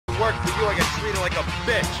work for you, I get treated like a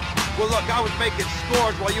bitch. Well, look, I was making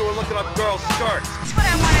scores while you were looking up girls' skirts. What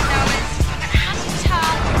I want to know is, how do you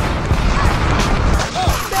talk?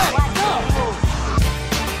 Oh, thanks! No!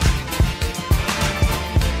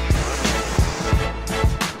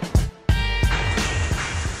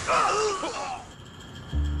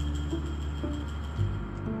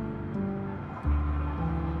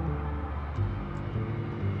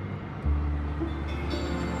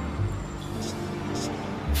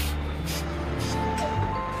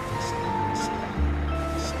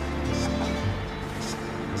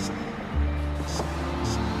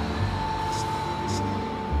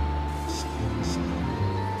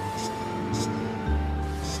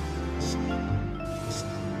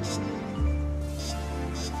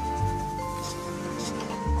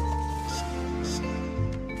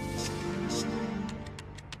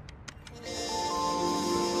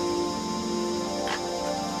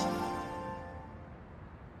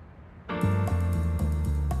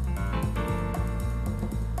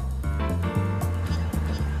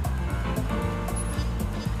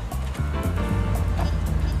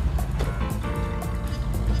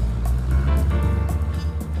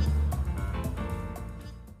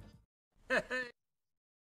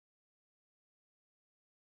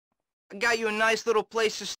 I got you a nice little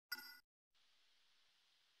place to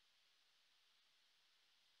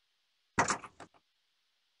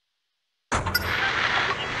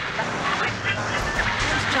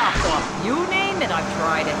You name it, I've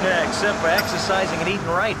tried it. Yeah, except for exercising and eating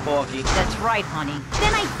right, Porky. That's right, honey.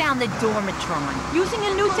 Then I found the Dormatron. Using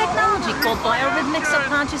a new technology called biorhythmic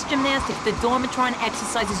subconscious gymnastics, the Dormatron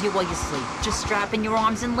exercises you while you sleep. Just strap in your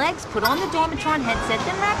arms and legs, put on the Dormatron headset,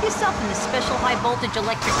 then wrap yourself in the special high-voltage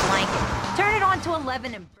electric blanket. Turn it on to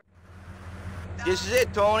 11 and... This is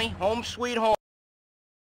it, Tony. Home sweet home.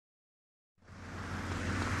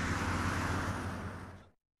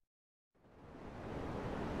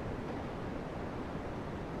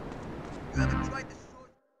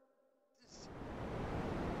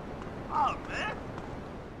 Oh, man.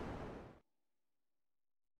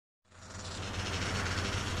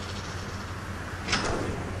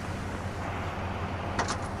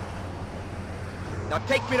 Now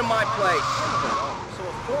take me to my place. So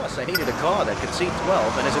of course I needed a car that could seat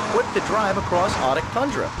 12 and is equipped to drive across Arctic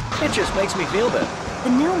tundra. It just makes me feel better.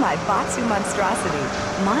 The new my Batsu monstrosity.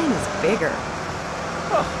 Mine is bigger.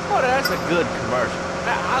 Oh, that's a good commercial.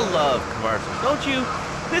 I love commercials, don't you?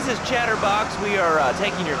 This is Chatterbox. We are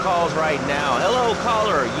taking your calls right now. Hello,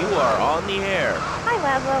 caller. You are on the air. Hi,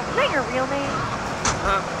 Laszlo. Is that your real name?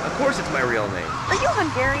 Of course it's my real name. Are you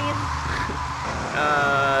Hungarian?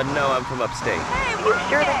 No, I'm from upstate. Hey, are you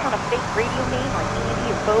sure that's not a fake radio name like Andy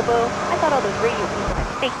or Bobo? I thought all those radio people had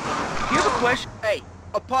fake names. You have a question? Hey,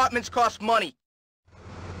 apartments cost money.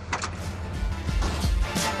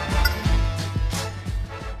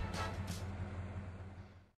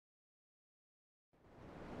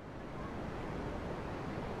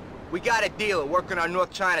 We got a dealer working on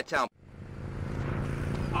North Chinatown.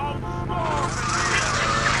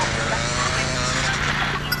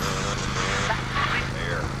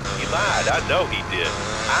 He lied, I know he did.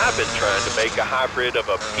 I've been trying to make a hybrid of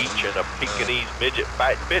a peach and a Pekingese midget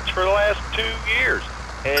fighting bitch for the last 2 years.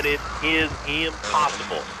 And it is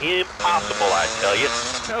impossible. Impossible, I tell you.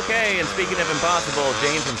 Okay, and speaking of impossible,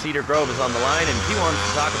 Jane from Cedar Grove is on the line, and she wants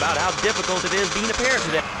to talk about how difficult it is being a parent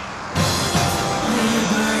today.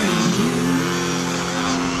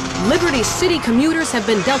 Liberty City commuters have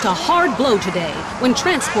been dealt a hard blow today when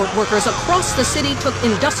transport workers across the city took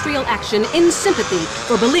industrial action in sympathy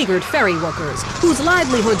for beleaguered ferry workers whose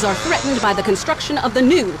livelihoods are threatened by the construction of the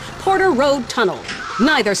new Porter Road Tunnel.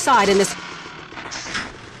 Neither side in this...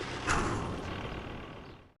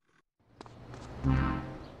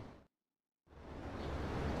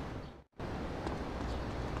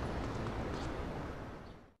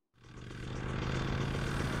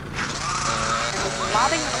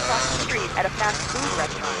 Lobbing across the street at a fast food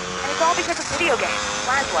restaurant. And it's all because of video games.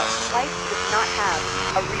 Laszlo, life does not have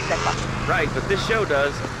a reset button. Right, but this show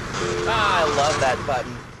does. I love that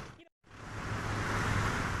button.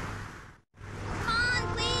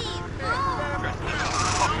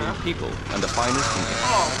 People and the finest people.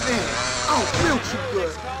 Oh, man. I don't feel too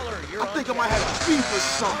good. I think I might have a fever or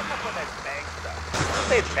something. Don't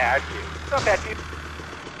say it's bad for you. It's not bad for you.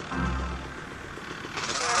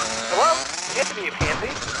 Hello? Get to me, you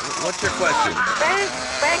pansy. What's your question? Bang,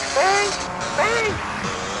 bang, bang, bang.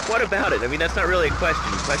 What about it? I mean, that's not really a question.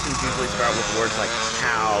 Questions usually start with words like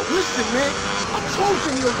how. Listen, man. I told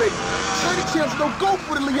you already. China champs don't go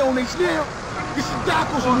for the Leones now. It's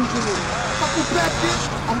Sindacco's losing it. If I go back there,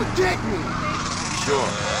 I'm a dead man.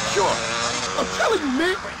 Sure. I'm telling you,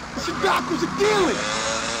 man. The Sindacco's a dealing.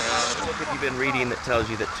 What have you been reading that tells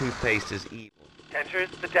you that toothpaste is evil? Dentures,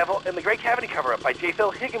 the Devil, and the Great Cavity Cover-Up by J.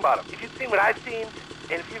 Phil Higginbottom. If you've seen what I've seen,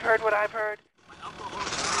 and if you've heard what I've heard...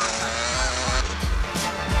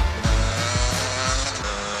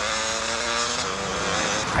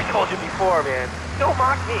 I told you before, man. Don't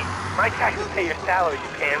mock me. My taxes pay your salary, you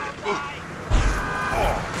pansy.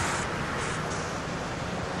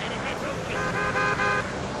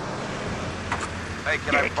 Hey,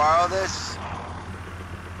 can I borrow this?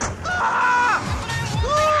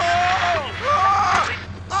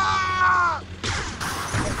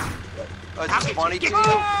 Oh, is this funny to you?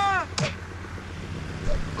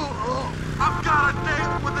 I've got a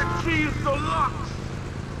date with a cheese deluxe.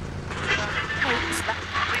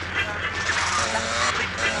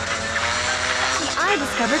 I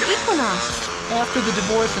discovered Equinox. After the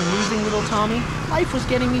divorce and losing little Tommy, life was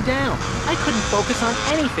getting me down. I couldn't focus on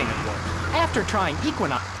anything at work. After trying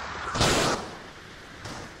Equinox...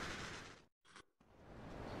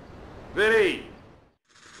 Vinny!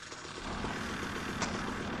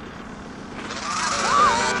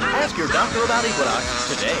 Ask your doctor about Equinox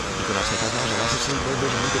today. Equinox technology, loss of sleep, low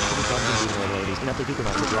vision, leakage, kidney problems, and breathing irregularities. Inactive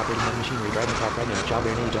Equinox, if you're operating heavy machinery, driving a car, pregnant, with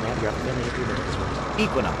childbearing age, unhappy, or family history of mental disorders.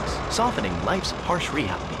 Equinox, softening life's harsh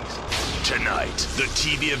realities. Tonight, the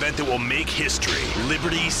TV event that will make history,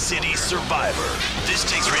 Liberty City Survivor. This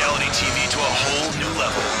takes reality TV to a whole new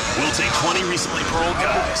level. We'll take 20 recently paroled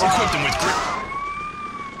guys, equip them with grip.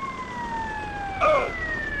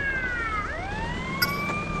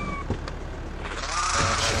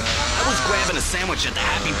 I was grabbing a sandwich at the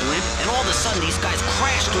Happy Blimp, and all of a sudden these guys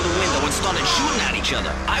crashed through the window and started shooting at each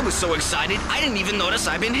other. I was so excited, I didn't even notice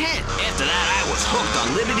I'd been hit. After that, I was hooked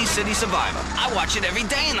on Liberty City Survivor. I watch it every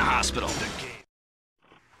day in the hospital.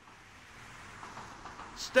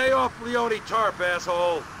 Stay off Leone tarp,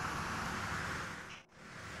 asshole.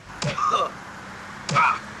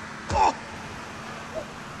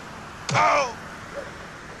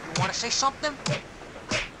 You want to say something?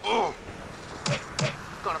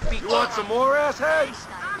 You want some more, asshead?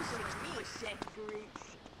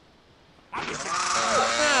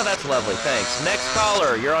 Ah, that's lovely, thanks. Next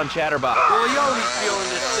caller, you're on Chatterbox. Leone's feeling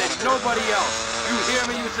this city, nobody else. You hear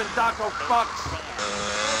me, you Sindacco fucks?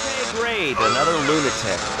 Okay, great, another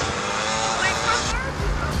lunatic.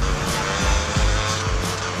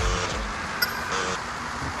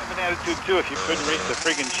 Have an attitude, too, if you couldn't reach the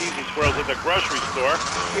friggin' cheesy squirrels at the grocery store.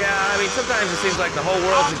 Yeah, I mean, sometimes it seems like the whole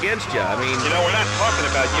world's against you. I mean... You know, we're not talking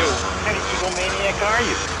about you. What kind of egomaniac are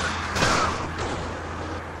you?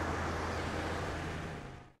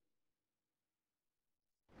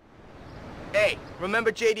 Hey,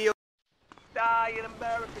 remember JDO? Die in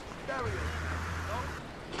American stereo.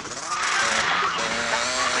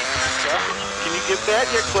 Can you get that?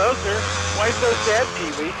 You're closer. Why so sad,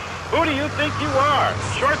 Pee-wee? Who do you think you are?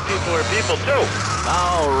 Short people are people, too.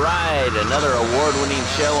 All right, another award-winning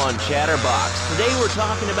show on Chatterbox. Today we're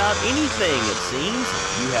talking about anything, it seems.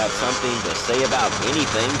 If you have something to say about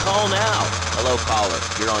anything, call now. Hello, caller.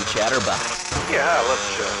 You're on Chatterbox. Yeah, I love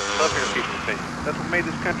the show. Love hearing people's opinions. That's what made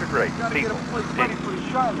this country great. People. Ready for the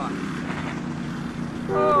Charlotte.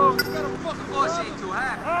 Oh, you got a fucking horse ain't too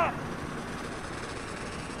happy.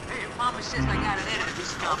 Hey, Mama says I got an edit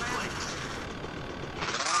this complex.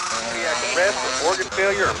 Cardiac arrest or organ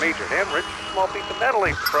failure or major hemorrhage, a small piece of metal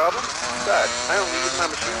ain't the problem. Besides, I only use my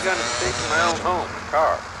machine gun to stay in my own home, the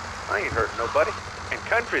car. I ain't hurting nobody. And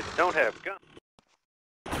countries that don't have guns.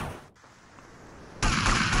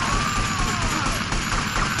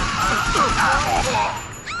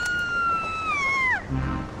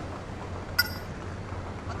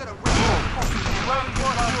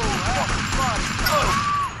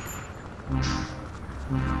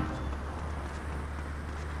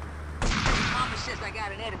 Mama says I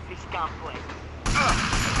got an edifice complex.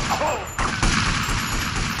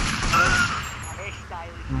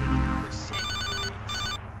 Hairstyle is 50%.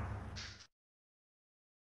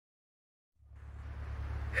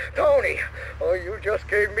 Tony, oh, you just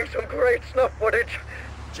gave me some great snuff footage.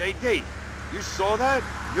 JD, you saw that?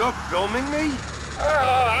 You're filming me?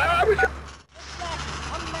 I was...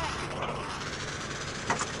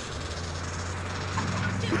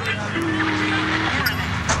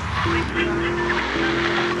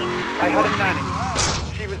 I had a nanny.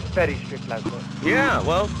 She was very strict like that. Yeah,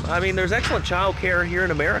 well, I mean, there's excellent child care here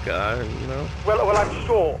in America, you know. Well, I'm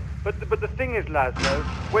sure. But the thing is, Laszlo,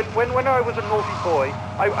 when I was a naughty boy,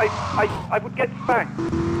 I would get spanked.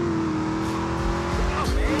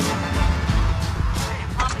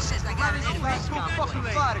 Mama says I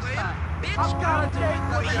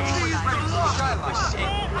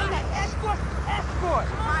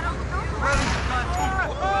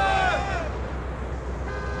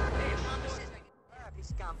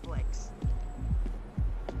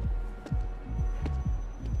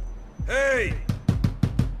Hey!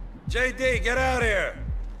 JD, get out here!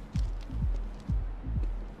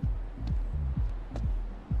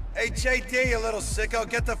 Hey, JD, you little sicko,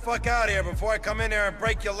 get the fuck out of here before I come in there and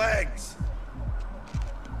break your legs.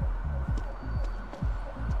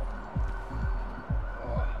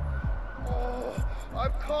 Oh,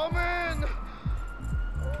 I'm coming!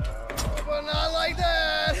 But not like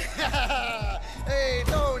that! Hey,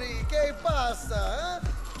 Tony, que pasa, huh?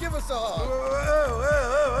 Give us a hug.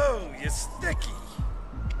 Whoa, you're sticky.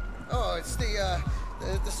 Oh, it's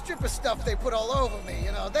the stripper stuff they put all over me,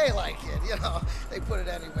 you know, they like it, you know, they put it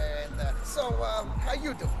anywhere, and, so, how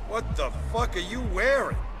you doing? What the fuck are you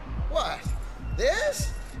wearing? What?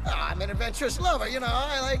 This? Oh, I'm an adventurous lover, you know,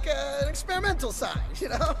 I like, an experimental side, you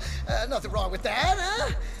know? Nothing wrong with that,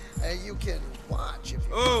 huh? You can watch if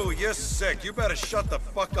you... Oh, you're sick, you better shut the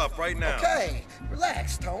fuck up right now. Okay,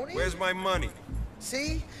 relax, Tony. Where's my money?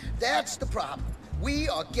 See? That's the problem. We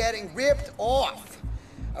are getting ripped off.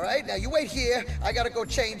 All right, now you wait here. I gotta go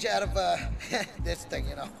change out of, this thing,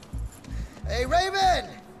 you know. Hey, Raven!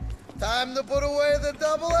 Time to put away the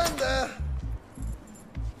double ender.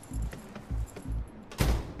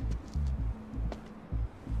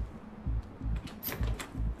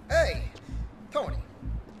 Hey, Tony.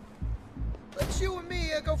 Let's you and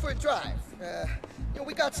me go for a drive. You know,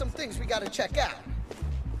 we got some things we gotta check out.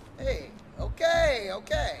 Hey, okay.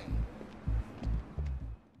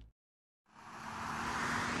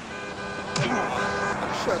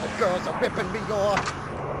 I'm sure the girls are ripping me off.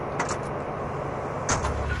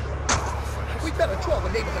 We better troll the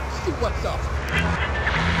neighborhood and see what's up.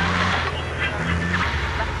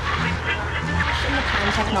 In the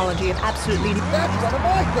time technology of absolutely... That's one of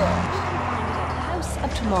my girls. House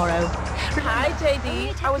of Tomorrow. Hi,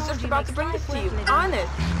 JD. I was just about to bring this to you.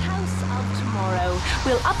 Honest. House of Tomorrow.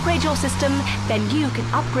 We'll upgrade your system, then you can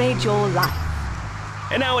upgrade your life.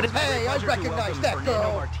 And now it is hey, I recognize that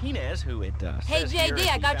girl. Martinez, who it Hey, JD,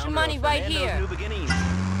 I got your money right here. New beginnings.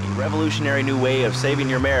 A revolutionary new way of saving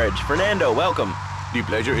your marriage. Fernando, welcome. The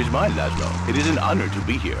pleasure is mine, Laszlo. It is an honor to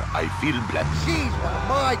be here. I feel blessed. She's one of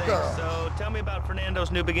my girls. So tell me about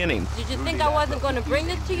Fernando's new beginnings. Did you think I wasn't going to bring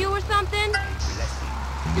this to you or something?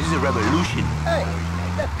 This is a revolution. Hey,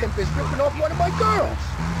 that pimp is ripping off one of my girls.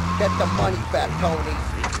 Get the money back, Tony.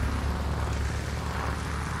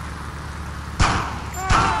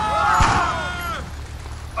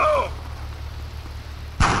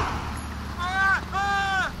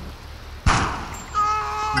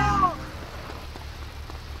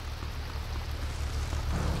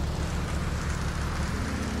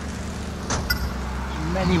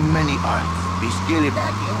 Many arts. Be still if...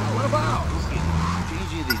 What about?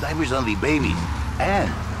 Changing the diapers on the babies.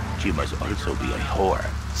 And she must also be a whore.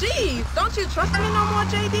 Jeez, don't you trust me no more,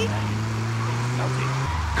 JD?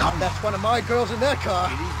 Come. That's one of my girls in that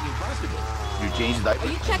car. It is impossible. You change the diapers.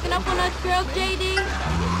 Are you checking up on us girls, JD?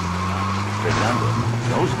 Fernando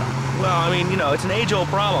knows not. Well, I mean, you know, it's an age-old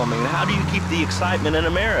problem. I mean, how do you keep the excitement in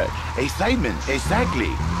a marriage? Excitement,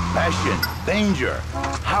 exactly. Passion, danger.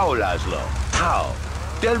 How, Laszlo? How?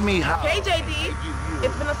 Tell me how. Hey, JD.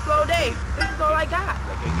 It's been a slow day. This is all I got.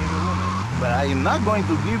 But I am not going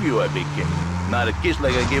to give you a big kiss. Not a kiss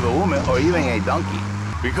like I gave a woman or even a donkey.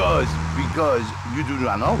 Because you do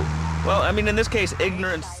not know. Well, I mean, in this case,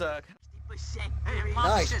 ignorance,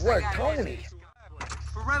 Nice work, Tony.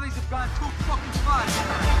 Pirellis have gone too fucking far.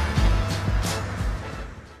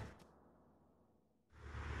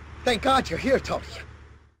 Thank God you're here, Tony.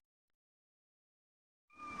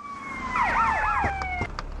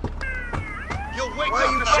 Why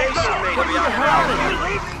are you chasing me? What the hell?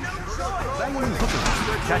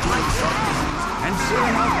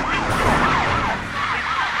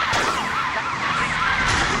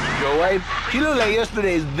 Your wife, she looked like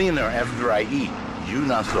yesterday's dinner after I eat. You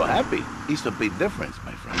not so happy. It's a big difference,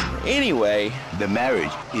 my friend. Anyway, the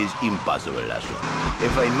marriage is impossible, Laszlo.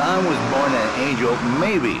 If a man was born an angel,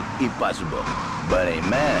 maybe impossible. But a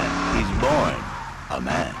man is born a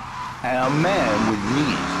man. And a man with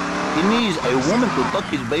needs. He needs a woman to tuck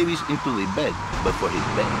his babies into the bed. But for his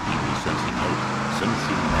bed, he needs something else.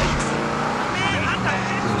 Something magical.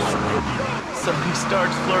 So he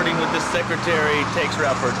starts flirting with this secretary, takes her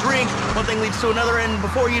out for a drink, one thing leads to another, and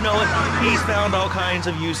before you know it, he's found all kinds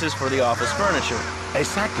of uses for the office furniture.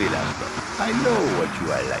 Exactly, Laszlo. I know what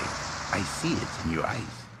you are like. I see it in your eyes.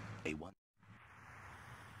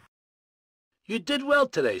 You did well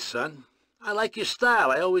today, son. I like your style.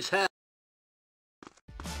 I always have.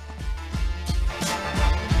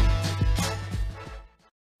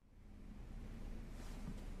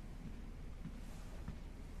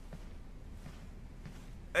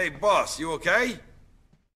 Hey, boss, you okay?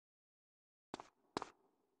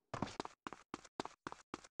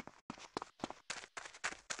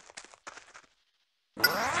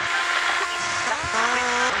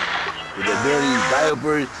 With the dirty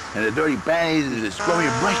diapers and the dirty panties and the scrubby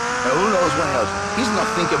brush, and who knows what else. He's not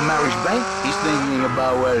thinking marriage, bank. He's thinking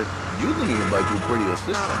about, well, you're thinking about your pretty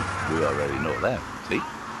assistant. We already know that, see?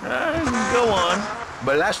 Go on.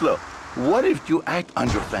 But Laszlo, what if you act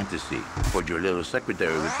on your fantasy for your little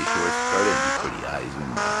secretary with the short skirt and the pretty eyes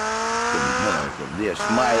and from there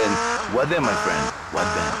smiling? What then, my friend? What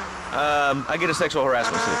then? I get a sexual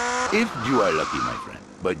harassment suit. If you are lucky, my friend.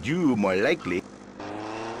 But you, more likely...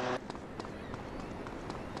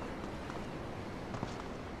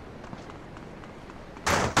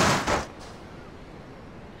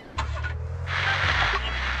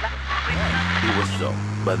 It was so.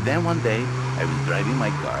 But then one day, I was driving my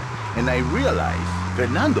car, and I realized,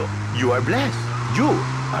 Fernando, you are blessed. You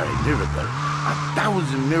are a miracle.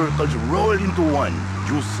 1,000 miracles rolled into one.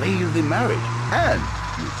 You saved the marriage, and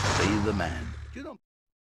you saved the man. You don't...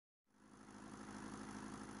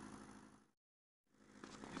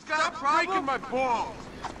 Stop breaking my balls!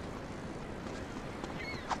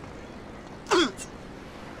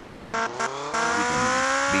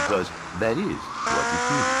 Because that is what it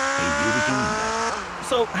is, a new beginning.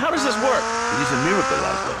 So, how does this work? It is a miracle,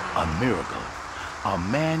 Laszlo. A miracle. A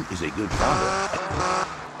man is a good father.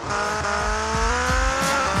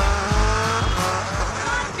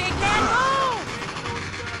 Big man, move!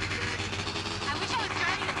 I wish I was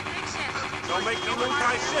driving a fiction. Don't make me lose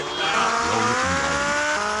my shit now.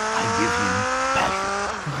 I give him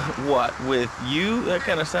passion. What, with you? That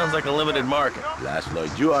kind of sounds like a limited market.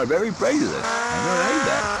 Laszlo, you are very prejudiced. I don't like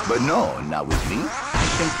that. But no, not with me. I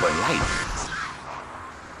think polite.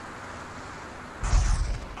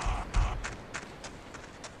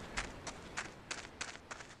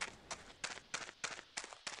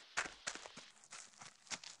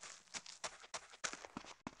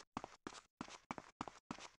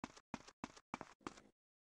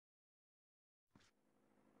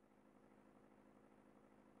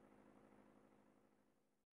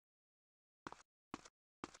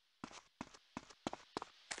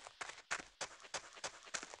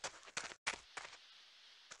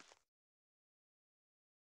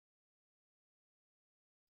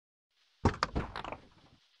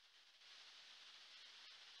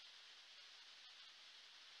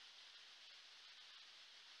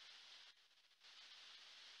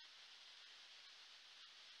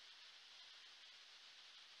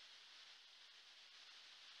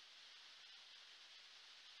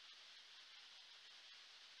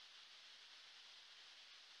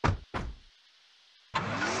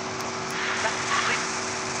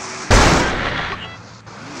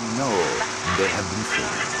 They have been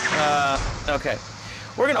saved. Okay.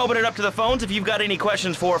 We're gonna open it up to the phones. If you've got any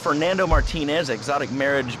questions for Fernando Martinez, Exotic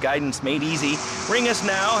Marriage Guidance Made Easy, ring us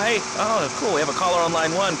now. Hey, oh, cool, we have a caller on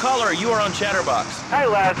line 1. Caller, you are on Chatterbox. Hi,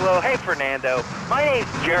 Laszlo. Hey, Fernando. My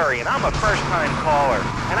name's Jerry, and I'm a first-time caller.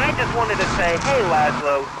 And I just wanted to say, hey,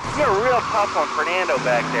 Laszlo, you're real tough on Fernando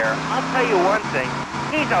back there. I'll tell you one thing.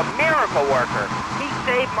 He's a miracle worker. He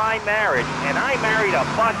saved my marriage, and I married a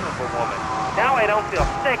busable woman. Now I don't feel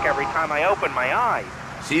sick every time I open my eyes.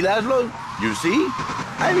 See, Laszlo? You see?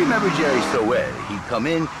 I remember Jerry so well. He'd come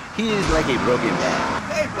in, he is like a broken man.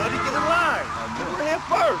 Hey, buddy, get in line. We're here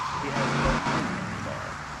first.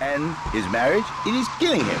 And his marriage, it is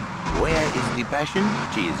killing him. Where is the passion?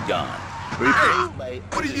 She is gone. Replaced by...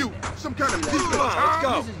 What are you, some kind of dealer? Let's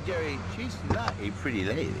go. Mrs. Jerry, she's not a pretty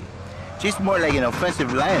lady. She's more like an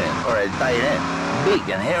offensive lion or a tight end. Big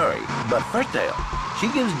and hairy, but fertile. She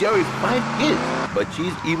gives Jerry 5 kids, but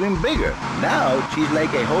she's even bigger. Now, she's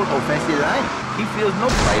like a whole offensive lion. He feels no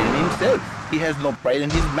pride in himself. He has no pride in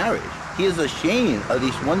his marriage. He is ashamed of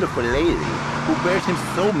this wonderful lady who bears him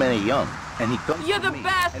so many young. And he comes You're the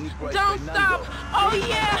best. Don't stop. Oh,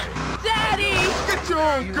 yeah. Daddy. Get your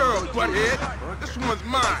own girl, butthead. This one's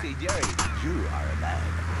mine. Jerry, you are a man.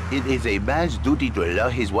 It is a man's duty to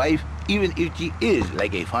love his wife, even if she is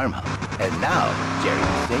like a farmhouse. And now, Jerry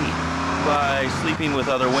is saying... By sleeping with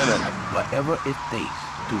other women. Whatever it takes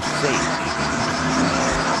to save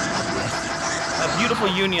a beautiful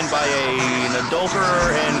union by an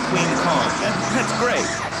adulterer and Queen Kong. That's great.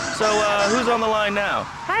 So, who's on the line now?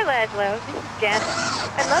 Hi, Laszlo. This is Jess.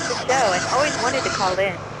 I love the show and always wanted to call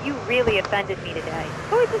in. You really offended me today.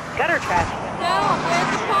 Who is this gutter trash? No, where's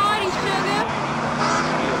the party, sugar?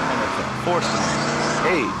 Forced.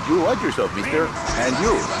 Hey, you watch yourself, mister. And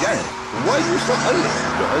you, Janet, why are you so ugly?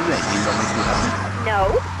 Your husband, he don't make you happy? No,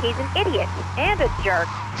 he's an idiot and a jerk.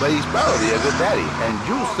 But he's probably a good daddy, and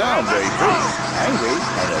you sound very pretty. Angry,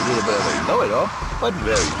 and a little bit of a know-it-all, but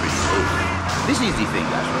very pretty too. This is the thing,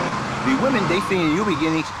 Laszlo. The women they think in new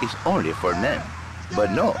beginnings is only for men.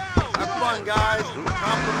 But no. Have fun, guys.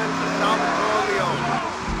 Compliments to Salvatore Leone.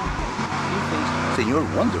 He thinks Senor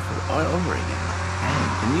Wonderful all over again. And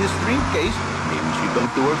in the extreme case, maybe she come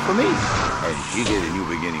to work for me. And she get a new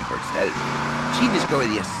beginning herself. She discovered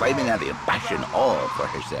the excitement and the passion all for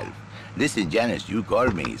herself. Listen, Janice, you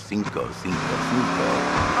called me Cinco.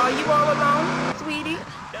 Are you all alone, sweetie?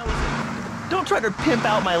 Don't try to pimp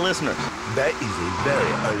out my listeners. That is a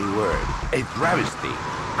very early word. A travesty.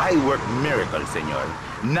 I work miracles, senor.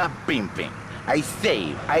 Not pimping. I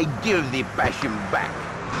save. I give the passion back.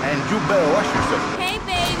 And you better watch yourself. Hey,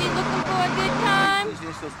 baby, looking for a good time?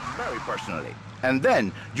 This is very personally. And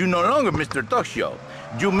then, you no longer Mr. Talk Show.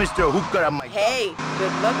 You Mr. Who Cut Up My... Hey,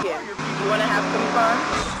 good looking. You want to have some fun?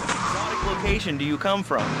 What location do you come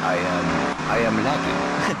from? I am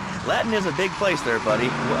Latin. Latin is a big place there, buddy.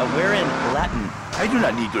 We're in Latin. I do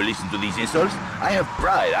not need to listen to these insults. I have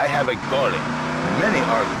pride. I have a calling. Many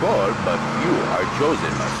are called, but few are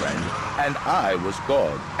chosen, my friend. And I was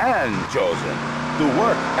called and chosen to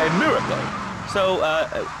work a miracle. So,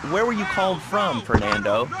 where were you called from,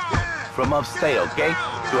 Fernando? From upstate, okay?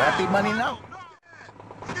 To happy money now?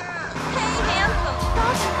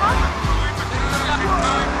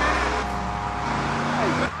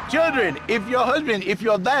 Children, if your husband, if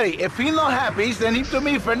your daddy, if he's not happy, send him to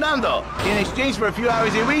me, Fernando. In exchange for a few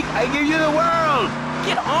hours a week, I give you the world.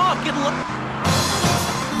 Get off! Get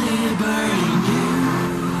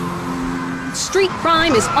Street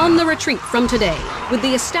crime is on the retreat from today, with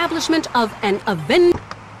the establishment of an event.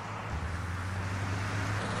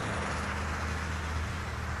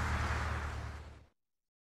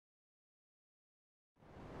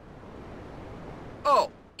 Oh,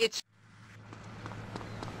 it's...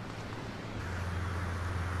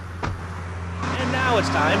 And now it's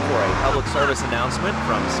time for a public service announcement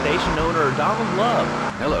from station owner Donald Love.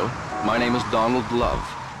 Hello, my name is Donald Love.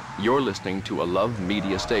 You're listening to a Love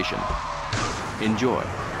Media station. Enjoy.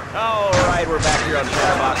 All right, we're back here on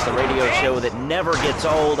Chatterbox, the radio show that never gets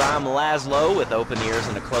old. I'm Laszlo with open ears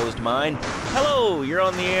and a closed mind. Hello, you're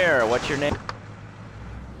on the air. What's your name?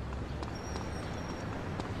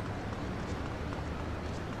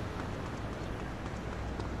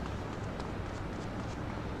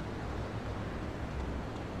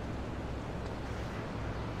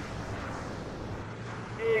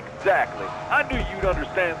 Exactly. I knew you'd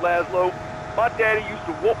understand, Laszlo. My daddy used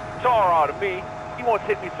to whoop the tar out of me. He once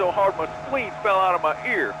hit me so hard my spleen fell out of my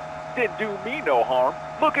ear. Didn't do me no harm.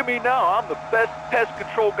 Look at me now. I'm the best pest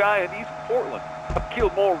control guy in East Portland. I've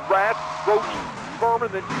killed more rats, roaches,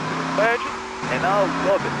 vermin than you can imagine, and I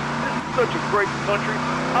love it. This is such a great country.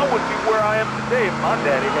 I wouldn't be where I am today if my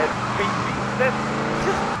daddy hadn't beat me senseless.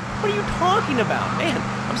 What are you talking about? Man,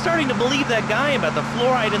 I'm starting to believe that guy about the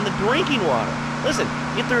fluoride in the drinking water. Listen,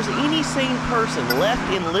 if there's any sane person left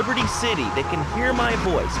in Liberty City that can hear my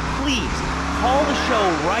voice, please call the show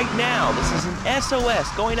right now. This is an SOS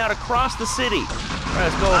going out across the city. All right,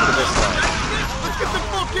 let's go over to this line. Let's get the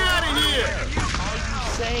fuck out of here!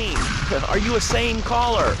 Sane. Are you a sane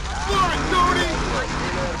caller? Sorry, Tony!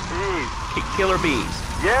 Killer bees.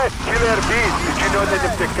 Yes, killer bees. Did you know that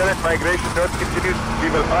if the current migration north continues, we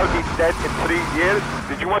will all be dead in 3 years?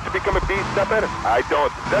 Did you want to become a bee stopper? I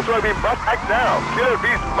don't. That's why we must act now. Killer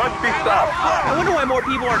bees must be stopped. I wonder why more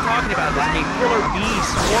people aren't talking about this. I mean, killer bees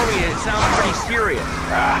swarming, it sounds pretty serious.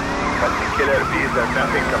 But the killer bees are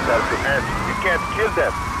nothing compared to ants. You can't kill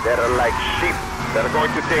them. They're like sheep. They're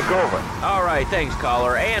going to take over. All right, thanks,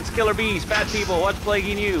 caller. Ants, killer bees, fat people, what's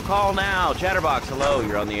plaguing you? Call now. Chatterbox, hello,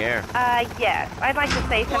 you're on the air. Yes. I'd like to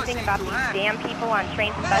say something about these damn people on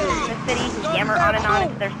trains and buses in the city who yammer on and on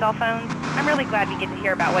into their cell phones. I'm really glad we get to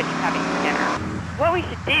hear about what you're having for dinner. What we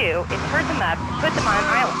should do is herd them up and put them on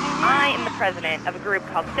an island. I am the president of a group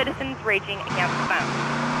called Citizens Raging Against the Phone.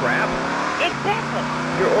 Crap? Exactly.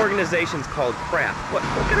 Your organization's called Crap. What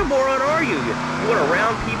kind of moron are you? You want to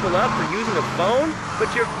round people up for using a phone? But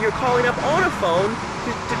you're calling up on a phone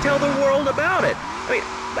to tell the world about it. I mean,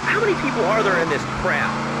 how many people are there in this crap?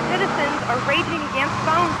 Citizens are raging against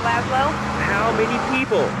phones, Laszlo. How many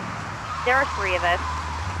people? There are 3 of us.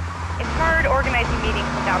 It's hard organizing meetings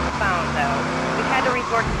without the phone, though. We've had to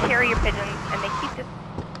resort to carrier pigeons, and they keep just...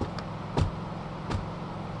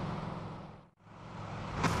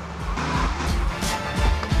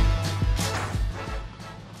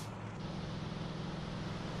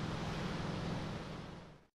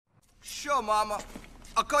 Sure, Mama.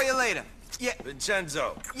 I'll call you later. Yeah.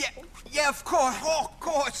 Vincenzo. Yeah, of course. Oh, of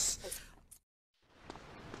course.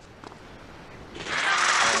 Real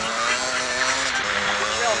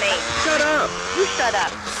mate. Shut up! You shut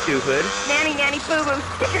up. Stupid. Nanny, boo-boo.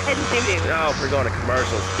 Stick your head in doo-doo. No, we're going to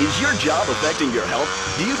commercials. Is your job affecting your health?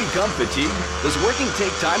 Do you become fatigued? Does working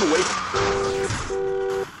take time away?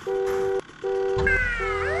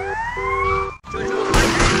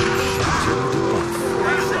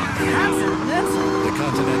 The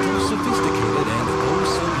Continental, sophisticated and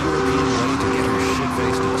oh-so-European way to get her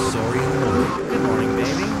shit-faced and sorry in the morning. Good morning,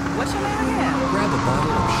 baby. What's your name again? Grab a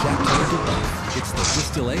bottle of Chateau de Buff. It's the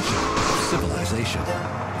distillation of civilization.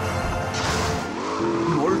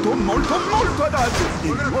 Molto adagio e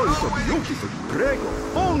molto beautiful. Prego,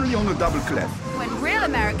 only on a double clef. When real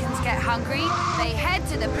Americans get hungry, they head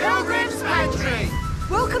to the Pilgrim's Pantry.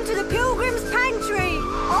 Welcome to the Pilgrim's Pantry!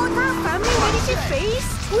 Oh, that family ready to feast?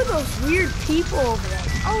 Who are those weird people over there?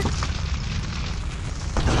 Oh.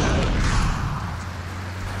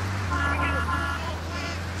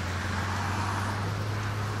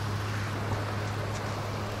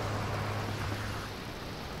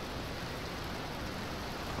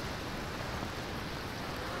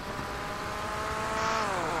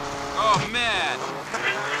 Oh, man.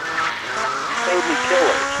 Made me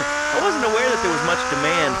killer. I wasn't aware that there was much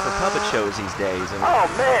demand for puppet shows these days. And... Oh,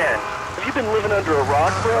 man! Have you been living under a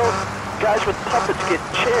rock, bro? Guys with puppets get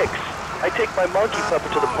chicks. I take my monkey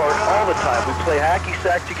puppet to the park all the time. We play hacky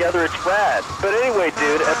sack together, it's rad. But anyway,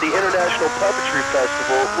 dude, at the International Puppetry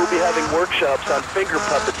Festival, we'll be having workshops on finger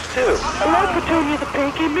puppets, too. I love Petunia the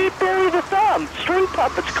Pinky, meet Barry the Thumb. String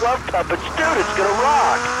puppets, glove puppets, dude, it's gonna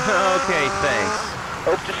rock! Okay, thanks.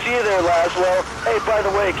 Hope to see you there, Laszlo. Hey, by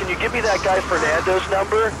the way, can you give me that guy Fernando's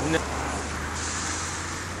number? No.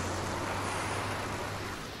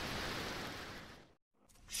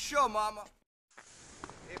 Sure, Mama.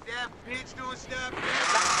 If that bitch don't stop...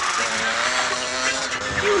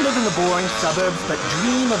 You live in the boring suburbs, but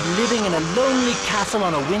dream of living in a lonely castle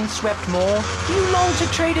on a windswept moor? Do you long to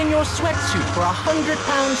trade in your sweatsuit for a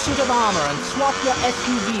 100-pound suit of armor and swap your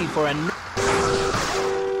SUV for a...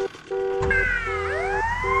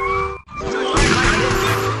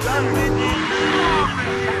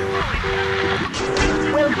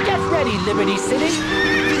 Well, get ready, Liberty City.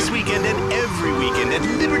 This weekend and every weekend at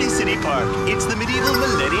Liberty City Park, it's the Medieval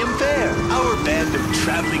Millennium Fair. Our band of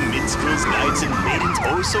traveling minstrels, knights, and maidens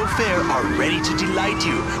oh so fair are ready to delight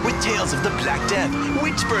you with tales of the Black Death,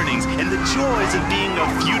 witch burnings, and the joys of being a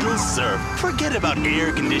feudal serf. Forget about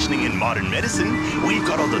air conditioning and modern medicine. We've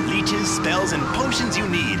got all the leeches, spells, and potions you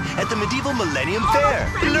need at the Medieval Millennium Fair.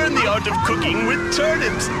 Learn the art of cooking with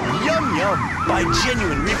turnips. Yum, yum. Buy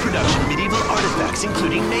genuine reproduction medieval artifacts,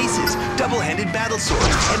 including maces, double-handed battle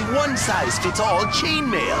swords, and one-size-fits-all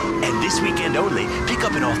chainmail. And this weekend only, pick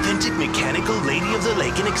up an authentic mechanical Lady of the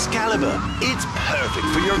Lake in Excalibur. It's perfect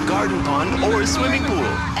for your garden pond or swimming pool.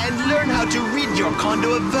 And learn how to rid your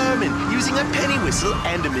condo of vermin using a penny whistle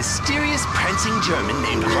and a mysterious prancing German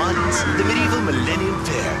named Hans. The Medieval Millennium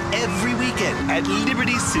Fair, every weekend at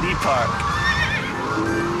Liberty City Park.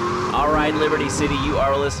 All right, Liberty City, you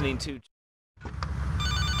are listening to...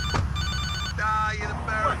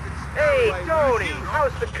 Hey, Tony,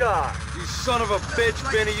 how's the car? You son of a bitch,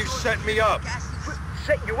 Benny, you set me up.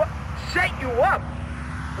 Set you up? Set you up?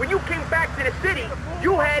 When you came back to the city,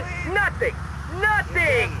 you had nothing.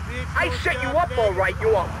 Nothing! I set you up all right,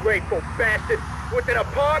 you ungrateful bastard. With an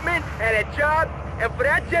apartment and a job, and for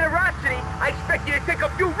that generosity, I expect you to take a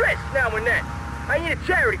few risks now and then. I ain't a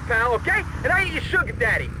charity, pal, okay? And I ain't your sugar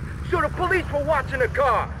daddy. So the police were watching the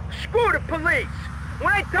car. Screw the police!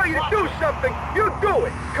 When I tell you to do something, you do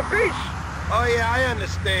it. Capiche? Oh, yeah, I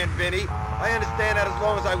understand, Vinny. I understand that as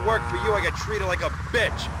long as I work for you, I get treated like a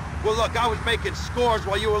bitch. Well, look, I was making scores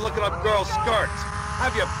while you were looking up girls' skirts.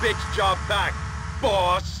 Have your bitch job back,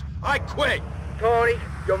 boss. I quit. Tony,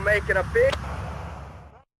 you're making a big...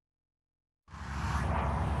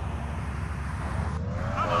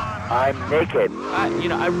 I'm naked.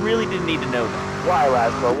 I really didn't need to know that. Why,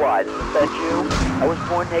 Laszlo? Why? Does it offend you? I was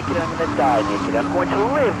born naked, I'm gonna die naked. I'm going to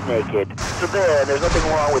live naked. So there's nothing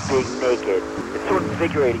wrong with being naked. It's so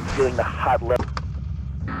invigorating feeling the hot level.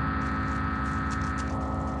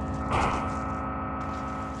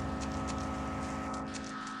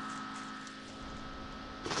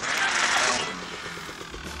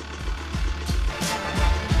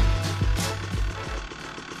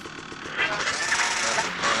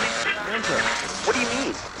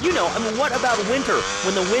 You know know, I mean, what about winter?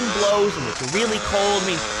 When the wind blows and it's really cold,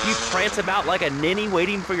 I mean, you prance about like a ninny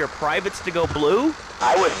waiting for your privates to go blue?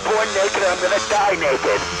 I was born naked and I'm gonna die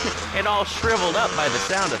naked. And all shriveled up by the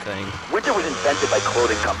sound of things. Winter was invented by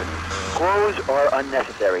clothing companies. Clothes are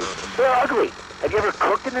unnecessary. They're ugly. Have you ever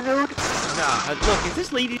cooked in the nude? Nah, look, is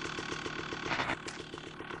this lady...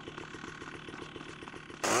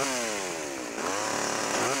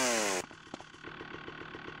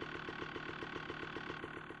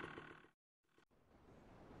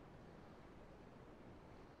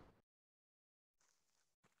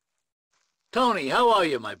 Tony, how are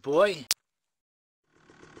you, my boy?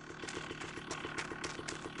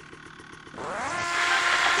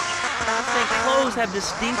 I think clothes have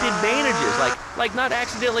distinct advantages, like not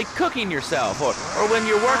accidentally cooking yourself, or when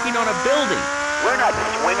you're working on a building. We're not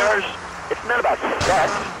swingers. It's not about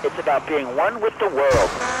sex. It's about being one with the world.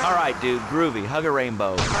 All right, dude, groovy. Hug a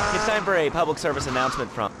rainbow. It's time for a public service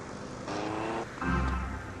announcement from...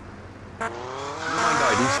 My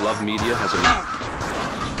guidance, Love Media has a...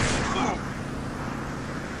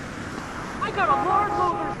 I got a large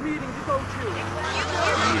owners meeting to go to.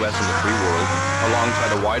 The U.S. and the free world,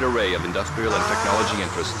 alongside a wide array of industrial and technology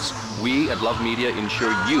interests, we at Love Media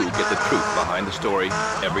ensure you get the truth behind the story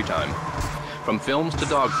every time. From films to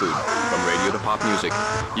dog food, from radio to pop music,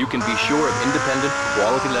 you can be sure of independent,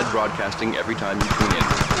 quality-led broadcasting every time you tune in.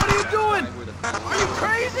 What are you doing? Are you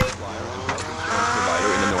crazy? Provider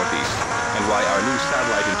in the Northeast, and why our new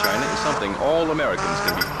satellite in China is something all Americans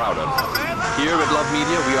can be proud of. Here at Love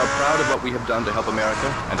Media, we are proud of what we have done to help America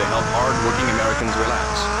and to help hard-working Americans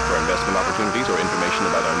relax. For investment opportunities or information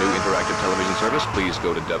about our new interactive television service, please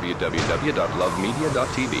go to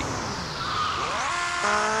www.lovemedia.tv.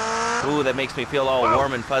 Ooh, that makes me feel all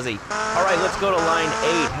warm and fuzzy. All right, let's go to line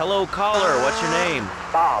 8. Hello, caller. What's your name?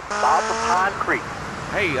 Bob from Pine Creek.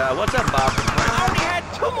 Hey, what's up, Bob? I already had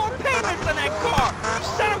 2 more payments on that car. You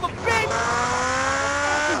son of a bitch!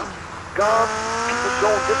 Guns, people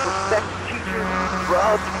showing disrespect to teachers,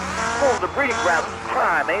 drugs. Oh, the breeding grounds of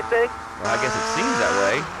crime, ain't they? Well, I guess it seems that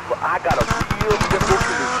way. Well, I got a real simple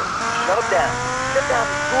solution. Shut them down. Shut down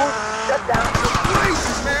the schools, shut down the Please,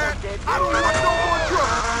 man! I don't want no more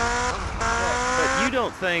trouble! But you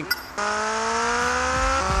don't think...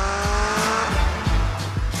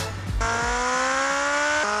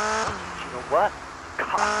 You know what?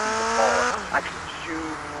 Costumes are all. I can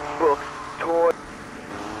shoes, books, toys.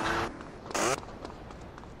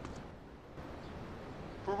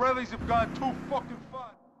 Pirellis have gone too fucking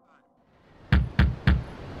far.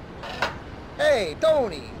 Hey,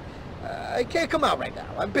 Tony. I can't come out right now.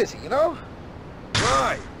 I'm busy, you know?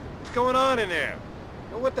 Right. What's going on in there?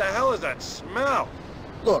 And what the hell is that smell?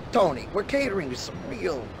 Look, Tony, we're catering to some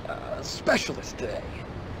real specialists today.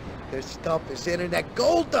 This stuff is internet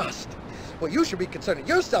gold dust. What you should be concerning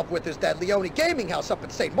yourself with is that Leone gaming house up in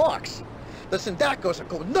St. Mark's. The Sindaccos are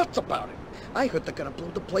going nuts about it. I heard they're gonna blow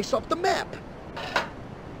the place off the map.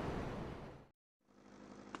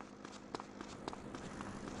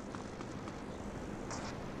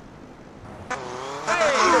 He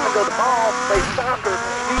doesn't go to the mall, play soccer,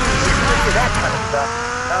 that kind of stuff.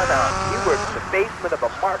 No. He works in the basement of a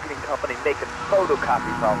marketing company making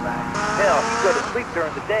photocopies all night. Hell, he go to sleep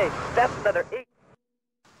during the day. That's another 8.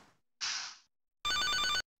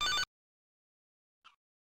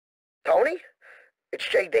 Tony? It's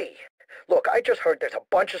JD. Look, I just heard there's a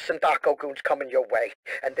bunch of Sindacco goons coming your way,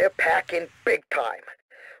 and they're packing big time.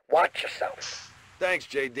 Watch yourself. Thanks,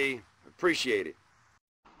 JD. Appreciate it.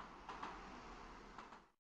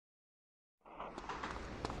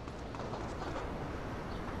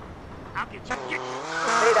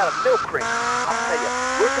 Made out of milk cream. I'll tell you,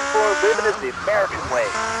 working for a living is the American way.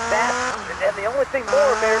 That, and the only thing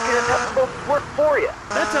more American is having folks work for you.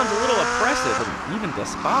 That sounds a little oppressive and even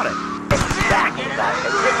despotic. Exactly, Doc.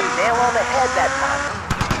 And hit the nail on the head that time.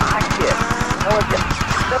 I kid. No, it's just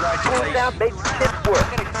stuff cools down, makes kids work.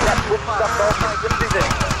 That's what stuff off the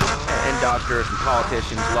anything. And doctors and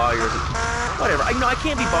politicians, lawyers, and whatever. I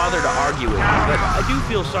can't be bothered to argue with you, but I do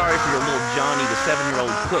feel sorry for your little Johnny, the 7-year-old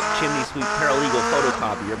cook, chimney sweep paralegal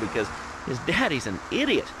photocopier, because his daddy's an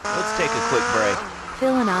idiot. Let's take a quick break.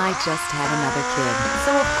 Phil and I just had another kid,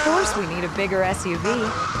 so of course we need a bigger SUV.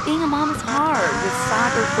 Being a mom is hard, with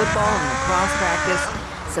soccer, football, and lacrosse practice.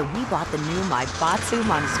 So we bought the new Buttsbot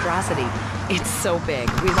monstrosity. It's so big,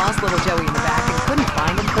 we lost little Joey in the back and couldn't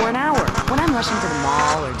find him for an hour. When I'm rushing to the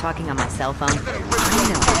mall or talking on my cell phone, I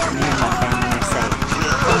know me and my family are safe.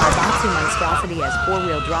 When my Buttsbot monstrosity has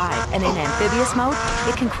 4-wheel drive, and in amphibious mode,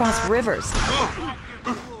 it can cross rivers.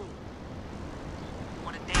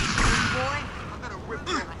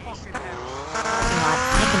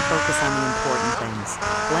 I can focus on the important things.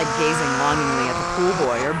 things, like gazing longingly at the pool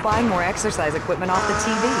boy or buying more exercise equipment off the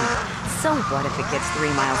TV. So what if it gets 3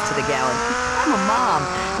 miles to the gallon? I'm a mom,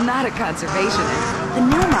 not a conservationist. The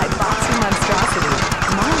new my boxy monstrosity.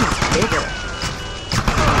 Mine's bigger.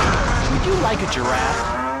 Would you like a giraffe?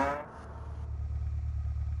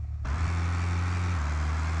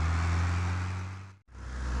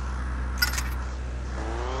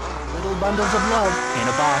 Bundles of love in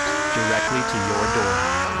a box directly to your door.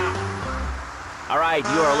 All right,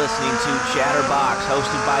 you are listening to Chatterbox,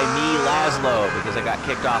 hosted by me, Laszlo, because I got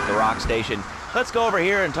kicked off the rock station. Let's go over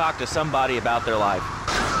here and talk to somebody about their life.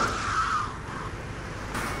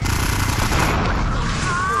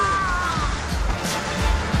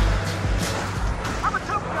 I'm a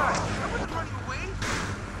tough guy. I wouldn't run you away.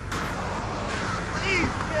 Please,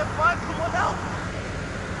 can't find someone else.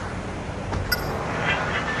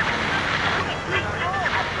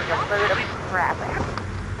 Bird of crap.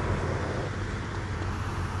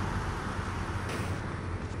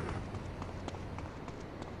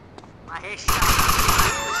 My hair shot.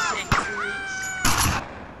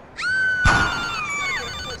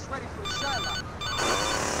 Ready for a Shylock.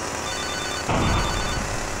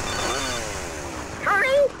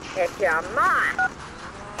 Honey, it's your mom.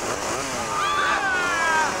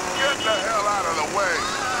 Get the hell out of the way.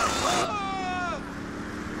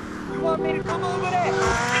 You want me to come over there?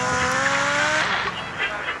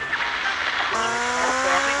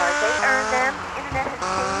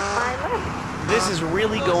 This is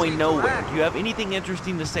really going nowhere. Do you have anything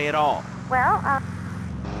interesting to say at all? Well,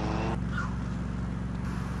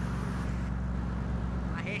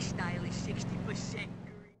 My hairstyle is 60% green.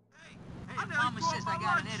 Hey, mama says I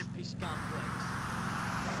got an Oedipus complex.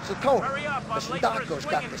 So, Tony, the Sindacco's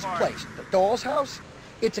got this place, the Doll's House.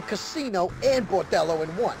 It's a casino and bordello in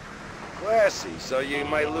one. Classy, so you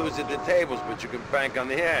might lose at the tables, but you can bank on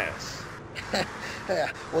the ass.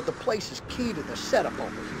 Yeah, well, the place is key to the setup over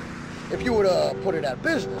here. If you were to put it out of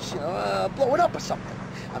business, blow it up or something,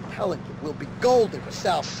 I'm telling you, we'll be golden for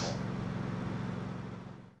Salvatore.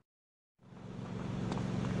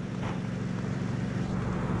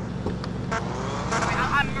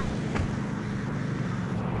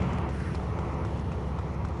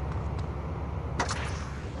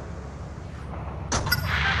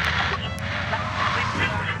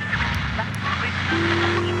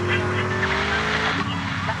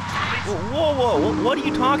 Whoa, what are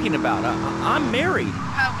you talking about? I'm married.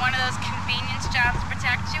 One of those convenience jobs to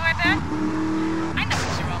protect you, I bet? I know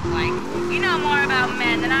what you're both like. You know more about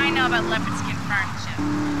men than I know about leopard skin furniture.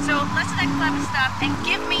 So listen to that clever stuff and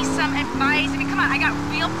give me some advice. I mean, come on, I got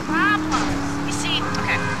real problems. You see,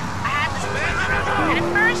 okay, I had this boyfriend, and at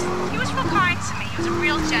first, he was real kind to me. He was a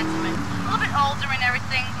real gentleman. A little bit older and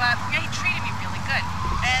everything, but he treated me really good.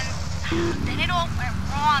 And then it all went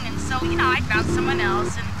wrong, and so, I found someone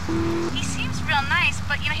else, and he seems real nice,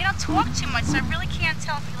 but, he don't talk too much, so I really can't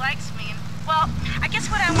tell if he likes me. And, well, I guess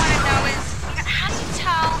what I want to know is, how do you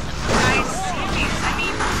tell if the guy's serious? I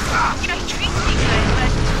mean, he treats me good,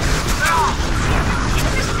 but...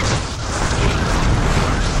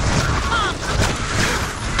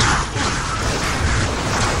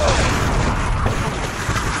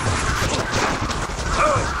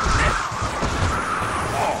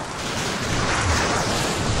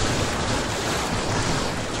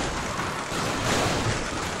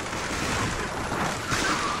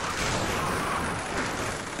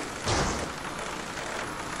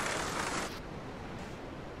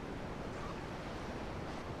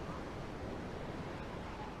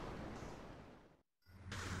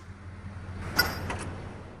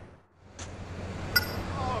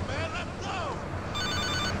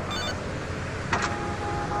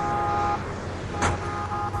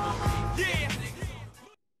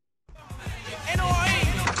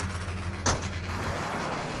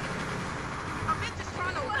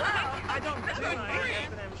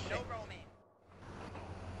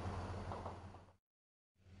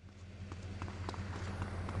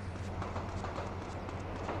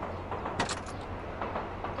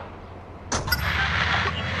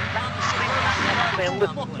 Man,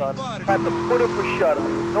 listen, son. Time to put up or shut up.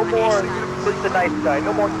 No more Mr. Nice Guy.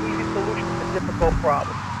 No more easy solutions to difficult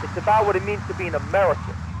problems. It's about what it means to be an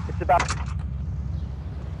American. It's about...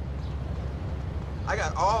 I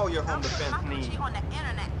got all your home defense needs. On the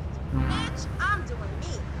internet. Bitch, I'm doing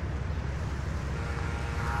me.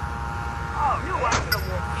 Oh, you are gonna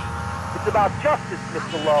walk me. It's about justice,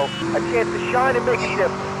 Mr. Lowe. A chance to shine and make a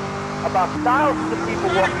difference. About thousands of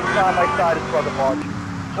people walking side by side as Brother March.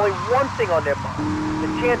 Only one thing on their mind. The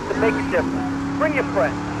chance to make a difference. Bring your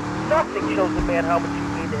friends. Nothing shows a man how much you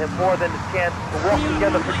mean to him more than the chance to walk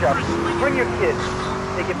together for justice. Bring your kids.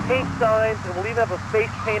 They can paint signs, and we'll even have a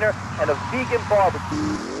face painter and a vegan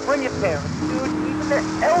barbecue. Bring your parents, dude. Even the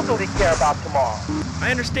elderly care about tomorrow. I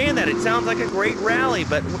understand that. It sounds like a great rally,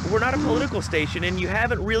 but we're not a political station, and you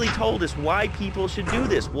haven't really told us why people should do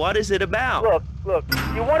this. What is it about? Look,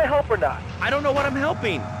 you want to help or not? I don't know what I'm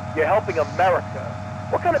helping. You're helping America.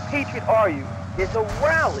 What kind of patriot are you? It's a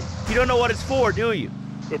rally. You don't know what it's for, do you?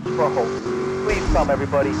 It's for hope. Please come,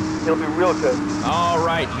 everybody. It'll be real good. All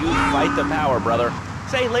right, you fight the power, brother.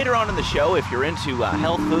 Say, later on in the show, if you're into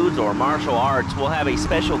health foods or martial arts, we'll have a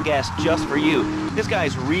special guest just for you. This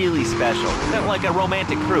guy's really special. Not like a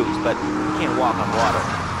romantic cruise, but he can't walk on water.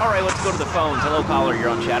 All right, let's go to the phones. Hello, caller, you're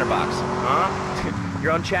on Chatterbox. Huh?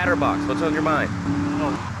 You're on Chatterbox. What's on your mind?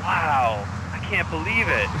 Oh, wow. I can't believe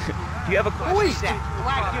it. Do you have a question? Who is that?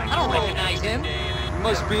 I don't recognize him.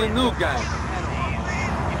 Must be a new guy.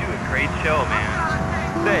 You do a great show, man.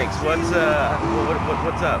 Thanks. What's up?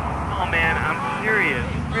 Oh, man, I'm serious.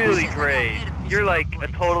 Really great. You're like a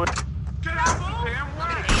total...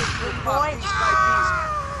 Boy.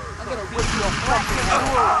 I'm gonna rip your fucking head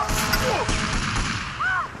off.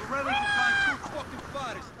 We're ready to find two fucking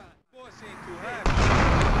fighters. Boss ain't too happy.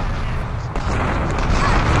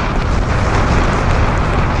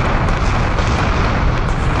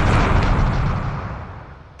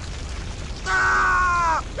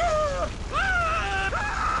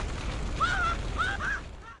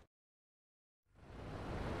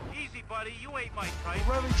 Easy, buddy. You ain't my type.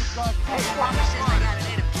 Hey, Mama says I got an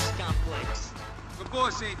Oedipus complex. The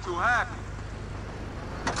boss ain't too happy.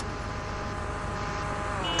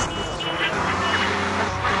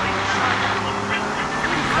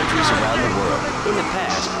 Countries around the world. In the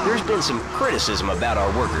past, there's been some criticism about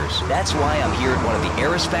our workers. That's why I'm here at one of the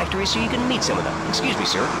Eris factories so you can meet some of them. Excuse me,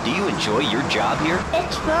 sir. Do you enjoy your job here?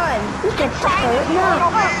 It's fun. We can tackle it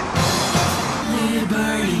now.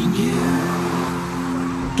 Liberating you.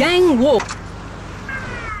 Gang war.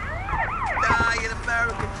 Die in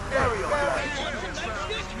American stereo.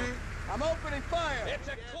 I'm opening fire. It's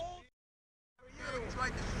a cold.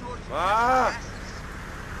 Ah!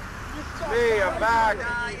 Me, I'm back.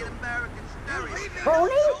 Die in American stereo.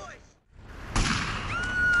 Pony?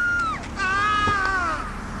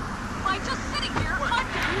 By just sitting here,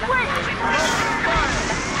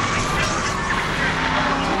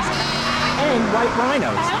 And white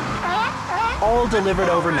rhinos. All delivered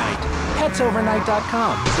overnight.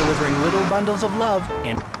 PetsOvernight.com, delivering little bundles of love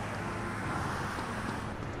and...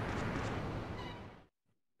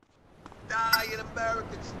 Die in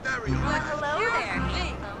American stereo. Hello there.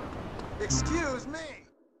 Hey. Excuse me.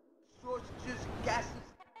 Sausages, gases.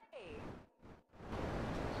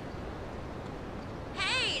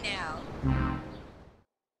 Hey now.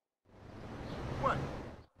 What?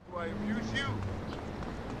 Do I abuse you?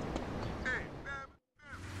 Hey,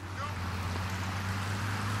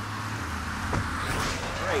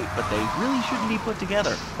 Great, but they really shouldn't be put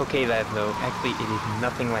together. Okay, Laszlo, actually it is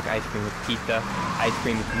nothing like ice cream with pizza. Ice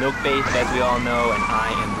cream is milk-based, as we all know, and I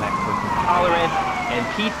am lactose intolerant. And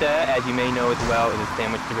pizza, as you may know as well, is a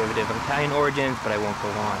sandwich derivative of Italian origins, but I won't go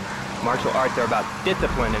on. Martial arts are about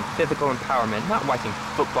discipline and physical empowerment, not watching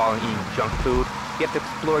football and eating junk food. You have to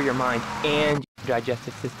explore your mind and your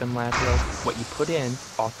digestive system, Laszlo. What you put in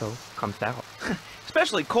also comes out.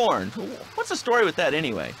 Especially corn. What's the story with that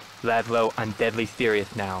anyway? Laszlo, I'm deadly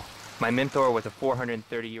serious now. My mentor was a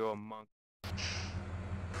 430-year-old monk.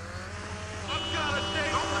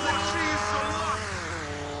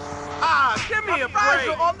 Ah, give me a break!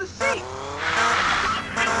 On the seat!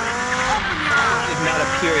 It's not a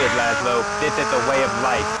period, Laszlo. This is a way of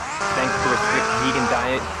life. Thanks to a strict vegan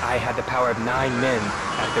diet, I had the power of 9 men.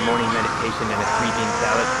 After morning meditation and a 3-bean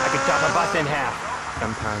salad, I could chop a bus in half.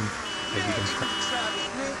 Sometimes, I even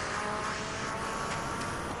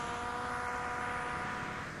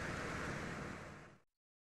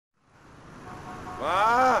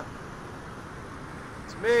Ma?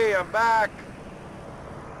 It's me, I'm back.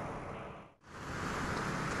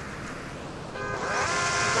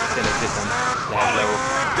 cynicism, Laszlo.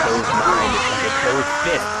 Closed mind is like a closed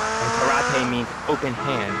fist, and karate means open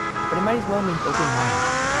hand, but it might as well mean open mind.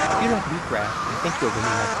 If you like wheatgrass, I think you'll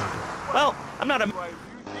really like something. Well, I'm not a...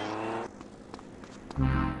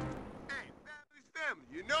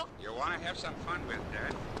 You know? You want to have some fun with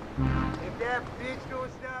that? If that bitch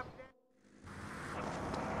don't stop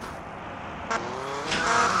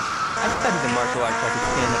I studied the martial arts so I could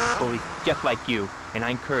stand up to bullies just like you, and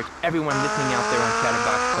I encourage everyone listening out there on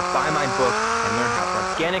Chatterbox to buy my book and learn how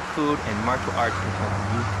organic food and martial arts can help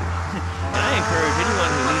you too. And I encourage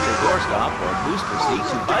anyone who needs a doorstop or a booster seat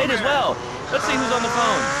to buy it as well. Let's see who's on the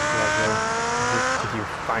phone. Laszlo, this is your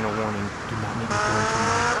final warning. Do not make me go into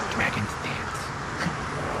my dragon's dance.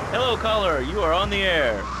 Hello, caller. You are on the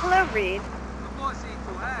air. Hello, Reed.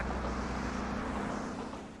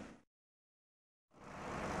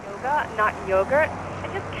 Yoga, not yogurt.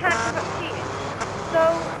 I just can't give up cheese. So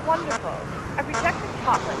wonderful. I've rejected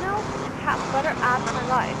chocolate milk and cat butter out of my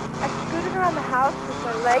life. I've scooted around the house with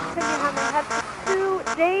my legs hanging behind my head for 2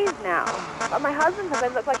 days now. But my husband says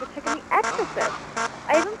I look like a chicken The Exorcist.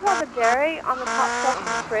 I even put all the dairy on the top shelf of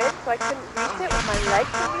the fridge so I couldn't reach it with my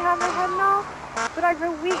legs hanging behind my head and all. But I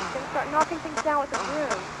grow weak and start knocking things down with a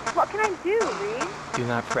broom. What can I do, Reed? Do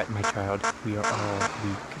not fret, my child. We are all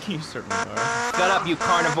weak. You certainly are. Shut up, you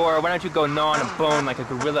carnivore. Why don't you go gnaw on a bone like a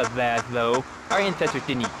gorilla, Laszlo? Our ancestors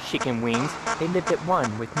didn't eat chicken wings. They lived at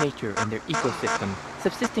one with nature and their ecosystem,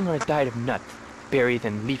 subsisting on a diet of nuts, berries,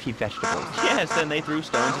 and leafy vegetables. Yes, and they threw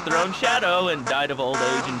stones at their own shadow and died of old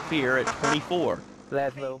age and fear at 24.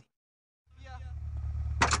 Laszlo.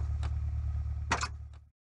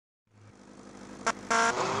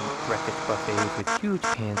 Breakfast buffets with huge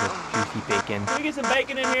pans of juicy bacon. Can we get some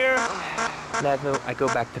bacon in here? Laszlo, I go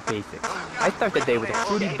back to basics. I start the day with a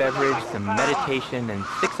fruity beverage, some meditation, and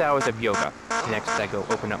 6 hours of yoga. Next, I go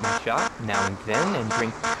open up my shop, now and then, and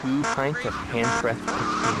drink 2 pints of hand-pressed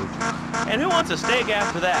potato juice. And who wants a steak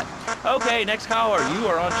after that? Okay, next caller. You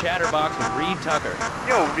are on Chatterbox with Reed Tucker.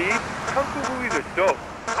 Yo, Reed, kung fu movies are dope.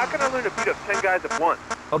 How can I learn to beat up 10 guys at once?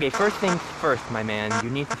 Okay, first things first, my man. You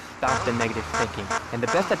need to stop the negative thinking. And the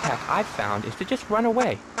best attack I've found is to just run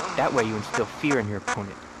away. That way you instill fear in your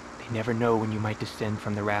opponent. They never know when you might descend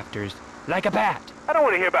from the rafters like a bat. I don't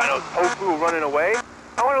want to hear about no tofu running away.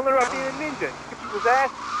 I want to learn about being a ninja. Kick people's ass.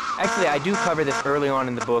 Actually, I do cover this early on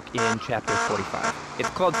in the book in chapter 45. It's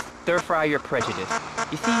called Stir Fry Your Prejudice.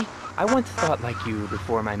 You see, I once thought like you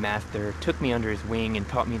before my master took me under his wing and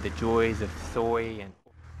taught me the joys of soy and...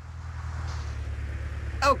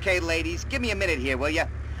 Okay, ladies, give me a minute here, will ya?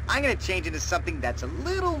 I'm gonna change into something that's a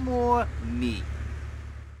little more me.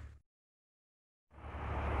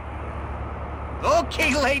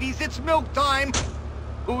 Okay, ladies, it's milk time.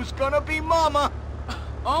 Who's gonna be mama?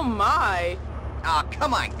 Oh, my. Ah,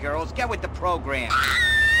 come on, girls, get with the program.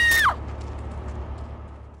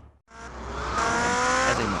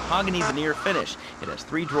 Has a mahogany veneer finish. It has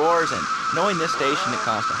 3 drawers, and knowing this station, it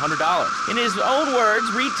cost $100. In his own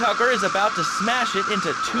words, Reed Tucker is about to smash it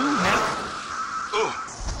into 2 half...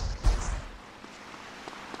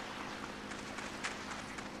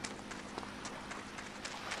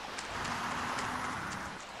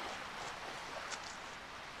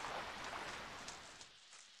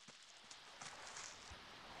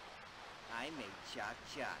 I made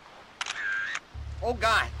cha-cha. Oh,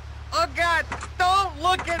 God. Oh, God! Don't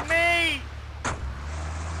look at me!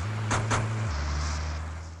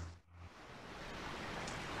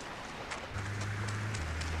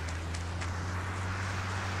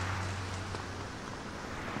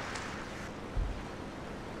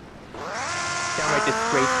 Downright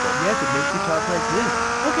disgraceful. Yes, it makes you talk like this.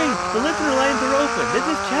 Okay, the listener lines are open. This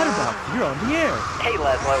is Chatterbox. You're on the air. Hey,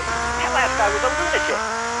 Laszlo. That last guy was a lunatic.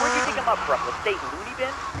 Where'd you dig him up from? The state loony bin?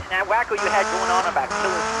 And that wacko you had going on about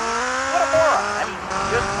killer bees? What a moron. I mean,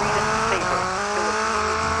 just read in the paper. Killer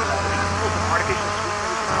bees, some artificial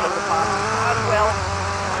sweeteners and soda pop. Well,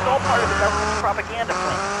 it's all part of the government's propaganda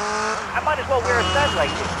plan. I might as well wear a set like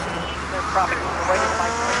this. Their propaganda right into my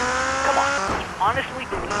brain. Come on, you honestly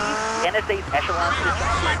believe the NSA's echelon system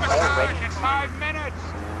is already... 5 minutes!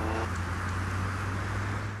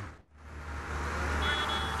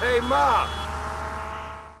 Hey, Ma!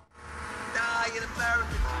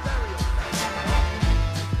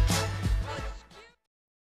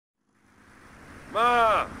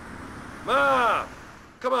 Ma! Ma!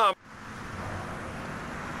 Come on!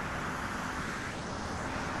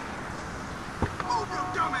 Move, you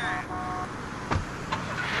dumbass!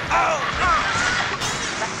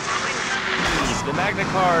 The Magna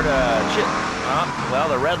Card, well,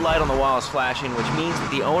 the red light on the wall is flashing, which means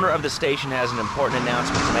that the owner of the station has an important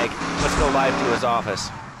announcement to make. Let's go live to his office.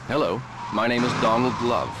 Hello, my name is Donald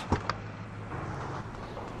Love.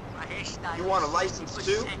 You want a license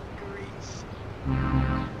too?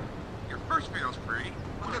 Your first video's free.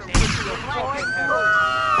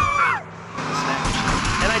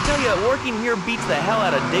 And I tell you, working here beats the hell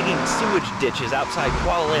out of digging sewage ditches outside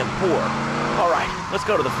Kuala Lumpur. All right, let's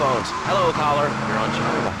go to the phones. Hello, caller. You're on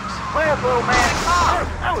Chatterbox. Well, little man,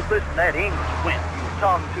 I was listening to that English wimp you were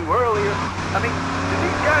talking to earlier. I mean, do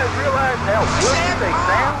these guys realize how wooden they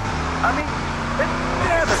sound? I mean, they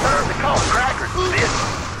have the nerve to call crackers bitch.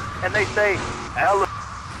 And they say, hello.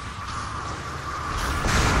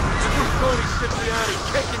 This is Tony Cipriani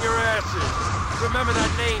kicking your asses. Remember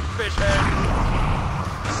that name, fishhead.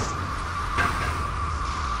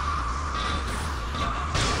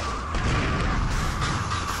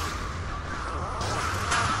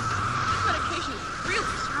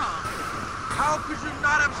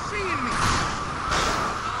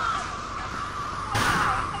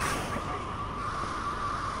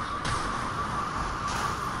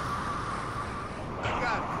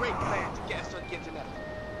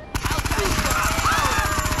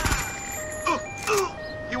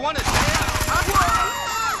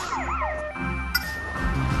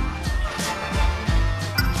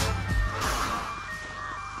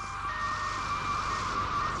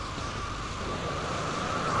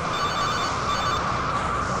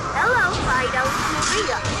 Fido,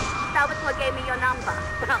 Maria. Salvatore gave me your number.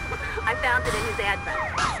 Well, I found it in his address.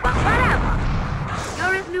 But whatever.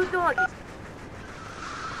 You're his new doggy.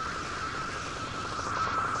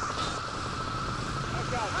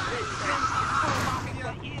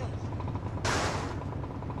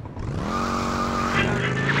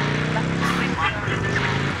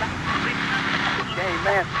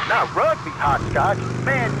 Man, not rugby hopscotch.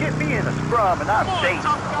 Man, get me in a scrum and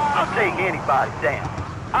I'll take anybody down.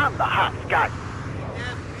 I'm the hopscotch.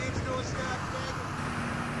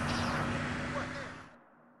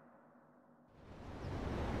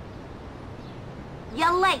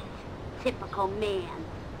 You're late, typical man.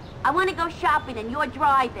 I want to go shopping and you're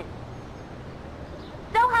driving.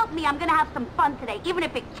 So help me, I'm gonna have some fun today, even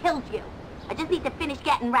if it kills you. I just need to finish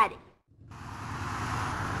getting ready.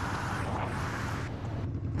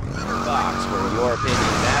 Box, where your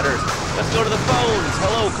opinion matters. Let's go to the phones.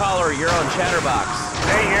 Hello, caller. You're on Chatterbox.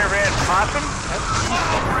 Hey, here, Red Possum.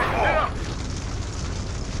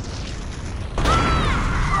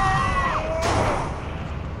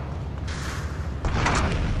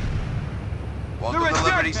 Welcome to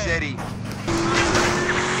Liberty City.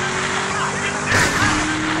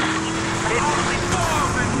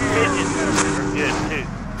 Pigeons are good, too.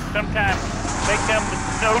 Sometimes they come with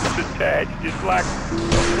notes attached, just like a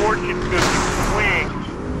fortune cookie's wings.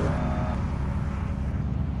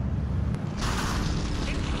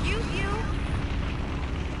 Excuse you?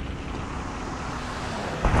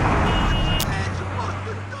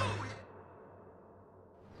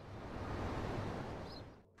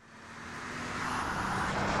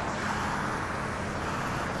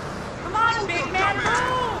 Come on, big man,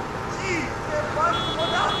 move!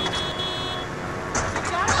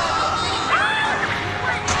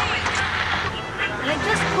 And I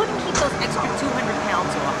just couldn't keep those extra 200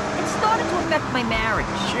 pounds off. It started to affect my marriage.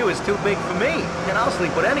 She was too big for me, and I'll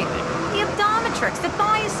sleep with anything. The abdometrix, the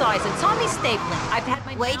thigh size, and tummy stapling. I've had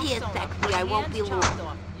my Wait mouth here, sewn up, sexy, my I won't hands be chopped long.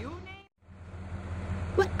 off.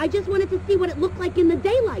 But I just wanted to see what it looked like in the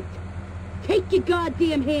daylight. Take your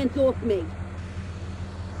goddamn hands off me.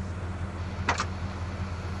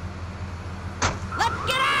 Let's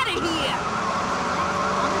get out of here!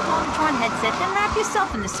 On the Dormitron headset, then wrap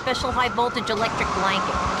yourself in the special high-voltage electric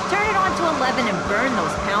blanket. Turn it on to 11 and burn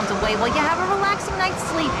those pounds away while you have a relaxing night's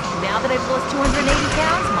sleep. Now that I've lost 280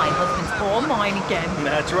 pounds, my husband's all mine again.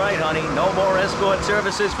 That's right, honey. No more escort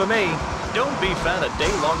services for me. Don't be fat a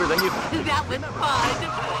day longer than you... That was fun.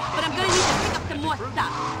 But I'm gonna need to pick up some more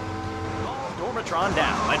stuff. Dormitron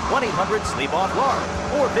down at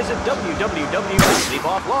 1-800-SLEEP-OFF-LARN or visit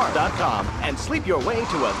www.sleepofflarn.com and sleep your way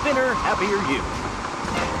to a thinner, happier you.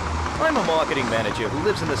 I'm a marketing manager who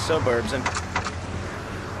lives in the suburbs and...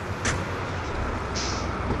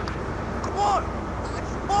 Come on!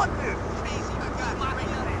 Let's spot this!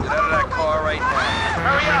 Get out of that car right now.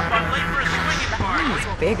 Hurry up, I'm late for a swinging party. It's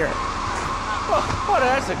bigger. Oh,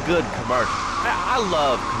 that's a good commercial. I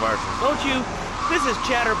love commercials, don't you? This is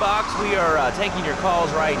Chatterbox. We are taking your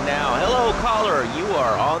calls right now. Hello, caller. You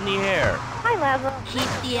are on the air. Hi, Lazlo. Keep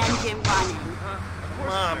the engine running. Come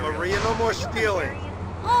on, Maria, no more stealing.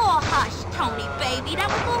 Oh, hush, Tony, baby.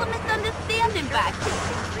 That was all a misunderstanding back there.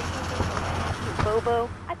 Bobo,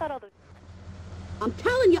 I thought all those... I'm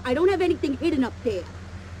telling you, I don't have anything hidden up there.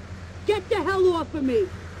 Get the hell off of me.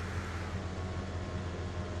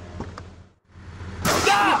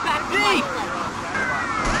 Stop! Back to my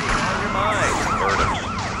Turnips,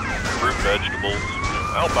 fruit vegetables,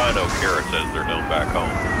 albino carrots as they're known back home.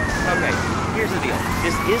 Okay, here's the deal.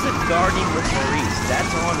 This isn't Gardening with Maurice.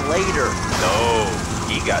 That's on later. No,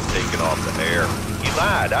 he got taken off the air. He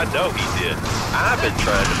lied, I know he did. I've been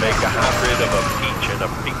trying to make a hybrid of a peach and a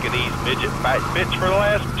Pekingese midget fight bitch for the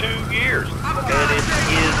last 2 years. And it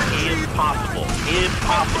is impossible.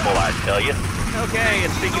 Impossible, I tell you. Okay,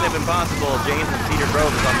 and speaking of impossible, Jane from Cedar Grove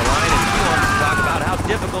is on the line, and she wants to talk about how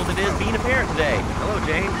difficult it is being a parent today. Hello,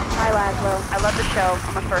 Jane. Hi, Lazlo. I love the show.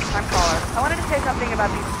 I'm a first-time caller. I wanted to say something about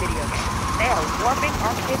these video games. They are warping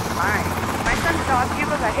our kids' minds. My son's dog,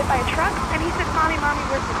 Hugo, got hit by a truck, and he said, Mommy,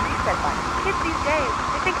 where's the reset button? Kids these days,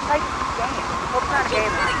 they think life's a game. Well, it's not a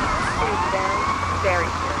game. It is very, very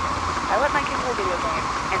serious. I let my kids play video games,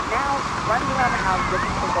 and now running around the house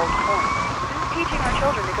looking for gold coins. This is teaching our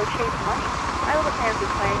children to go chase money. I have a fan who's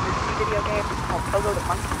playing this new video game called Pogo the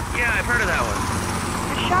Monkey. Yeah, I've heard of that one.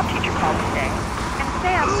 The shop teacher called today, and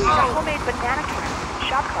Sam got homemade banana cans in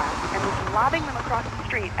shop class and was lobbing them across the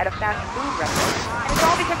street at a fast food restaurant. And it's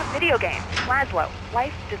all because of video games. Lazlo,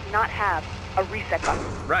 life does not have a reset button.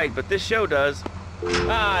 Right, but this show does.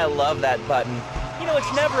 I love that button. You know,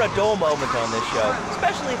 it's never a dull moment on this show,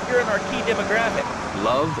 especially if you're in our key demographic.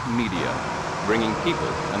 Love Media. bringing people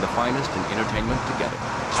and the finest in entertainment together.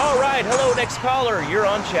 All right, hello, next caller. You're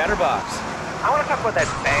on Chatterbox. I want to talk about that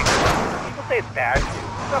banger. People say it's bad.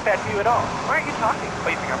 It's not bad for you at all. Why aren't you talking? Oh,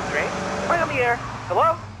 you think I'm strange? Am I on the air?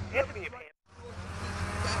 Hello? Answer me, you pants.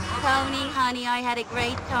 Tony, honey, I had a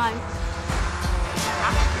great time.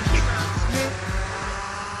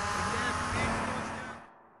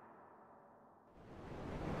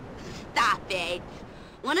 Stop it.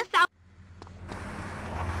 Wanna stop?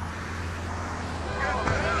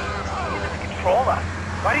 Control us.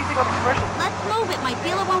 Why do you think all the commercials? Let's move it. My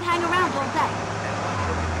dealer won't hang around all day.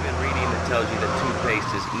 You've been reading that tells you that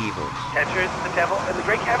toothpaste is evil. Tetris, The Devil, and The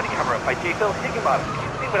Great Cavity Cover-Up by J. Phil Higginbottom.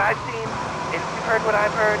 You've seen what I've seen, and you've heard what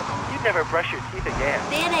I've heard. You'd never brush your teeth again.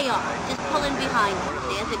 There they are, just pulling behind them.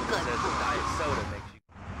 There's a good one. Diet soda makes you...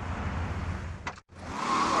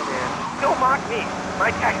 Oh, man. Don't mock me.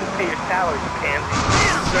 My taxes pay your salary, you pansy.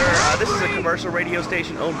 Sir, this is a commercial radio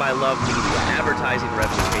station owned by Love Media. Advertising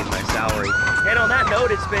revenue pays my salary. And on that note,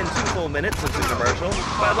 it's been 2 full minutes since the commercial.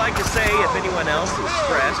 But I'd like to say, if anyone else is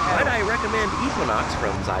stressed, might I recommend Equinox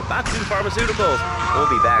from Zaibatsu Pharmaceuticals. We'll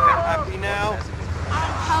be back. Happy now?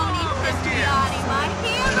 Tony Cipriani, my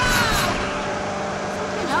hero!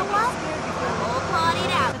 You know what? I'm all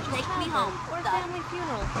partied out. Take me home. Or a family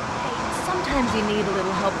funeral. Hey, sometimes you need a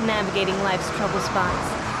little help navigating life's trouble spots.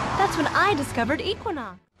 That's when I discovered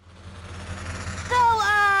Equinox. So,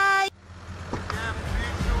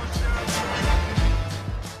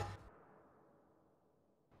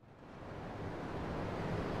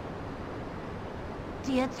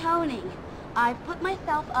 Dear Tony, I've put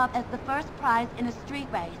myself up as the first prize in a street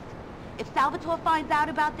race. If Salvatore finds out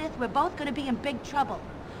about this, we're both gonna be in big trouble.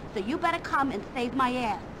 So you better come and save my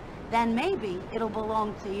ass. Then maybe it'll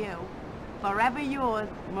belong to you. Forever yours,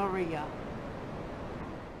 Maria.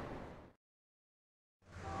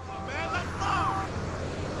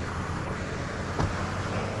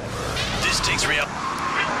 This takes real.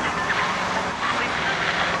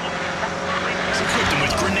 Equip them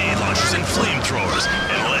with grenade launchers and flamethrowers,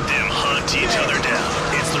 and let them hunt each other down.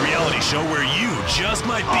 It's the reality show where you just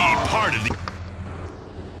might be part of the...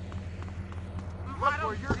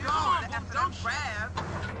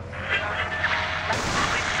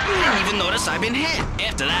 I didn't even notice I've been hit.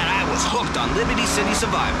 After that, I was hooked on Liberty City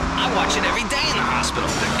Survivor. I watch it every day in the hospital.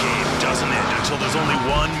 The game doesn't end until there's only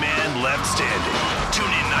one man left standing. Tune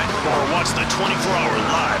in night or watch the 24-hour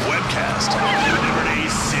live webcast. Liberty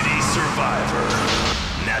City Survivor.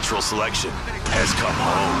 Natural selection has come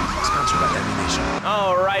home. Sponsored by Ammunition.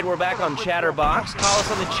 All right, we're back on Chatterbox. Call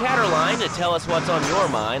us on the chatter line to tell us what's on your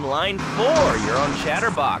mind. Line 4, you're on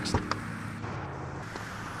Chatterbox.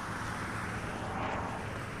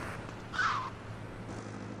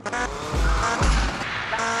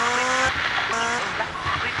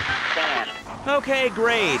 Okay,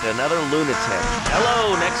 great. Another lunatic.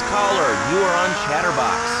 Hello, next caller. You are on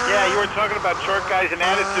Chatterbox. Yeah, you were talking about short guys and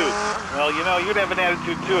attitude. Well, you know, you'd have an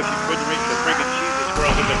attitude too if you couldn't reach the friggin' cheesy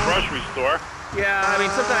squirrels in the grocery store. Yeah, I mean,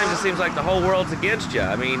 sometimes it seems like the whole world's against you.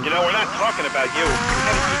 I mean... You know, we're not talking about you. What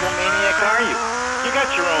kind of egomaniac are you? You got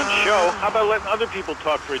your own show. How about letting other people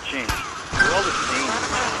talk for a change? We're all the same.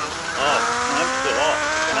 Oh, I'm still off.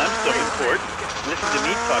 And I'm still in court. Listen to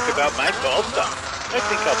me talk about my golf stuff. I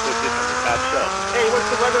think I'll put this on the top shelf. Hey, what's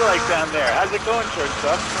the weather like down there? How's it going,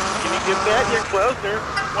 shortstop? Can you get that? You're closer.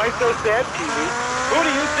 Why so sad, TV? Who do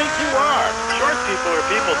you think you are? Short people are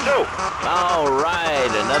people, too. All right,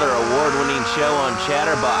 another award-winning show on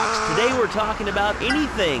Chatterbox. Today we're talking about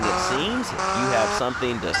anything, it seems. If you have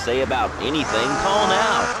something to say about anything, call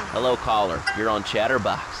now. Hello, caller. You're on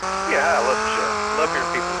Chatterbox. Yeah, I love the show. Love hearing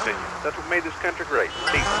people's opinions. That's what made this country great.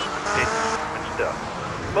 People, opinions, and stuff.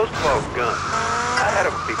 Most of all, guns. I had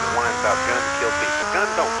it when people whine about guns kill people.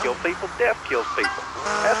 Guns don't kill people, death kills people.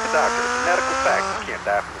 Ask a doctor, it's a medical fact. You can't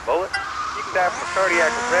die from a bullet. You can die from a cardiac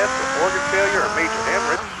arrest, or organ failure, or major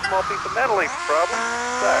hemorrhage. A small piece of metal ain't the problem.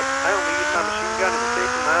 Besides, I only use my machine gun in the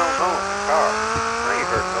safe of my own home, in the car. I ain't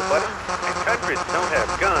hurting nobody. And countries that don't have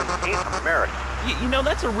guns ain't America. You know,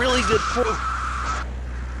 that's a really good point.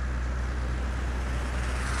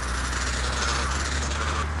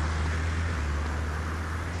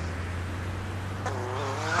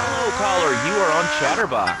 Caller, you are on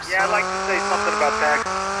Chatterbox. Yeah, I'd like to say something about taxes.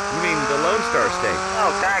 You mean the Lone Star State? No,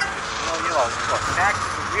 taxes. You know, look, taxes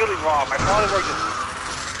are really wrong. My father worked at...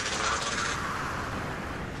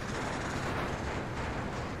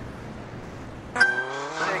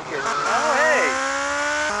 Oh, hey!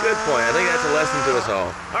 Good point. I think that's a lesson to us all.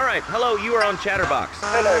 All right, hello, you are on Chatterbox.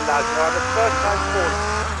 Hello, lads. I'm the first time calling.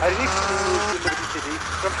 I recently moved to Liberty City. Deputy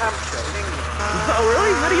from Hampshire in England. Oh,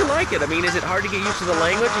 really? How do you like it? I mean, is it hard to get used to the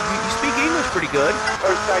language? You speak English pretty good.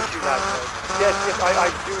 Oh, thank you, Laszlo. Yes,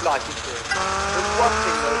 I do like it here. There's one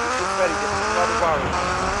thing, though, which is very different, rather worrying.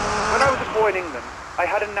 When I was a boy in England, I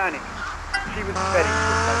had a nanny. She was very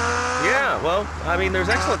good. Yeah, well, I mean, there's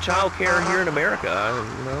excellent child care here in America,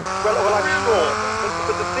 you know. Well, I'm sure.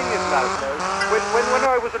 But the thing is, Laszlo, when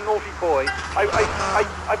I was a naughty boy, I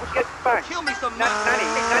would get spanked. Kill me some Nanny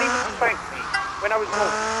would spank me when I was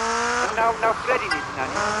naughty. And now Freddy needs a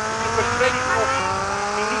nanny. Because Freddy's naughty,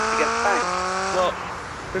 he needs to get spanked. Well,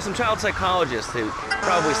 there's some child psychologists who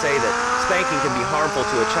probably say that spanking can be harmful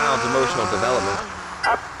to a child's emotional development.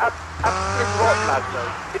 Absolute rot, Laszlo.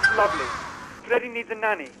 It's lovely. Freddy needs a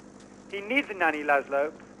nanny. He needs a nanny,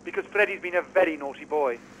 Laszlo, because Freddy's been a very naughty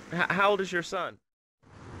boy. How old is your son?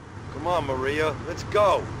 Come on, Maria, let's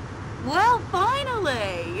go. Well,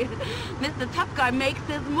 finally! Mr. Tough Guy makes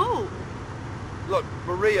his move. Look,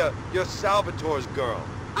 Maria, you're Salvatore's girl.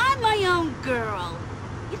 I'm my own girl.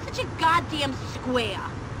 You're such a goddamn square.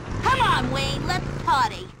 Come on, Wayne, let's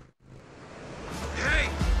party. Hey,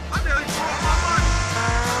 I nearly threw all my money.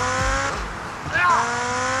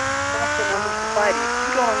 Society,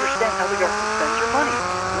 you don't understand how the government spends your money.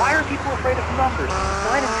 Why are people afraid of numbers?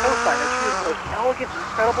 Sine and cosine are two of the most elegant and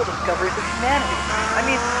incredible discoveries of humanity. I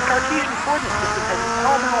mean, the Cartesian coordinate system has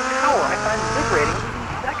phenomenal power. I find it liberating and even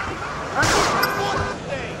sexy.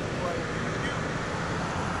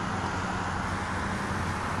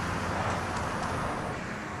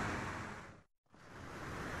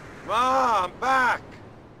 Ma, I'm back.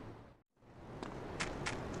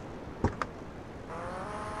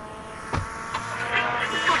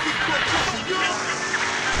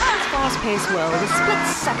 Fast-paced world, a split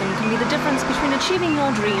second can be the difference between achieving your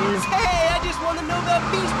dreams. Hey, I just won the Nobel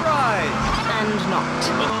Peace Prize! And not.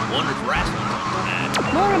 Wonder if wrestling's on that.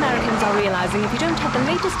 More Americans are realizing if you don't have the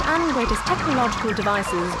latest and greatest technological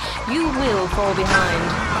devices, you will fall behind.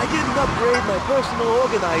 I didn't upgrade my personal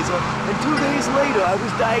organizer, and 2 days later I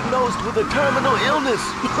was diagnosed with a terminal illness.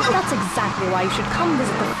 That's exactly why you should come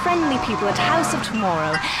visit the friendly people at House of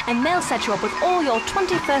Tomorrow, and they'll set you up with all your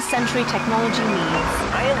 21st century technology needs.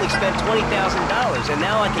 I only spent $20,000, and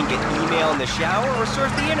now I can get email in the shower or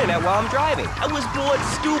surf the internet while I'm driving. I was bored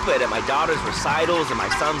stupid at my daughter's recitals and my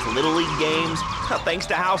son's Little League games. Thanks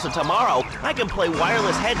to House of Tomorrow, I can play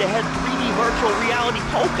wireless head-to-head 3D virtual reality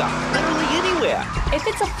poker, literally anywhere. If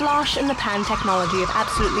it's a flash-in-the-pan technology of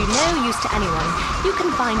absolutely no use to anyone, you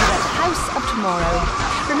can find it at House of Tomorrow.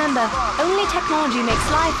 Remember, only technology makes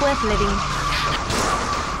life worth living.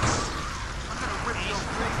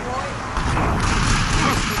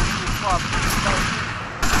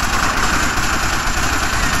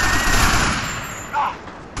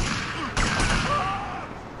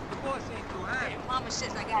 Mama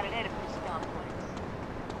says I got an edifice down place.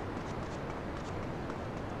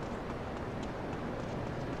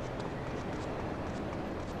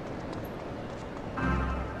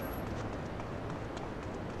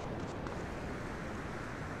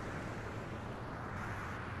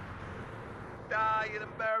 In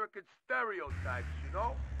American stereotypes, you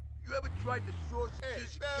know? You ever tried to source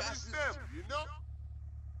you know?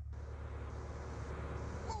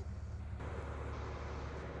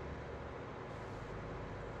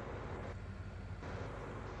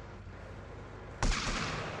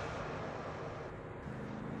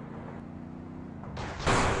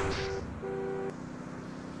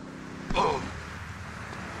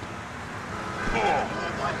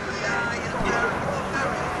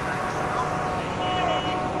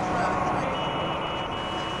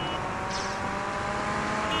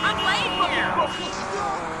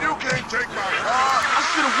 You can't take my car! I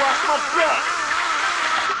should have washed my truck!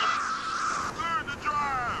 Learn to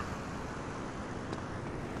drive!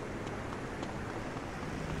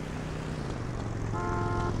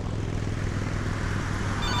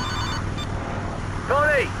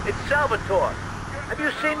 Tony, it's Salvatore. Have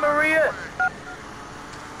you seen Maria?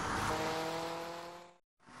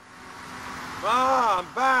 Ma, I'm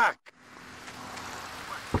back.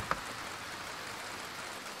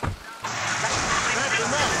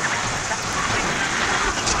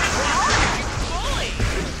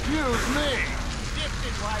 Excuse me!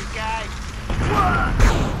 Distance, white guy!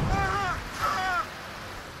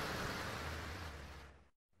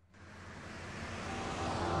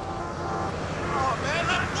 Oh, man,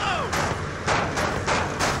 let go!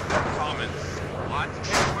 Comments. What?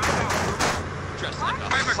 Dressed like a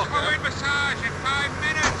hooker. Massage in 5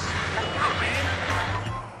 minutes! Oh, man.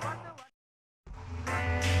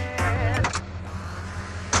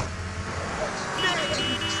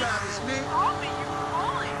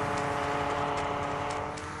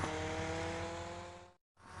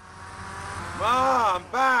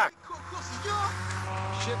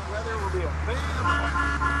 together will be a thing of the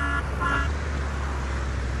past.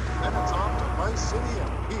 Then it's off to Vice City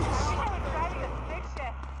and peace.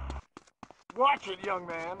 Watch it, young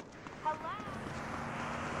man.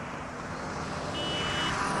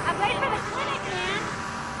 I'm ready for the clinic, man.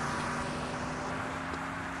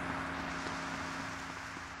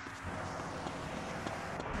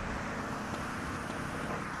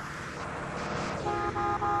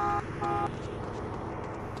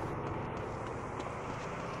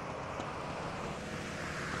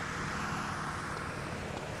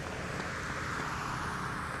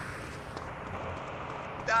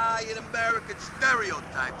 In American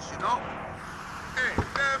stereotypes, you know? Hey,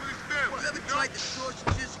 family's family. Well, ever tried the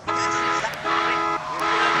sausages and guesses?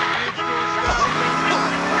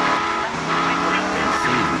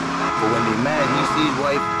 But when the man, he sees his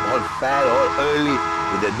wife all fat, all early,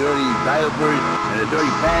 with the dirty diapers and the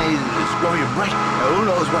dirty panties and the scrubby brush, and who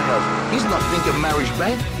knows what else. He's not thinking marriage,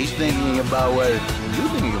 man. He's thinking about what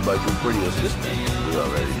you're thinking about your pretty assistant. We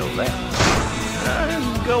already know that.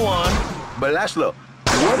 Go on. But Laszlo,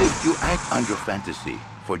 what if you act on your fantasy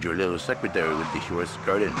for your little secretary with the short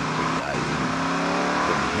skirt and pretty eyes?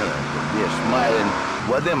 Come here, come here, smiling.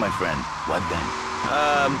 What then, my friend? What then?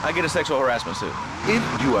 I get a sexual harassment suit. If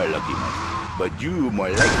you are lucky, my friend. But you,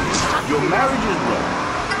 more likely, your marriage is ruined.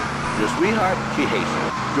 Your sweetheart, she hates you.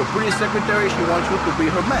 Your pretty secretary, she wants you to be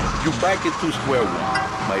her man. You back it to square one.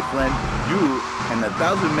 My friend, you and 1,000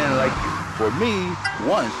 men like you. For me,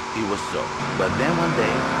 once it was so. But then one day,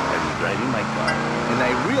 I was driving my car, and I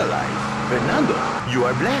realized, Fernando, you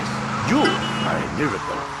are blessed. You are a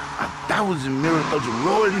miracle. 1,000 miracles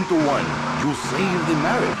rolled into one. You save the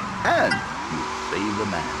marriage, and you save the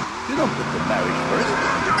man. You don't put the marriage first,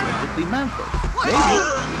 you put the man first. Maybe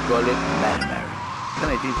we call it man marriage. Then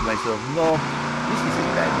I think to myself, no, this isn't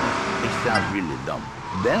bad. It sounds really dumb.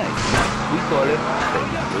 Then I think we call it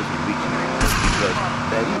Fernando's enrichment, because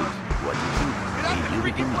that is what it is.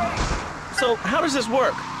 So, how does this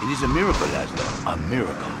work? It is a miracle, Laszlo. A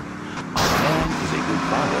miracle. A man is a good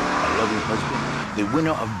father, a loving husband, the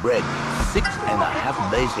winner of bread 6.5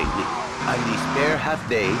 days a week. On the spare half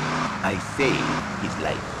day, I save his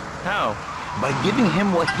life. How? By giving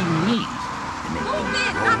him what he needs. And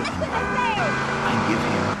then I give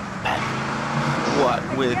him passion. What,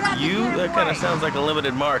 with you? That kind of sounds like a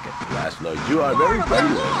limited market. Laszlo, you are very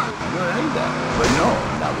friendly. I don't like that. But no,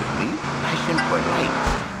 not with me. Passion for life,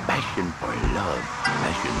 passion for love,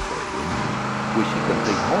 passion for women, which he can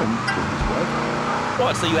take home to his wife.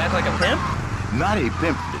 What, so you act like a pimp? Not a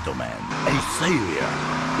pimp, little man. A savior.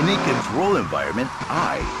 In a controlled environment,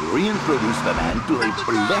 I reintroduce the man to a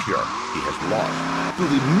pleasure he has lost, to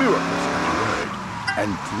the miracles of the world. And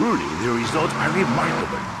truly, the results are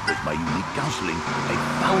remarkable. With my unique counseling, 1,000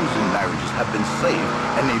 marriages have been saved,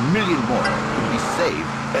 and 1 million more will be saved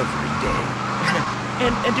every day.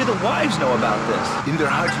 And do the wives know about this? In their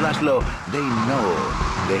hearts, Laszlo, they know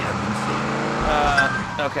they have been saved.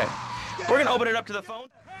 Okay. We're gonna open it up to the phone.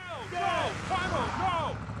 We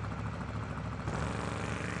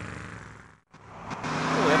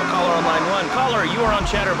have a caller on line 1. Caller, you are on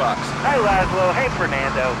Chatterbox. Hi, Laszlo. Hey,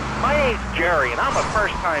 Fernando. My name's Jerry, and I'm a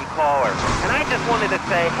first-time caller. And I just wanted to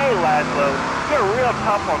say, hey, Laszlo, you're real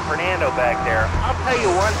tough on Fernando back there. I'll tell you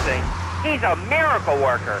one thing. He's a miracle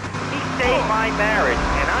worker. He saved my marriage,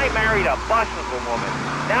 and I married a busable woman.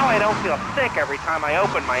 Now I don't feel sick every time I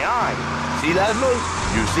open my eyes. See, Laszlo?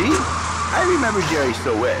 You see? I remember Jerry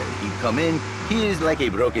so well. He'd come in, he is like a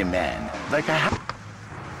broken man. Like a...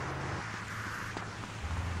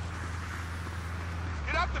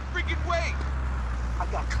 Get out the freaking way! I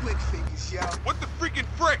got click figures, yo. What the freaking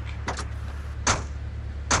frick?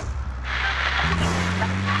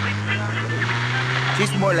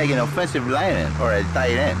 She's more like an offensive lineman or a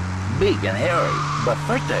tight end. Big and hairy, but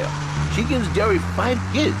fertile. She gives Jerry 5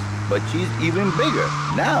 kids, but she's even bigger.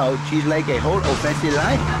 Now, she's like a whole offensive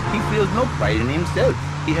line. He feels no pride in himself.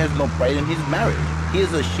 He has no pride in his marriage. He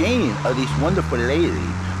is ashamed of this wonderful lady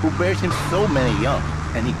who bears him so many young.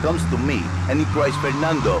 And he comes to me, and he cries,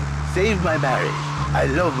 Fernando, save my marriage. I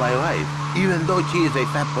love my wife, even though she is a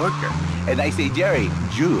fat worker. And I say, Jerry,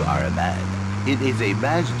 you are a man. It is a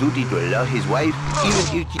man's duty to love his wife, even if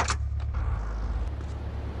she...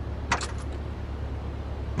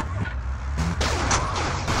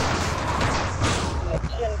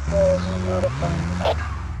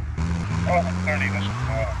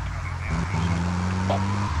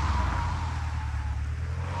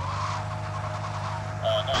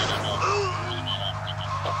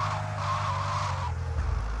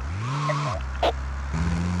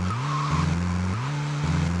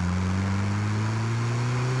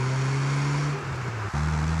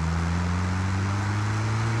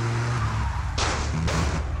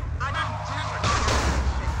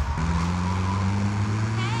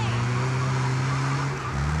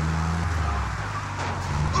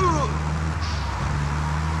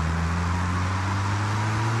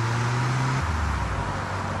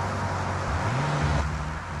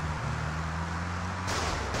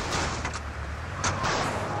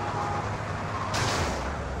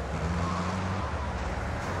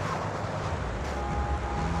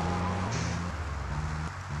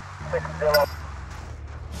 6-0.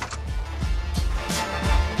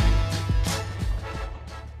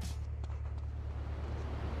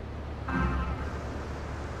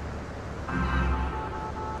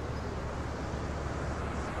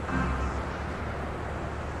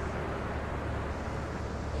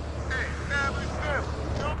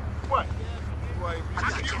 I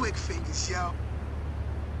got quick fingers, yo.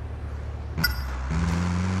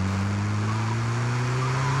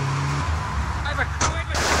 I have a quick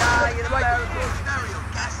stereo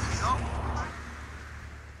gases, yo.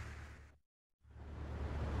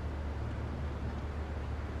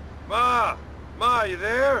 Ma, you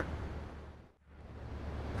there?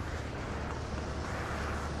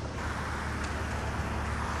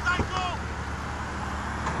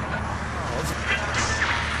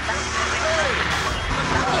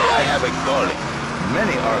 I have a calling.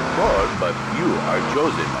 Many are called, but few are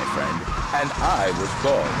chosen, my friend. And I was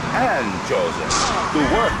called and chosen to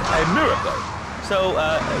work a miracle. So,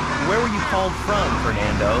 where were you called from,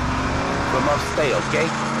 Fernando? From upstate, okay?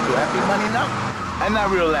 To happy money now? I'm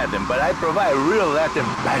not real Latin, but I provide real Latin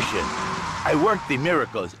passion. I work the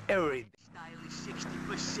miracles every day. Stylish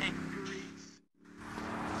 60% grease.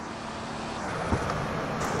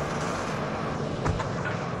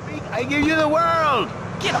 I give you the world!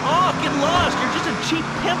 Get off! Get lost! You're just a cheap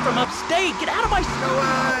pimp from upstate! Get out of my... So,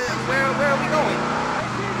 where are we going?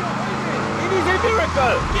 It is a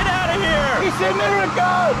miracle! Get out of here! It's a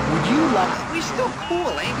miracle! Would you like We still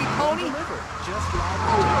cool, ain't we, Pony? just log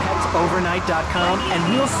on to petsovernight.com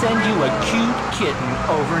and we'll send you a cute kitten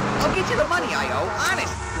over... I'll get you the money I owe,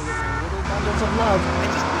 honest. Delivering little bundles of love. I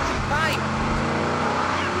just need some time.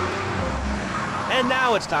 And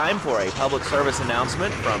now it's time for a public service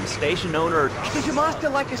announcement from station owner... Does your master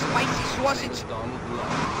like a spicy sausage?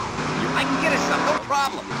 I can get us some, no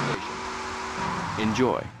problem.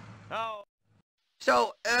 Enjoy.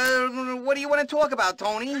 So, what do you want to talk about,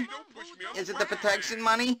 Tony? Is it the protection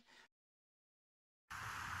money?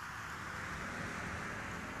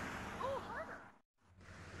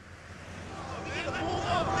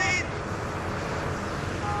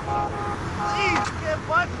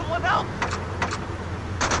 Someone else!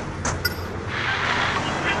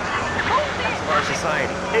 That's our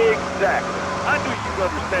society. Exactly. I knew you'd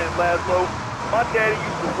understand, Laszlo. My daddy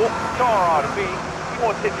used to whoop the tar out of me. He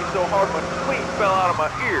won't hit me so hard my clean fell out of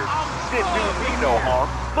my ears. Didn't do me no harm.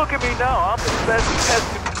 Look at me now. I'm the best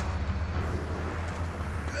pesky.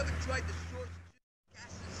 You ever tried the short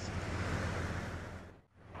gases?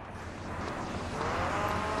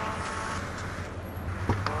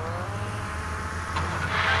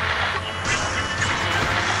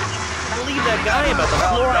 Believe that guy about the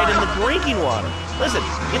fluoride in the drinking water. Listen,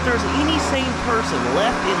 if there's any sane person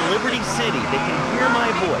left in Liberty City that can hear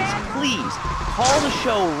my voice, please call the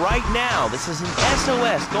show right now. This is an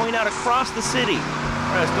SOS going out across the city.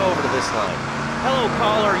 All right, let's go over to this line. Hello,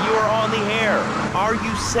 caller. You are on the air. Are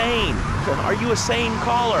you sane? Are you a sane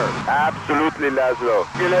caller? Absolutely, Laszlo.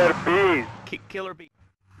 Killer bees. Killer bees.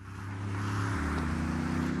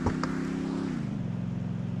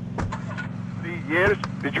 Years?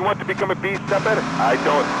 Did you want to become a bee stepper? I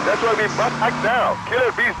don't. That's why we must act now.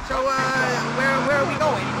 Killer bees. So, where are we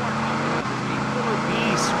going? Killer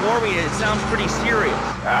bees swarming. It sounds pretty serious.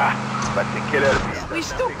 Ah, but the killer bees. We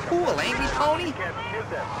still cool, ain't we, Tony?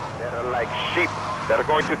 They're like sheep that are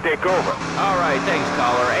going to take over. All right, thanks,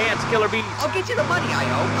 caller. Ants, killer bees. I'll get you the money I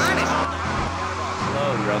owe, honest.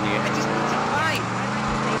 Slow, you're on the air. I just need some time.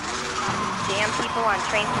 Damn people on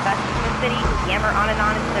trains and buses in the city who yammer on and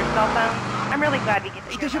on into their cell phones. I'm really glad we get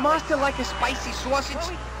to Hey, does your master like a spicy sausage? What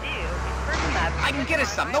we do is first up... I can get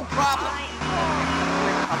us some, no problem.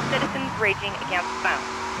 We're called Citizens Raging Against Phones.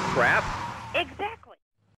 Crap. Exactly.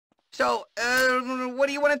 So, what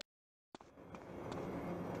do you want to...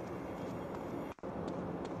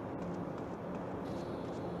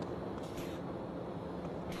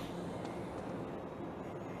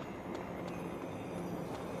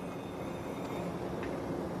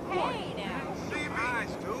 Hey, now. See me?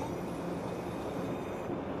 Eyes, dude.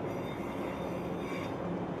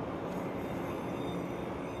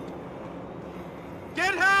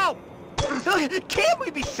 Get help! Can't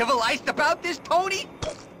we be civilized about this, Tony?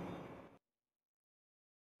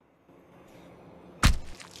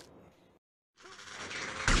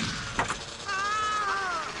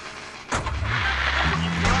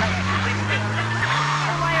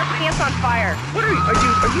 Why are pants on fire. What are you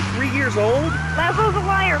 3 years old? Laszlo's a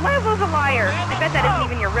liar. Laszlo's a liar. I bet that isn't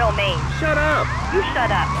even your real name. Shut up. You shut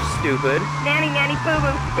up. Stupid. Nanny, boo-boo.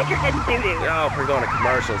 Stick your head in doo-doo. Oh, we're going to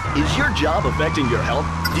commercials. Is your job affecting your health?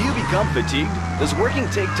 Do you become fatigued? Does working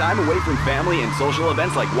take time away from family and social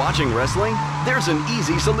events like watching wrestling? There's an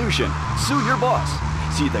easy solution. Sue your boss.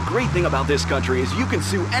 See, the great thing about this country is you can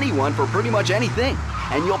sue anyone for pretty much anything,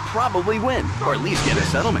 and you'll probably win, or at least get a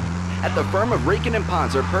settlement. At the firm of Rakin &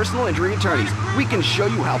 Ponzer Personal Injury Attorneys, we can show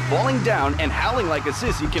you how falling down and howling like a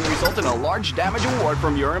sissy can result in a large damage award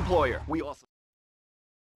from your employer. We also...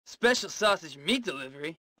 Special sausage meat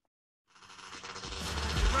delivery.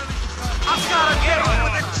 I've gotta get on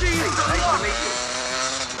with the cheese delivery.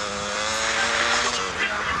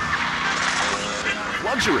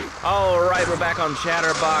 Luxury. All right, we're back on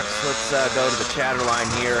Chatterbox. Let's go to the chatter line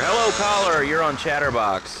here. Hello, caller. You're on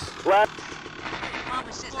Chatterbox. What?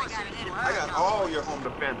 I got all your home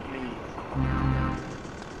defense needs.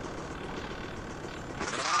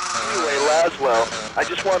 Anyway, Laszlo, I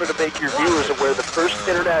just wanted to make your viewers aware the first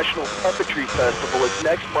International Puppetry Festival is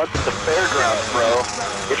next month at the fairgrounds, bro.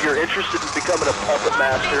 If you're interested in becoming a puppet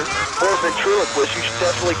master or a ventriloquist, you should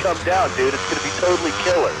definitely come down, dude. It's gonna be totally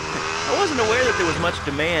killer. I wasn't aware that there was much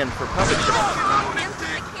demand for puppet shows.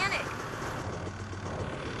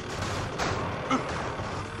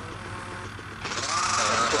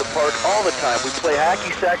 To the park all the time. We play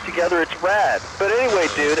hacky sack together. It's rad. But anyway,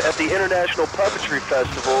 dude, at the International Puppetry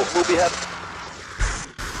Festival, we'll be having...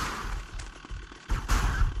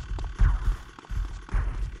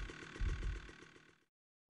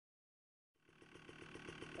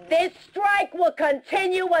 This strike will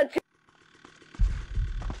continue until...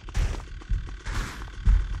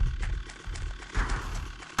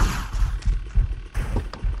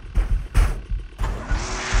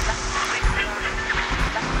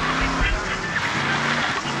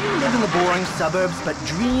 Live in the boring suburbs, but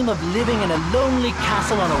dream of living in a lonely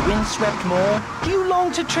castle on a windswept moor? Do you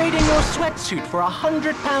long to trade in your sweatsuit for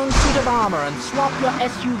 £100 suit of armor and swap your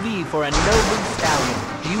SUV for a noble stallion?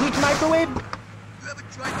 Do you eat microwave? You ever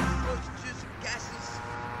tried the sausages and gases?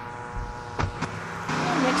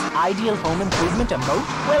 Your next ideal home improvement emote?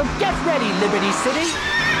 Well, get ready, Liberty City!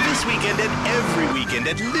 This weekend and every weekend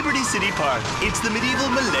at Liberty City Park, it's the Medieval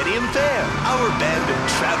Millennium Fair. Our band of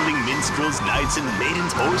traveling minstrels, knights, and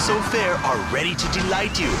maidens oh so fair are ready to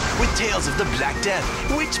delight you with tales of the Black Death,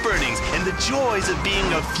 witch burnings, and the joys of being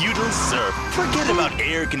a feudal serf. Forget about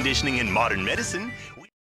air conditioning and modern medicine.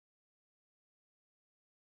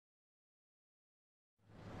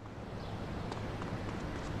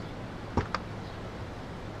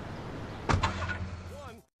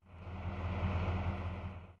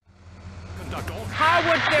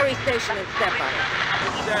 Harwood Ferry Station in Stepper.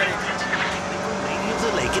 Radiant's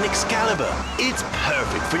a lake in Excalibur. It's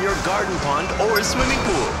perfect for your garden pond or a swimming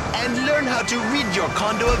pool. And learn how to rid your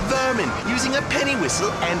condo of vermin using a penny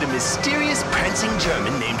whistle and a mysterious prancing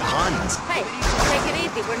German named Hans. Hey, take it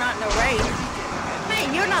easy. We're not in a race. Hey,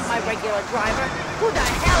 you're not my regular driver. Who the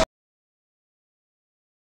hell?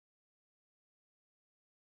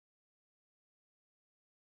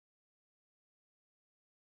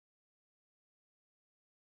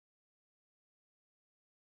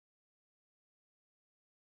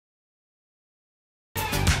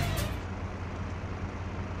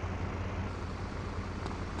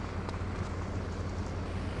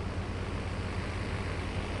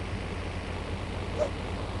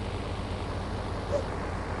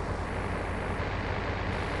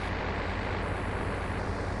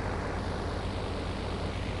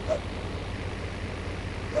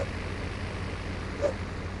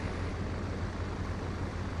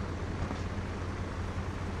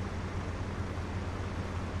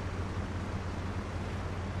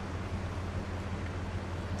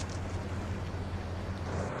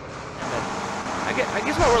 I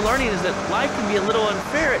guess what we're learning is that life can be a little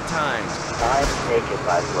unfair at times. I'm naked,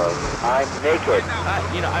 Laszlo. I'm naked.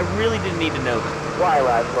 I really didn't need to know that. Why,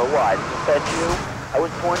 Laszlo? Why? Does it offend you? I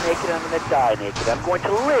was born naked, I'm gonna die naked. I'm going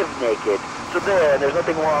to live naked. So there's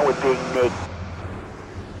nothing wrong with being naked.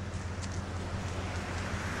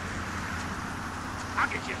 I'll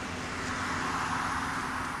get you.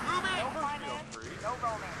 No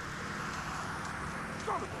romance.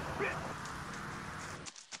 Son of a bitch.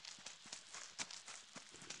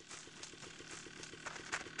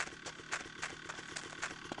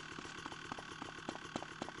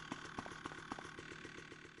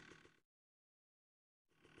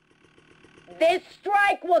 This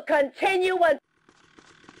strike will continue until...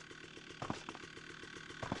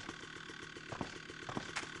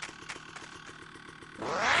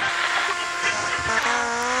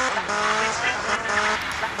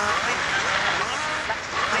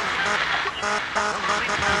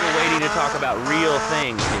 to talk about real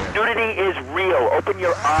things here. Nudity is real. Open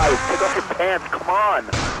your eyes. Take off your pants. Come on.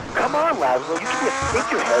 Come on, Laszlo. You can be a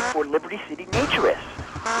figurehead for Liberty City Naturists.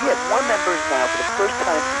 We have more members now for the first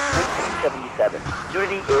time since 1977.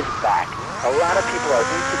 Nudity is back. A lot of people are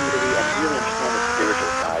into nudity and really understand the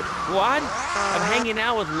spiritual side. What? I'm hanging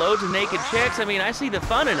out with loads of naked chicks. I mean, I see the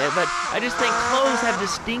fun in it, but I just think clothes have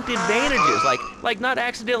distinct advantages, like not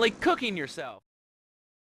accidentally cooking yourself.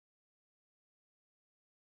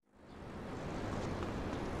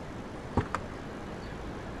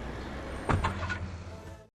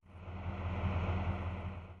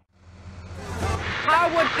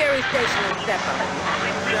 Harwood Ferry Station in Seppa.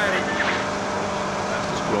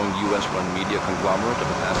 Fastest growing U.S.-run media conglomerate of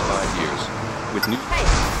the past 5 years. With new... Hey,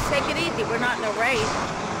 take it easy. We're not in a race.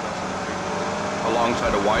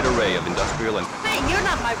 Alongside a wide array of industrial and... Hey, you're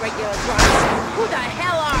not my regular driver. Who the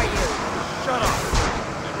hell are you? Shut up.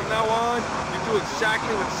 From now on, you do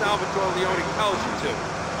exactly what Salvatore Leone tells you to.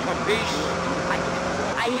 Capiche?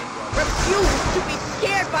 I refuse to be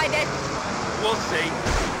scared by this. We'll see.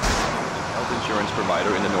 Health insurance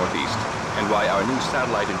provider in the Northeast, and why our new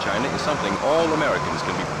satellite in China is something all Americans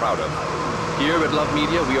can be proud of. Here at Love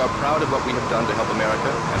Media, we are proud of what we have done to help America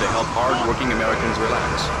and to help hard-working Americans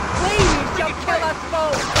relax. Please don't kill us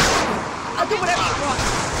both. I'll do whatever you want.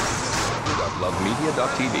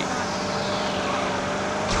 LoveMedia.tv.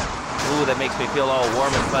 Ooh, that makes me feel all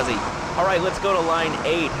warm and fuzzy. All right, let's go to line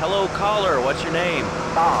 8. Hello, caller. What's your name?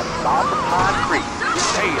 Bob from Pine Creek.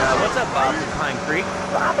 Hey, what's up, Bob from Pine Creek?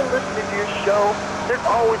 I've been listening to your show. There's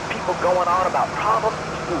always people going on about problems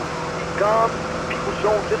in school. Guns, people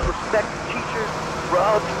showing disrespect to teachers,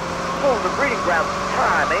 drugs. School's the breeding ground of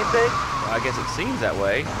crime, ain't they? Well, I guess it seems that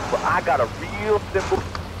way. Well, I got a real simple...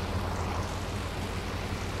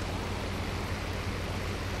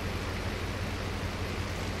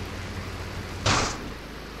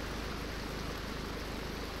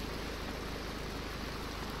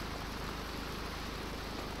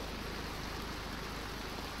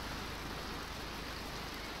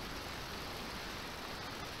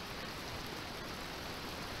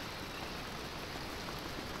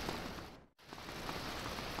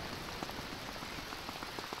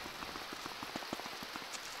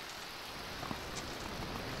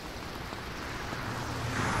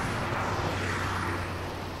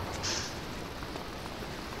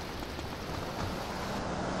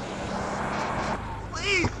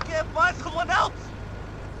 Find someone else!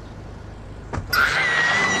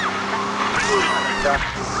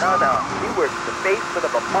 No. He works in the basement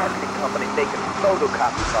of a marketing company making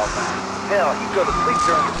photocopies all night. Hell, he go to sleep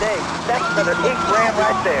during the day. That's another $8 grand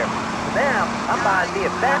right there. Now, I'm buying me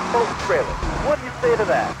a backboat trailer. What do you say to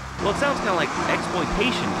that? Well, it sounds kind of like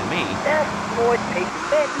exploitation to me. Exploitation?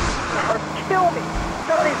 Man, you can kill me.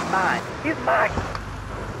 Johnny's mine. He's mine.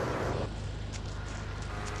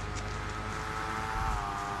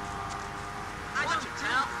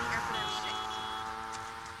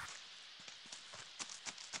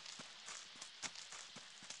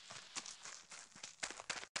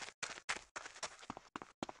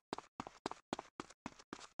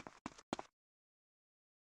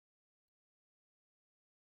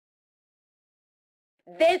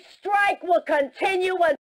 This strike will continue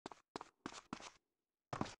until...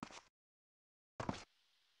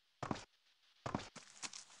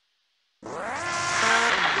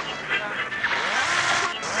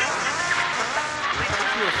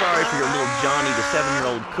 Sorry for your little Johnny, the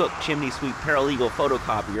 7-year-old cook chimney sweep paralegal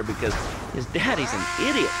photocopier because his daddy's an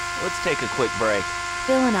idiot. Let's take a quick break.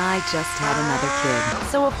 Phil and I just had another kid,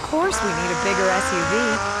 so of course we need a bigger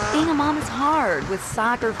SUV. Being a mom is hard with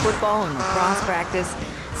soccer, football, and lacrosse practice,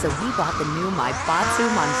 so we bought the new Maibatsu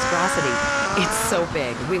Monstrosity. It's so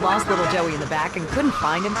big, we lost little Joey in the back and couldn't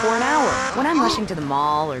find him for an hour. When I'm rushing to the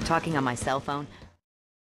mall or talking on my cell phone,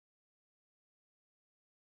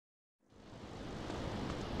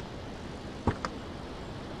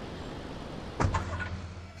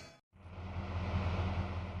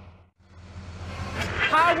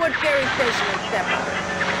 Harwood Ferry Station in Seppa.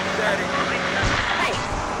 Hey,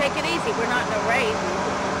 take it easy. We're not in a race.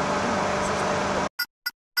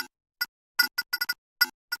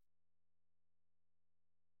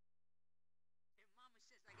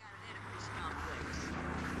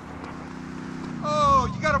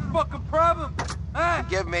 Oh, you got a fucking problem? Huh?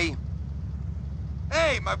 Forgive me.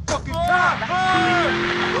 Hey, my fucking car!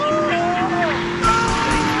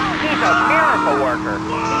 He's a miracle worker.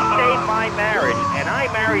 He saved my marriage, and I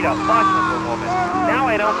married a Muslim woman. Now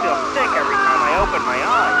I don't feel sick every time I open my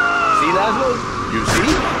eyes. See, Laszlo? You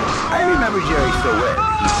see? I remember Jerry so well.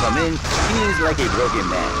 He'd come in, he is like a broken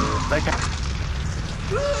man. Like a...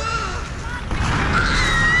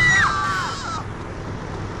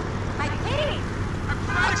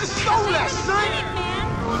 I just stole that, son!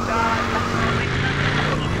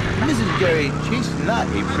 Mrs. Jerry, she's not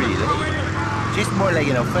a pretty lady. She's more like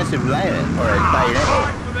an offensive lion or a tight end.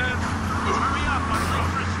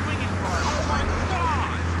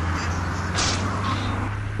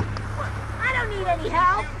 I don't need any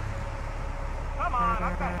help. Come on,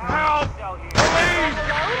 I've got help! Please!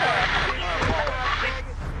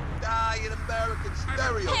 Die in American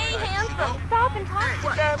stereotypes, Hey, handsome, you know? stop and talk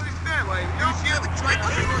to them.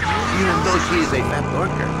 Even though she is a fat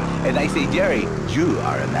worker. And I say, Jerry, you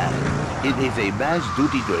are a man. It is a man's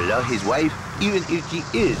duty to love his wife, even if she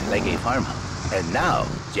is like a farmhouse. And now,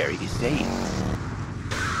 Jerry is saying.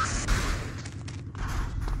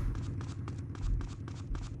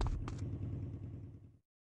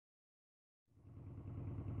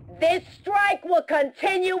 This strike will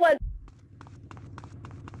continue until...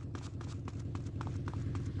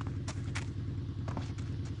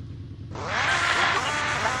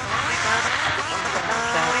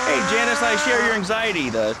 Hey, Janice, I share your anxiety.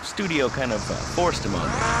 The studio kind of forced him on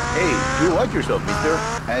me. Hey, you watch yourself, mister.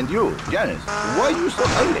 And you, Janice, why are you so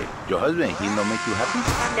ugly? Your husband, he don't make you happy?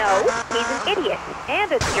 No, he's an idiot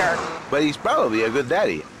and a jerk. But he's probably a good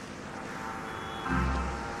daddy.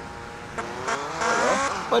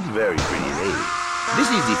 But very pretty lady.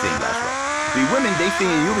 This is the thing, Laszlo. The women they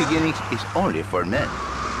think in new beginnings is only for men.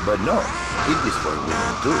 But no, it is for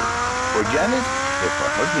women too. For Janice, if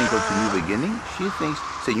her husband goes to new beginning, she thinks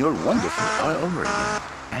Senor Wonderful all over again.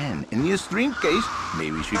 And in the extreme case,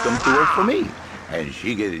 maybe she come to work for me. And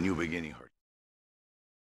she get a new beginning her.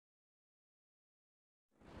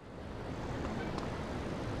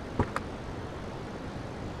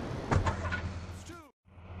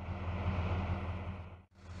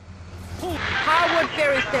 Harwood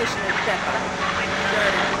Ferry Station is set up.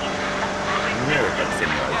 Miracle,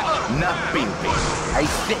 senor. Not pimping. I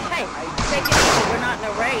think. Hey, take it easy. We're not in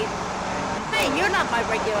a race. Hey, you're not my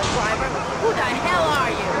regular driver. Who the hell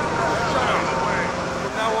are you? Shut up.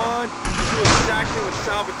 From now on, do exactly what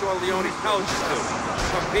Salvatore Leone tells you to.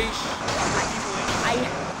 Capiche? I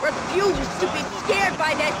refuse to be scared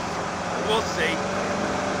by this. We'll see.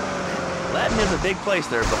 Latin is a big place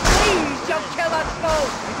there, but... Please don't kill us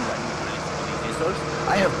both.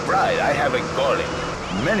 I have pride, I have a calling.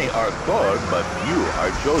 Many are called, but few are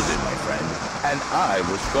chosen, my friend. And I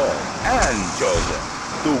was called and chosen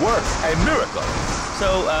to work a miracle.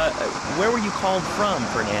 So, where were you called from,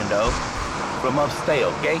 Fernando? From upstate,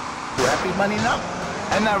 okay? To happy money now?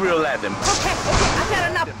 And not real Latin. Okay, I've had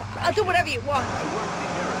enough. I'll do whatever you want.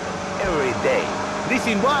 Every day.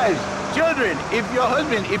 Listen, wives, children, if your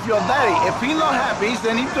husband, if your daddy, if he's not happy,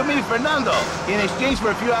 send him to me, Fernando. In exchange for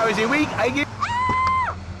a few hours a week, I give...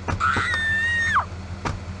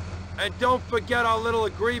 And don't forget our little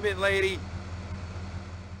agreement, lady.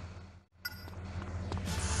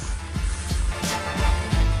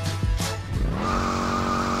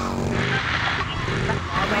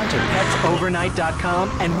 Log on to petsovernight.com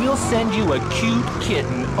and we'll send you a cute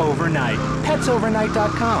kitten overnight.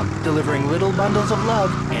 Petsovernight.com, delivering little bundles of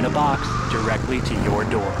love in a box directly to your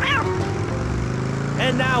door.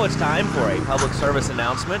 And now it's time for a public service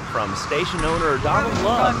announcement from station owner Donald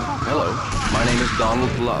Love. Hello, my name is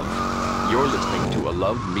Donald Love. You're listening to a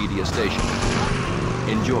Love Media station.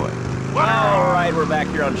 Enjoy. All right, we're back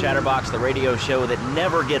here on Chatterbox, the radio show that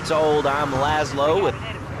never gets old. I'm Laszlo with...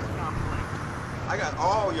 I got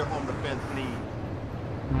all your home defense needs.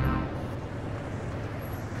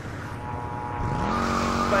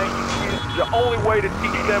 The only way to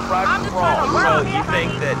teach them right from wrong. So you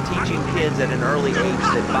think that teaching kids at an early age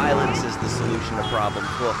that violence is the solution to problems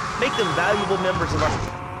will make them valuable members of our...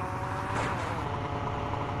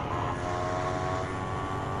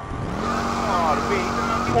 Oh, to me,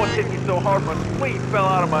 you won't hit me so hard my spleen fell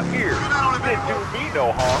out of my ear. Didn't do me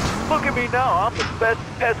no harm. Look at me now, I'm the best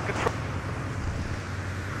pest control.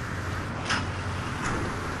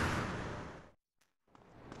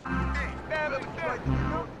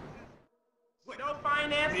 No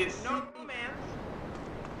finance, no romance.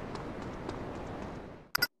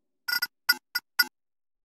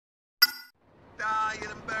 Die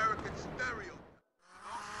in American stereo.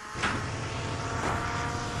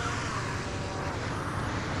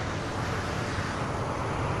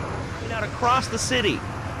 Now to cross the city.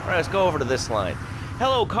 All right, let's go over to this line.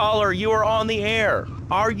 Hello, caller. You are on the air.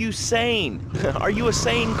 Are you sane? Are you a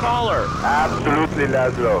sane caller? Absolutely,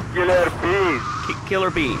 Laszlo. Killer bees. Killer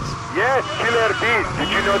bees. Yes, killer bees. Did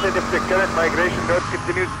you know that if the current migration route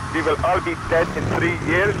continues, we will all be dead in 3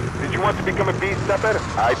 years? Did you want to become a bee stopper?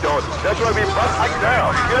 I don't. That's why we must act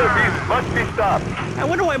now. Killer bees must be stopped. I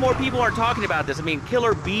wonder why more people aren't talking about this. I mean,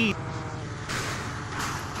 killer bees.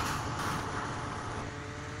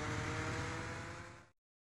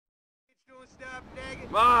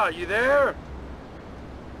 Ma, you there?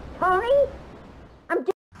 Tony? I'm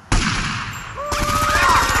just...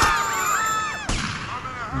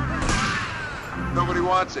 Nobody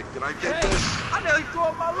wants it. Can I get this? I nearly threw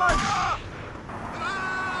up my lunch.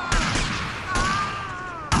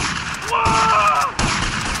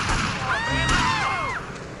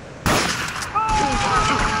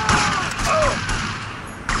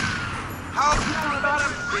 How people are not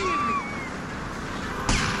seeing me?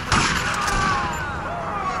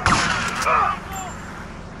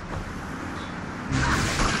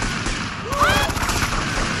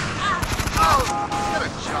 Oh, get a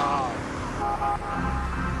job.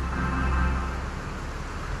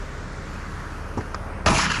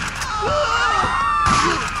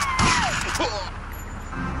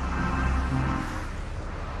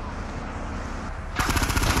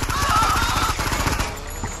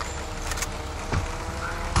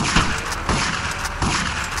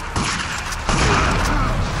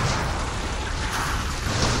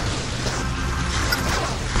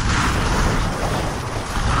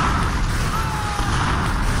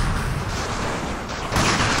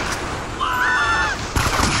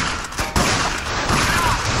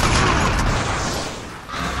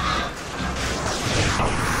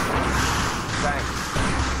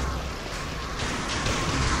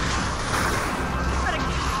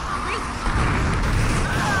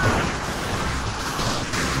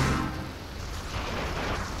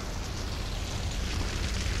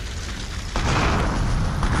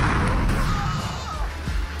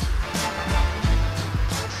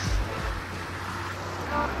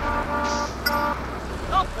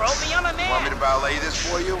 Valet this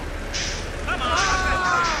for you?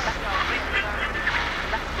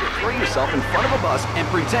 Throw yourself in front of a bus and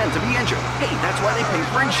pretend to be injured. Hey, that's why they pay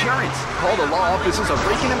for insurance. Call the law offices of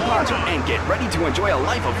Breaking and Plaza and get ready to enjoy a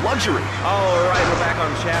life of luxury. All right, we're back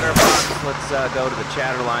on Chatterbox. Let's go to the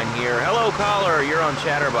chatter line here. Hello, caller. You're on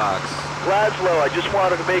Chatterbox. Laszlo, I just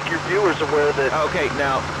wanted to make your viewers aware that... Okay,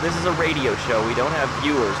 now, this is a radio show. We don't have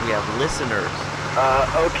viewers. We have listeners.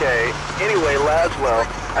 Okay. Anyway, Laszlo,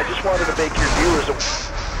 I just wanted to make your viewers aware...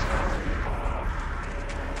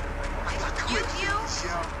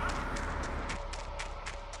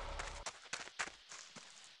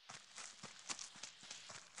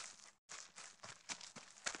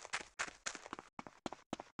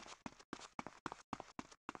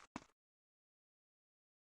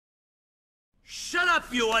 Shut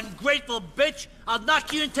up, you ungrateful bitch! I'll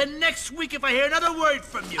knock you into next week if I hear another word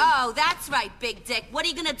from you! Oh, that's right, Big Dick. What are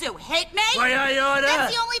you gonna do, hit me? Why, I oughta...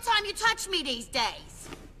 That's the only time you touch me these days.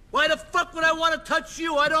 Why the fuck would I want to touch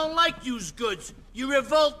you? I don't like used goods. You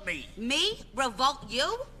revolt me. Me? Revolt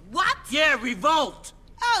you? What? Yeah, revolt!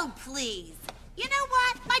 Oh, please. You know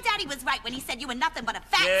what? My daddy was right when he said you were nothing but a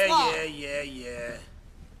fat slob. Yeah.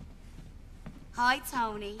 Hi,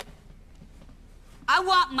 Tony. I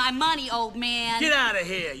want my money, old man. Get out of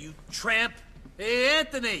here, you tramp. Hey,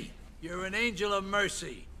 Anthony, you're an angel of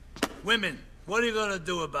mercy. Women, what are you gonna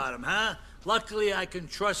do about them, huh? Luckily, I can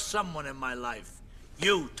trust someone in my life.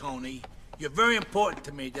 You, Tony. You're very important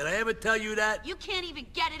to me. Did I ever tell you that? You can't even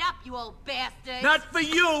get it up, you old bastard. Not for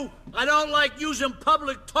you. I don't like using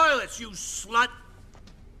public toilets, you slut.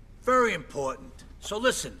 Very important. So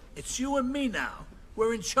listen, it's you and me now.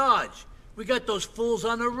 We're in charge. We got those fools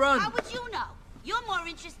on the run. How would you know? You're more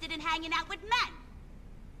interested in hanging out with men.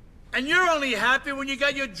 And you're only happy when you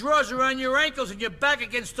got your drawers around your ankles and your back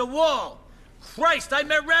against the wall. Christ, I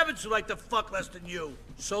met rabbits who like to fuck less than you.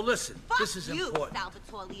 So listen, this is important. Fuck you,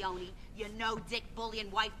 Salvatore Leone. You no-dick, bullying,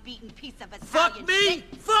 wife-beating piece of Italian Fuck me?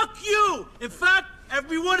 shit. Fuck you! In fact,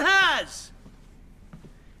 everyone has.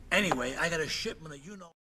 Anyway, I got a shipment of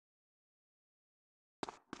you-know...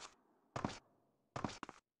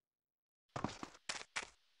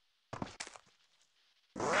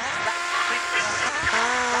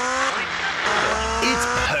 It's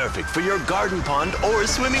perfect for your garden pond or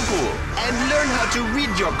swimming pool. And learn how to rid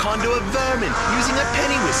your condo of vermin using a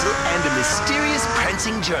penny whistle and a mysterious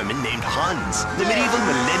prancing German named Hans. The medieval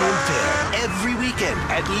Millennium Fair every weekend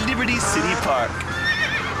at Liberty City Park.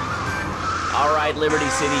 All right, Liberty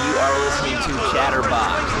City, you are listening to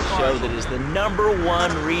Chatterbox, the show that is the #1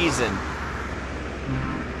 reason.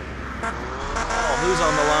 Oh, who's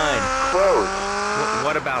on the line? Close.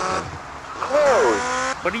 What about them? Close.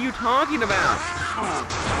 What are you talking about?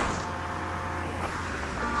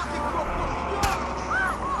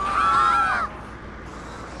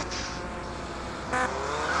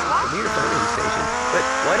 Weird phone station. But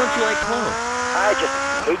why don't you like clothes? I just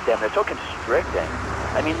hate them. They're so constricting.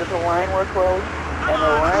 I mean, does the line work closed? And the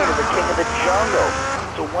lion is the king of the jungle.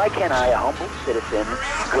 So why can't I, a humble citizen,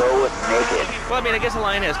 go naked? Well, I mean, I guess a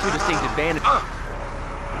lion has two distinct advantages.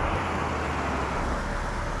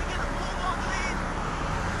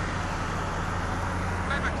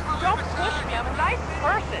 Don't push me. I'm a nice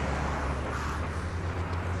person.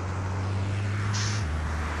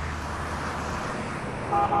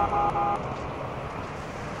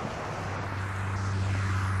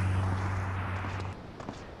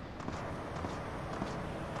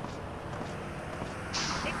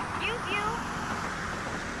 Excuse you.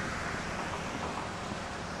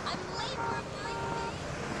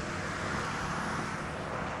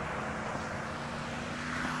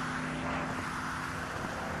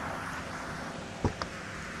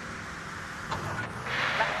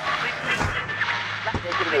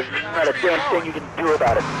 There's not a damn thing you can do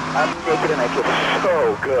about it. I'm naked and I feel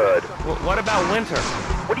so good. Well, what about winter?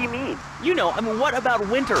 What do you mean? You know, I mean, what about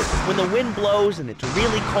winter? When the wind blows and it's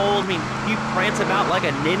really cold, I mean, you prance about like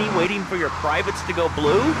a ninny waiting for your privates to go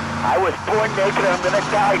blue? I was born naked and I'm gonna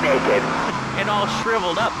die naked. And all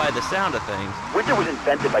shriveled up by the sound of things. Winter was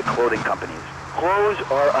invented by clothing companies. Clothes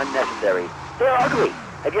are unnecessary. They're ugly.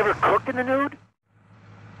 Have you ever cooked in the nude?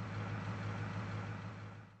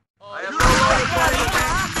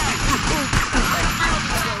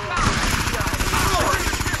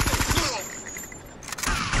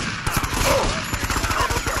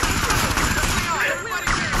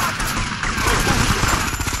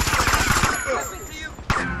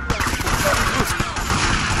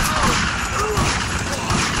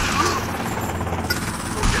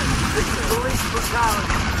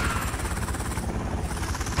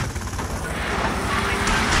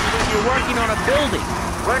 You're working on a building.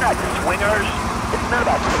 We're not swingers. It's not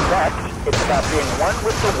about sex. It's about being one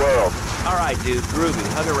with the world. All right, dude. Groovy.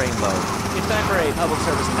 Hug a rainbow. It's time for a public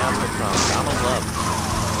service announcement from Donald Love.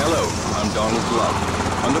 Hello, I'm Donald Love.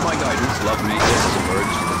 Under my guidance, Love Media has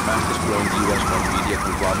emerged as the fastest-growing U.S.-run media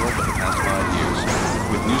conglomerate of the past 5 years.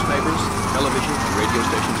 With newspapers, television, and radio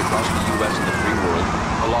stations across the U.S. and the free world,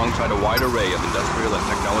 alongside a wide array of industrial and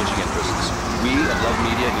technology interests, we at Love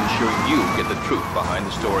Media ensure you get the truth behind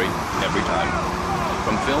the story every time.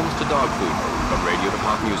 From films to dog food, from radio to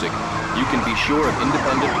pop music, you can be sure of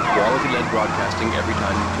independent, quality-led broadcasting every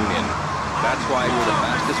time you tune in. That's why we're the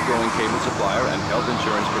fastest-growing cable supplier and health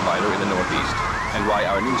insurance provider in the Northeast, and why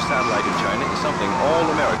our new satellite in China is something all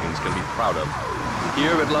Americans can be proud of.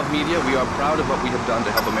 Here at Love Media, we are proud of what we have done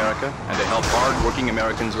to help America and to help hard-working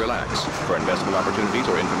Americans relax. For investment opportunities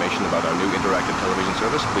or information about our new interactive television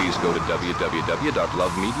service, please go to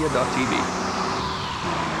www.lovemedia.tv.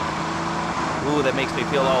 Ooh, that makes me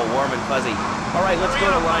feel all warm and fuzzy. All right, let's go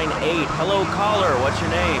to line 8. Hello, caller. What's your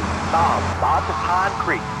name? Bob of Pine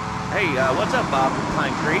Creek. Hey, what's up, Bob from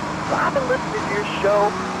Pine Creek? I've been listening to your show.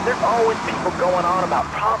 There's always people going on about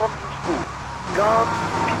problems in school. Guns,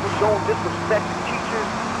 people showing disrespect to teachers,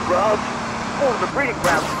 drugs. Schools are breeding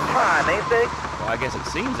grounds for crime, ain't they? Well, I guess it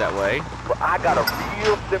seems that way. Well, I got a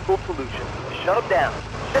real simple solution. Shut them down.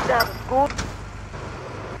 Shut down the school.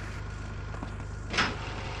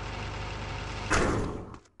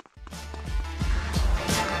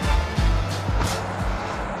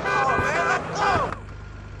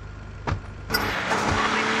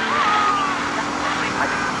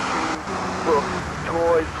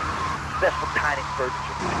 Special tiny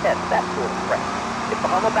furniture, pets, that sort of crap. If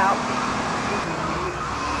I'm about me,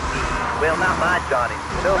 well, not my Johnny.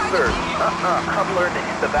 No, sir. I'm learning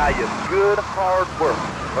him the value of good, hard work.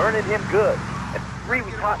 Learning him good. And 3,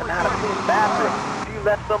 we taught him how to clean the bathroom. If you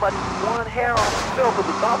left so much as one hair on himself, it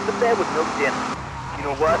was off the bed with no dinner. You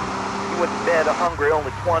know what? He went to bed hungry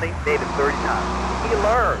only 20, maybe 30 times. He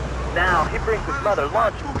learned. Now, he brings his mother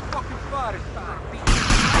lunch.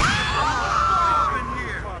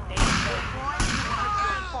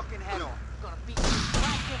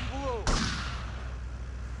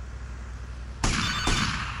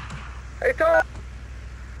 Hey, Tom!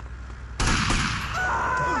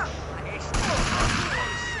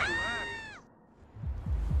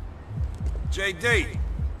 JD!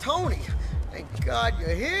 Tony! Thank God you're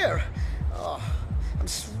here. Oh, I'm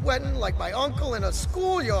sweating like my uncle in a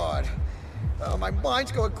schoolyard. Oh, my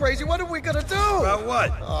mind's going crazy. What are we gonna do? About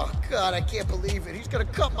what? Oh, God, I can't believe it. He's gonna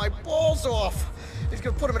cut my balls off. He's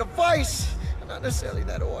gonna put them in a vice. Not necessarily in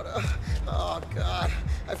that order. Oh, God.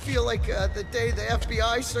 I feel like the day the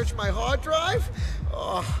FBI searched my hard drive.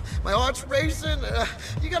 Oh, my heart's racing.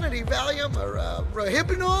 You got any Valium or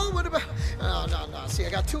Rohypnol? What about... Oh, no. See, I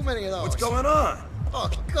got too many of those. What's going on? Oh,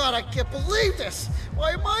 God, I can't believe this.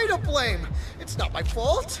 Why am I to blame? It's not my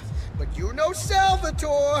fault. But you know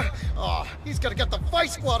Salvatore. Oh, he's gonna get the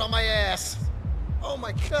vice squad on my ass. Oh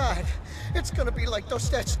my God. It's gonna be like those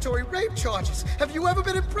statutory rape charges. Have you ever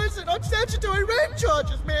been in prison on statutory rape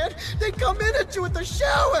charges, man? They come in at you at the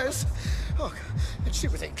showers. Oh, and she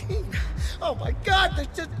was 18. Oh my God,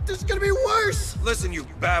 this is gonna be worse. Listen, you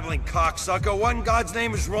babbling cocksucker, what in God's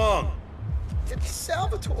name is wrong? It's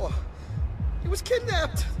Salvatore. He was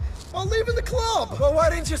kidnapped while leaving the club. Well, why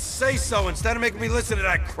didn't you say so instead of making me listen to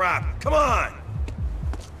that crap? Come on!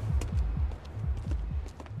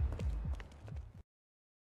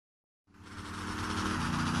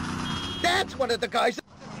 That's one of the guys.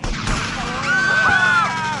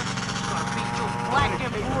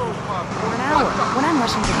 For an hour. When I'm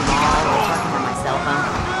rushing to the mall or talking on my cell phone,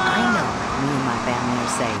 I know me and my family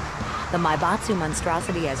are safe. The Maibatsu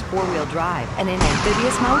monstrosity has four-wheel drive, and in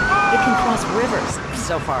amphibious mode, it can cross rivers.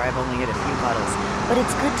 So far, I've only hit a few puddles, but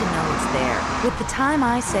it's good to know it's there. With the time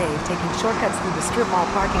I save taking shortcuts through the strip mall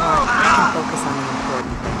parking lot, I can focus on the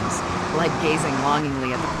important things, like gazing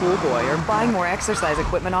longingly at the pool boy or buying more exercise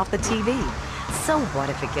equipment off the TV. So what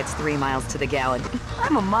if it gets 3 miles to the gallon?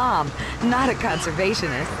 I'm a mom, not a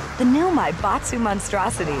conservationist. The new Maibatsu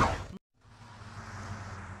monstrosity.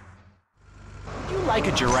 Would you like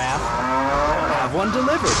a giraffe? Have one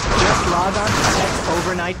delivered. Just log on to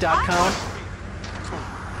sexovernight.com.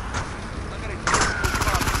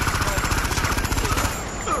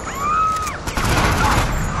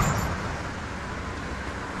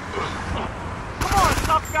 Come on,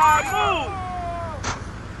 tough guy, move!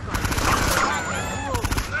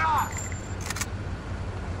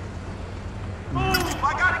 Move!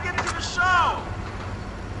 I gotta get to the show!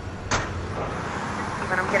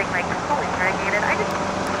 When I'm getting my soul interrogated, I just...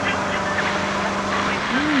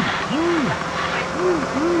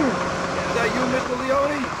 Is that you, Mr.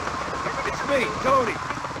 Leone? It's me, Tony.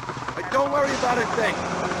 Don't worry about a thing.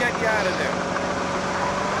 I'm getting you out of there.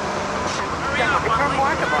 It's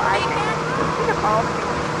remarkable, I think. Think of all the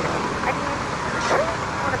things. I mean, I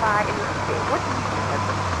want to buy a new thing. What do you think?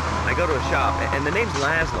 I go to a shop, and the name's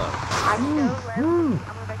Laszlo. I'm so Leslie.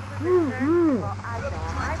 I'm a regular listener. Well,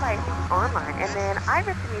 I buy things online, and then I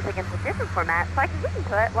listen to music in a different format so I can listen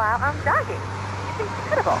to it while I'm jogging. It's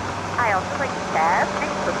incredible. I also like jazz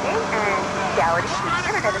and cooking and reality. The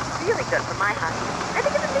internet is really good for my hobby. I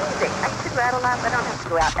think it's amazing. I used to go out a lot, but I don't have to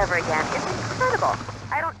go out ever again. It's incredible.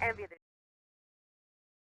 I don't envy the...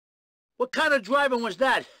 What kind of driving was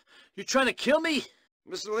that? You trying to kill me?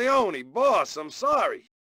 Mr. Leone, boss, I'm sorry.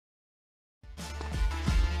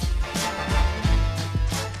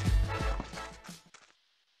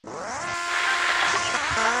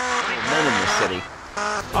 None in the city.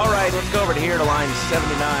 All right, let's go over to here to line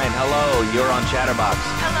 79. Hello, you're on Chatterbox.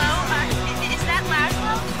 Hello, is that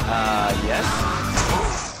Laszlo? Yes?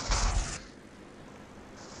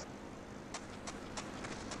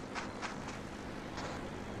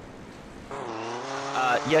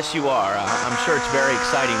 Yes, you are. I'm sure it's very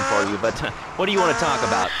exciting for you, but what do you want to talk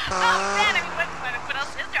about? Oh, man, I mean, what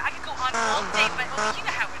else is there? I could go on all day, but you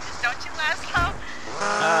know how it is, don't you, Laszlo?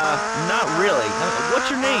 Not really. What's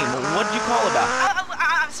your name? What did you call about?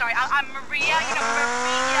 I'm sorry, I'm Maria, you know,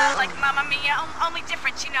 Maria, like Mamma Mia, only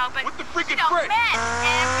different, you know, but... What the freaking you know, frick? men,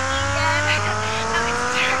 M-E-N. It's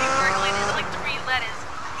dirty word, it is like 3 letters.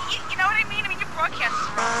 You know what I mean? I mean, your broadcasts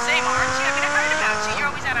are all the same, aren't you? I mean, I heard about you. You're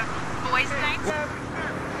always out of boys' nights.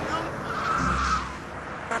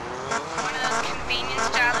 One of those convenience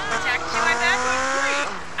jobs protect you, I bet?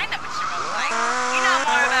 I know what you're all like. You know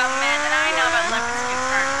more about men than I know about Leopard's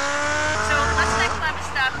furniture. So let's that clever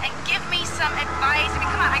stuff and give me some advice. I mean,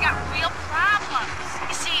 come on, I got real problems.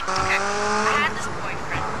 You see, okay, I had this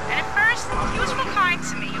boyfriend, and at first, he was real kind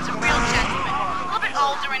to me. He was a real gentleman, a little bit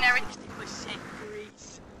older and everything.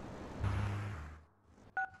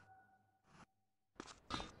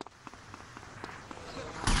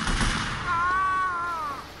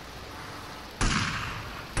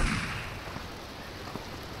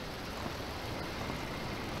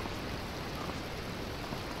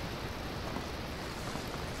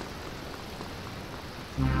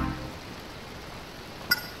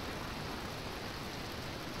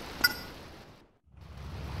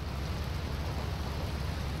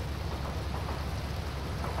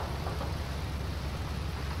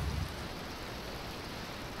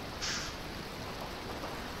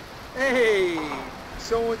 Hey,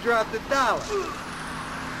 someone dropped $1.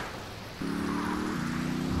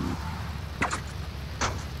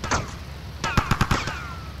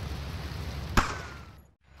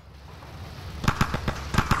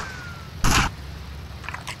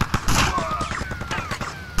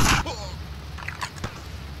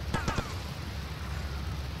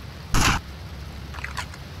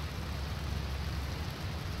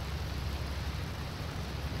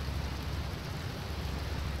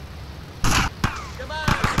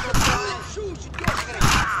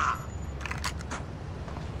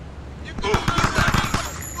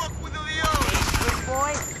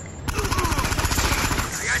 Boy.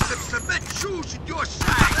 I got some cement shoes in your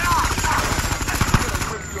side. I'm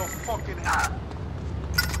gonna rip your fucking head.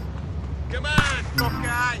 Come on, tough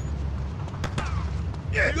guy.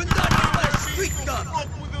 Yeah. You're not my street gun. Fuck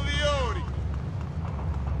with the Leone.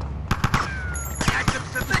 I got some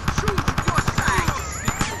cement shoes in your side.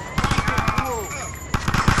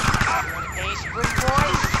 Hey, spring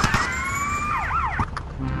boys.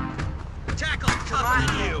 Tackle, come on,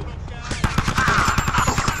 you.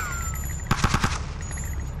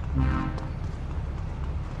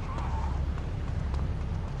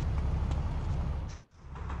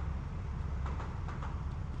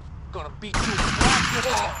 Gonna beat you flat.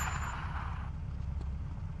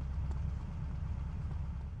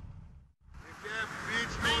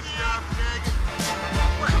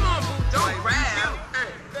 Come on, boo, don't grab.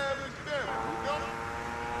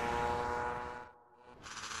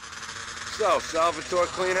 So, Salvatore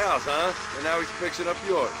clean house, huh? And now he's fixing up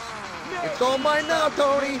yours. It's all mine now,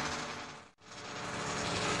 Tony.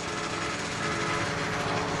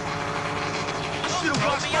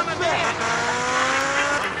 I'm a man.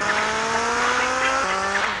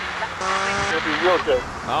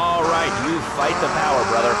 All right, you fight the power,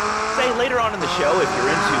 brother. Say, later on in the show, if you're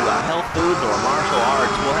into health foods or martial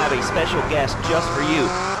arts, we'll have a special guest just for you.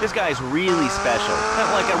 This guy's really special. Kind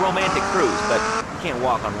of like a romantic cruise, but you can't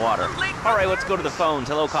walk on water. All right, let's go to the phones.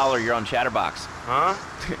 Hello, caller, you're on Chatterbox. Huh?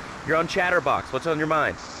 You're on Chatterbox. What's on your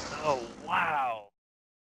mind? Oh, wow.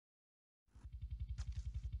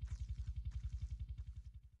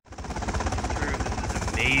 Drew, this is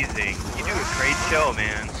amazing. You do a great show,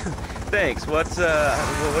 man. Thanks. What's up?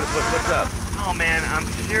 Oh man, I'm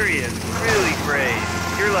serious. Really great.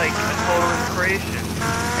 You're like a total inspiration.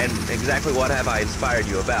 And exactly what have I inspired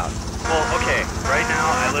you about? Well, okay, right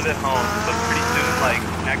now I live at home, but pretty soon, like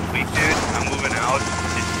next week, dude, I'm moving out.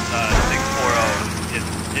 It's 640.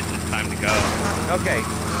 It's just time to go. Okay.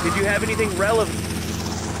 Did you have anything relevant?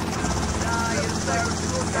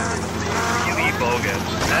 You eat bogus.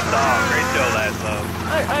 That's all. Great show, Laszlo.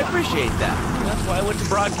 I appreciate that. That's why I went to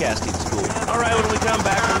broadcasting school. All right, when we come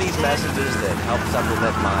back from these messages that help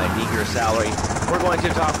supplement my meager salary, we're going to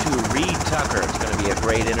talk to Reed Tucker. It's going to be a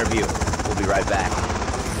great interview. We'll be right back.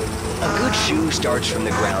 A good shoe starts from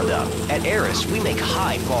the ground up. At Eris, we make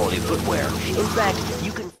high-quality footwear. In fact,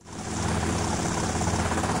 you can...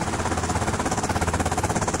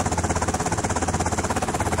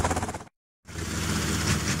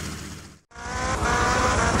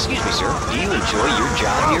 Excuse me, sir. Do you enjoy your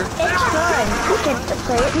job here? It's fun. We get to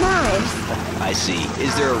play at knives. I see.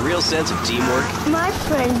 Is there a real sense of teamwork? My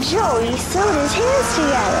friend Joey sewed his hands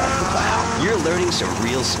together. Wow, you're learning some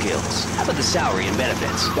real skills. How about the salary and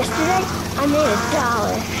benefits? Yesterday, I made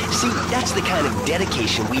 $1. See, that's the kind of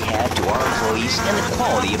dedication we have to our employees and the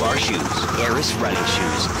quality of our shoes. Eris running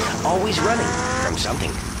shoes. Always running from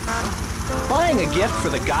something. Buying a gift for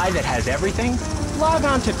the guy that has everything? Log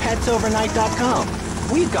on to petsovernight.com.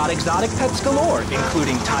 We've got exotic pets galore,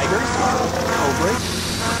 including tigers, cobras,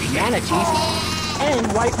 manatees, and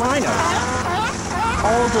white rhinos.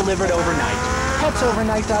 All delivered overnight.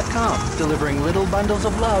 Petsovernight.com, delivering little bundles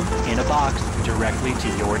of love in a box directly to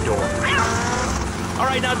your door.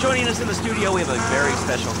 All right, now joining us in the studio, we have a very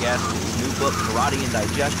special guest. His new book, Karate and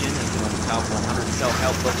Digestion, has been on the top 100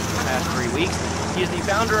 self-help books for the past 3 weeks. He is the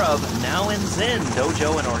founder of Now and Zen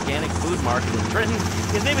Dojo and Organic Food Market in Trenton.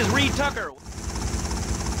 His name is Reed Tucker.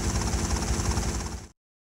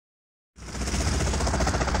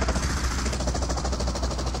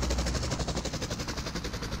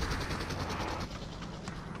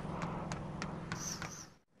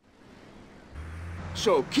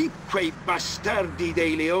 So keep quei bastardi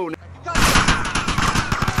dei Leone. Shut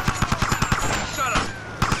up.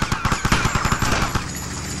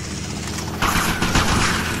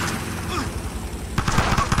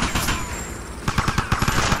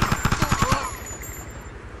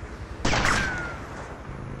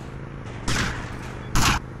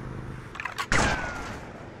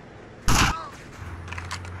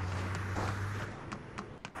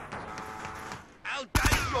 I'll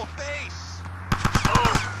dice your face.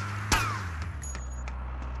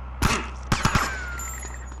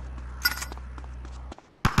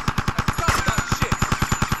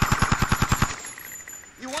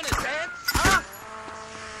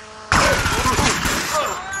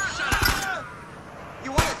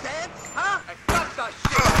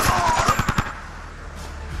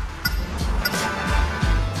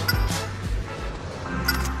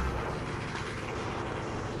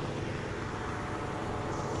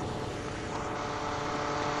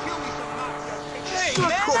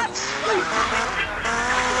 It's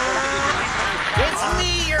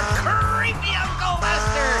me, your creepy Uncle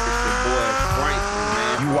Lester! It's your boy Frighteners,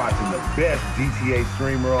 man. You watching the best GTA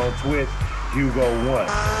streamer on Twitch, Hugo1.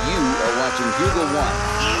 You are watching Hugo1.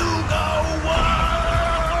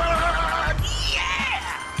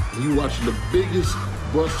 You watching the biggest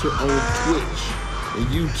buster on Twitch and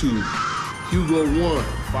YouTube, Hugo1.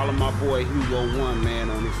 Follow my boy Hugo1, man,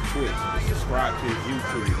 on his Twitch. And subscribe to his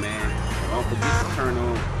YouTube, man. Don't forget to turn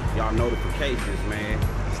on y'all notifications, man.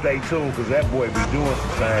 Stay tuned, cause that boy be doing some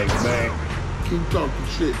things, man. Keep talking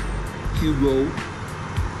shit, Hugo.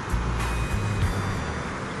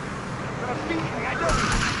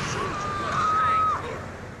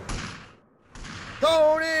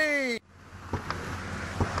 Tony!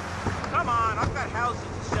 Come on, I've got houses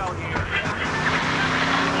to sell here.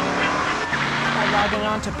 By logging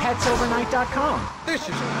on to petsovernight.com. This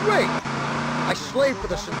is great! I slaved for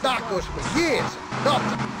the Sindaccos for years.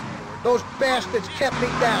 Nothing. Those bastards kept me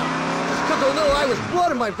down. Just because of a little Irish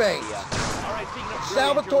blood in my veins.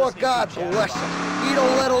 Salvatore, God bless him. He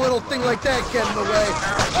don't let a little thing like that get in the way.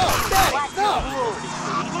 Oh, Daddy, no!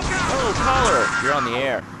 Oh, caller, you're on the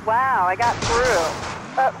air. Wow, I got through.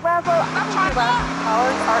 Laszlo, I think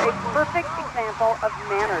callers are a perfect example of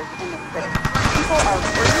manners in this city. People are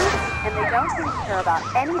rude, and they don't seem to care about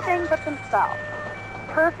anything but themselves.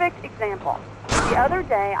 Perfect example. The other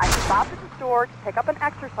day, I stopped at the store to pick up an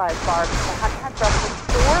exercise bar because I hadn't had breakfast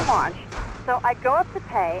or lunch. So I go up to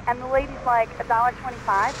pay, and the lady's like,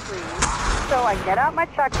 $1.25, please. So I get out my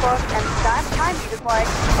checkbook, and the guy behind me is like,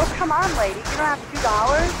 oh, come on, lady, you don't have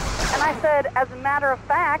 $2? And I said, as a matter of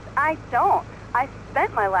fact, I don't. I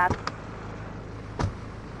spent my last...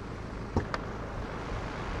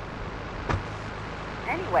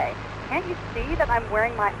 Anyway, can't you see that I'm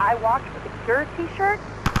wearing my I Walk for the Cure t-shirt?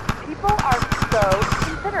 People are so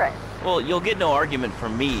considerate. Well, you'll get no argument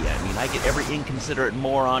from me. I mean, I get every inconsiderate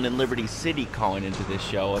moron in Liberty City calling into this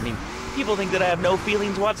show. I mean, people think that I have no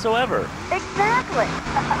feelings whatsoever. Exactly.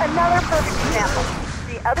 Another perfect example.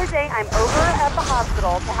 The other day, I'm over at the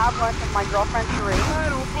hospital to have lunch with my girlfriend, Cherie,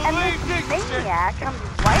 and this maniac comes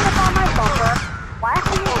right up on my bumper,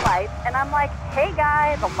 flashing his lights, and I'm like, hey,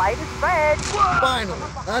 guy, the light is red. Finally,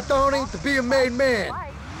 not Tony, to be a made man.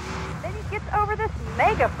 Then he gets over this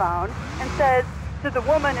megaphone and says, to the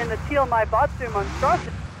woman in the Til My Batsu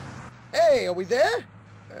monstrosity. Hey, are we there?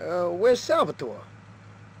 Where's Salvatore?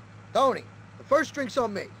 Tony, the first drink's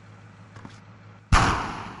on me.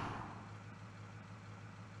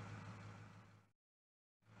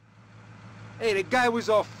 Hey, the guy was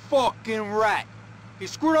a fucking rat. He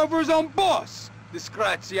screwed over his own boss.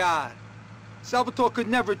 Disgraziad. Salvatore could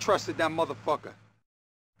never have trusted that motherfucker.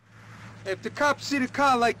 If the cops see the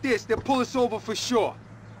car like this, they'll pull us over for sure.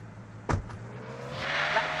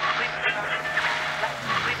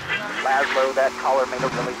 Laszlo, that caller made a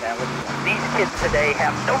really valid point. These kids today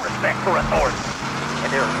have no respect for authority.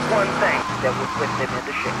 And there's one thing that would put them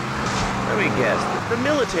into shape. Let me guess, the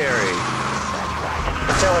military. That's right.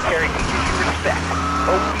 The military teaches you respect.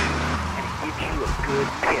 OP. And it gives you a good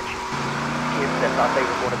pitch. Kids that thought they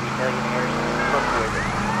were going to be millionaires, look where the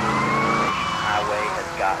highway has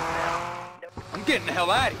gotten them. I'm getting the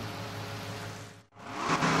hell out of here.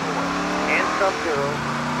 And some girls,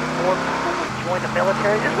 if more people would join the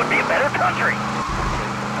military, this would be a better country.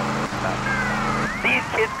 These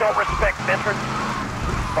kids don't respect veterans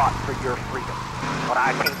who fought for your freedom. When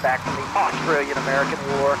I came back from the Australian-American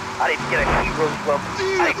War, I didn't get a hero's welcome.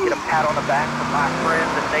 I didn't get a pat on the back from my friends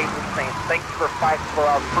and neighbors saying, thanks for fighting for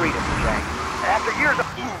our freedom, Jack. After years of...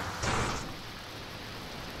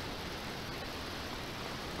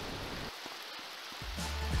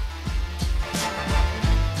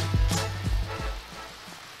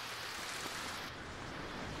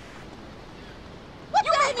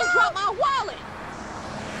 You made me drop my wallet!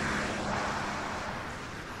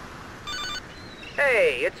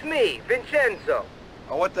 Hey, it's me, Vincenzo.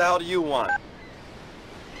 Oh, what the hell do you want?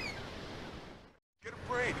 Get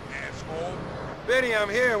a break, asshole. Benny, I'm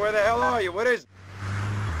here. Where the hell are you? What is...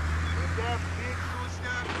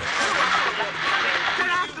 Get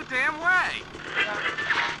out the damn way!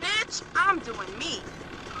 Bitch, I'm doing me.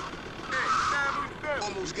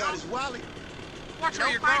 Almost got his wallet. Watch No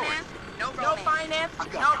where you're finance, going. no finance,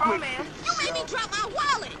 no romance. You made me drop my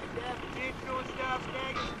wallet!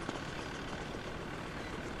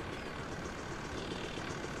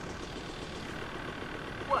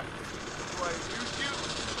 What? Why, you shoot?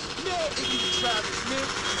 No, Iggy Travis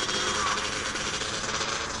Smith.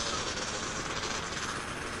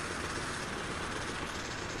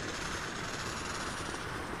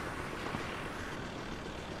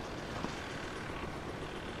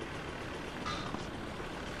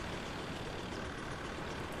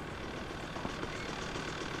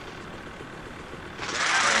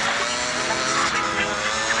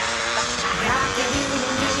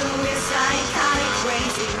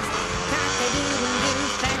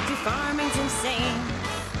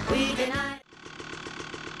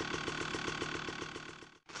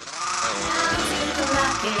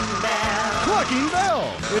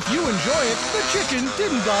 The chicken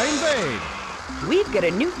didn't die in vain. We've got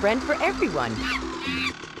a new friend for everyone.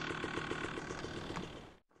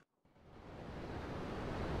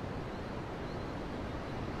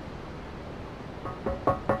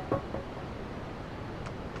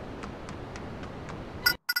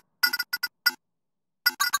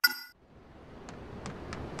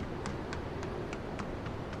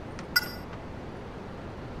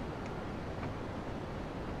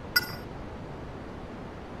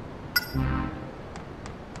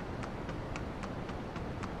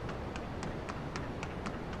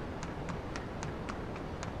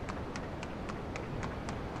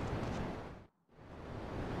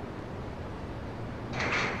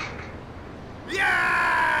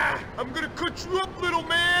 I'm gonna cut you up, little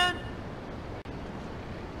man!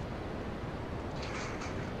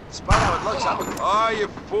 Despite how it looks, oh, you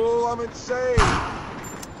fool, I'm insane!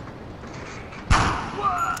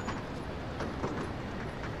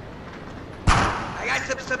 I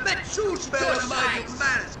got some big shoes. You better mind your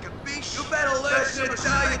manners, capiche? You better learn some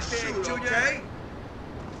Italian shit, okay?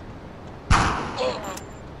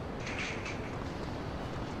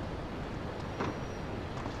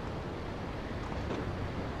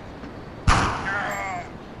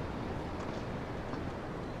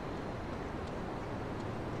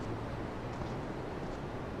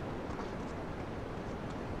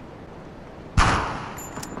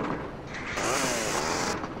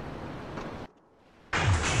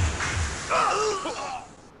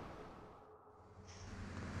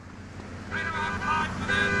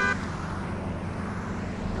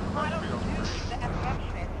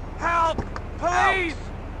 Help! Please!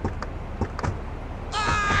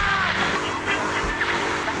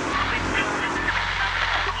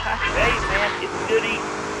 Hey man, it's good eating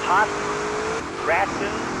pasta,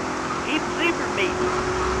 raccoon, even zebra meat.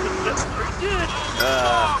 It's pretty good.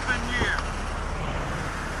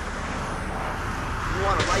 You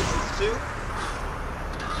want a license too?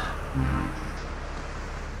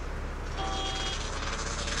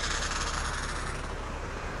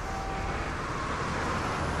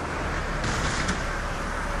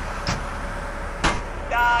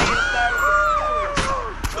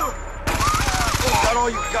 That all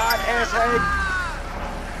you got, asshead?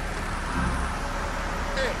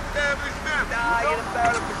 Hey, family Snuff! Die in a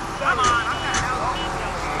barrel of come on,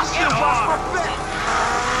 I'm still lost my bet!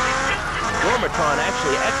 Dormatron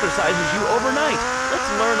actually exercises you overnight. Let's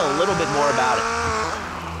learn a little bit more about it.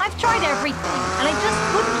 I've tried everything, and I just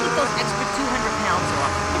couldn't keep those extra 200 pounds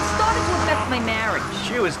off. It started to affect my marriage.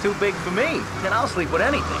 Shoe is too big for me. Then I'll sleep with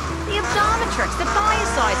anything. The abdometrix, the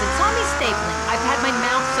thiazide, the tummy stapling. I've had my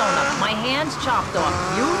mouth sewn up, my hands chopped off.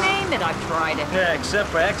 You name it, I've tried it. Yeah, except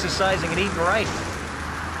for exercising and eating right.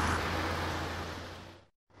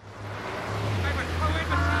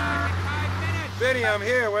 Vinny, I'm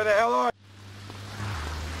here. Where the hell are you?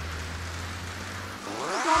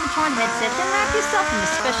 Dormatron headset, then wrap yourself in the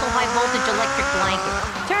special high-voltage electric blanket.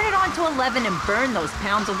 Turn it on to 11 and burn those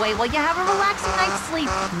pounds away while you have a relaxing night's sleep.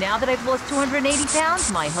 Now that I've lost 280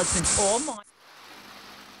 pounds, my husband's all mine.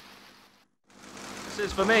 This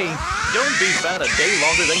is for me. Don't be fat a day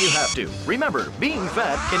longer than you have to. Remember, being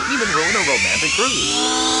fat can even ruin a romantic cruise.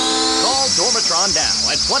 Call Dormatron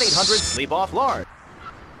now at 1-800-SLEEP-OFF-LARGE.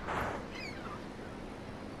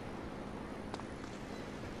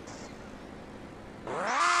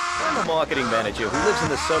 I'm a marketing manager who lives in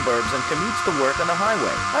the suburbs and commutes to work on the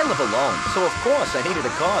highway. I live alone, so of course I needed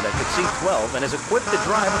a car that could seat 12 and is equipped to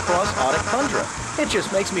drive across Arctic tundra. It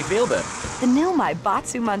just makes me feel better. The new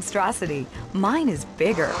Batsu monstrosity. Mine is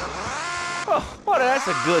bigger. Oh, well, that's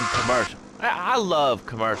a good commercial. I love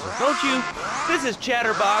commercials, don't you? This is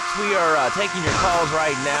Chatterbox. We are taking your calls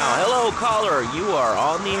right now. Hello, caller. You are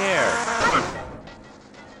on the air.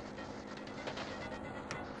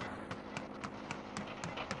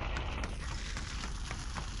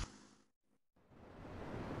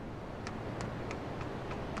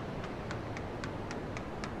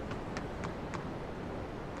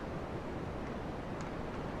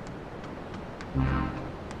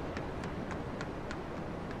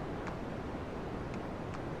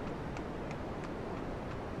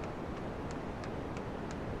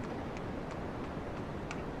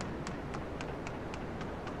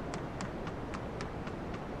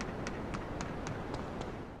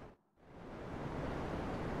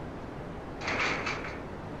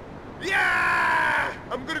 Yeah!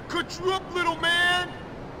 I'm gonna cut you up, little man!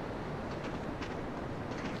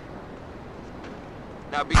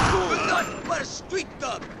 Now be cool. You're nothing but a street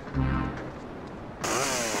thug.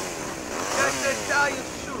 That's the Italian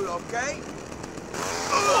shoot, okay?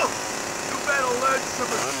 You better learn some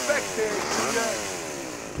respect there, Sucho.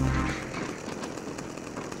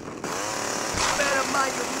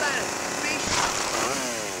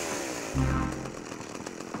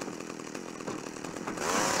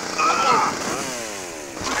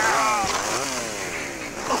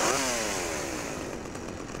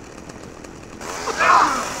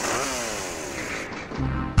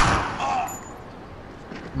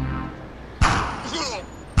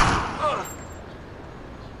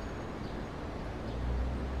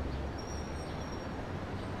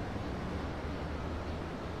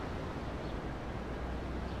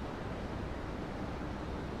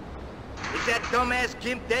 Is that dumbass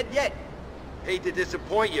Gimp dead yet? Hate to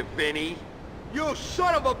disappoint you, Vinny. You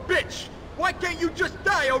son of a bitch! Why can't you just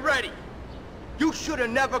die already? You should have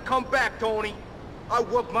never come back, Tony. I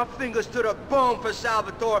worked my fingers to the bone for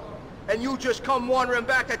Salvatore, and you just come wandering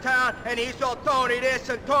back to town, and he's all Tony this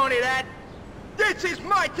and Tony that. This is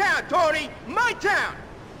my town, Tony! My town!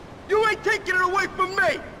 You ain't taking it away from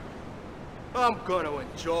me! I'm gonna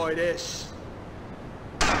enjoy this.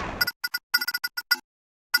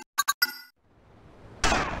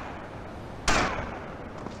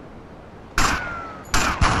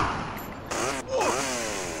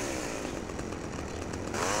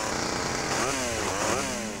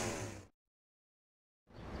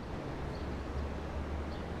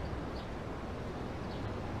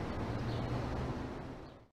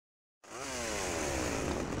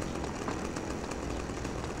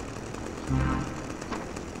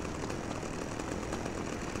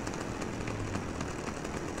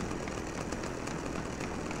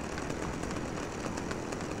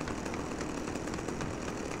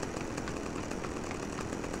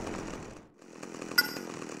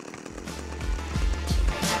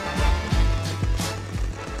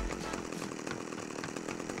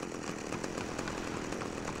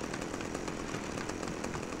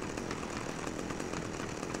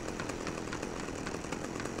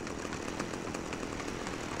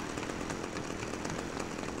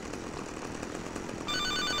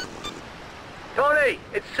 Tony,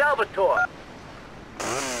 it's Salvatore.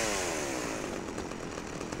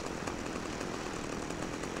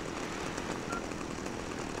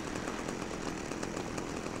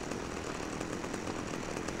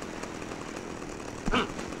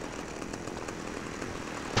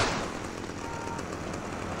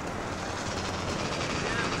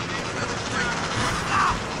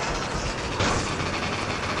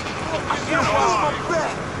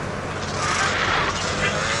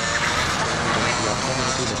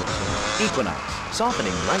 Equinox,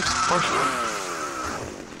 softening life's harsh.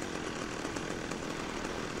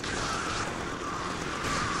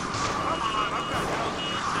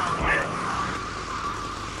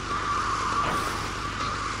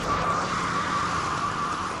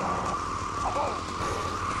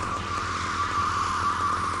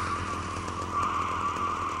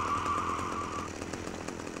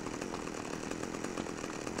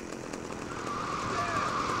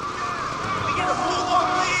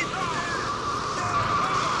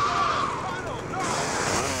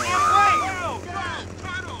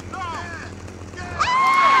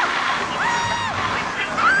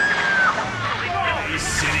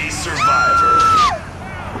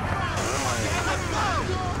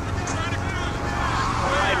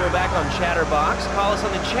 Chatterbox, call us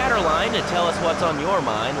on the chatter line to tell us what's on your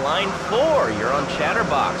mind. Line 4, you're on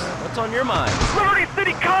Chatterbox. What's on your mind? Liberty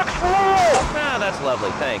City Cox rule! Ah, that's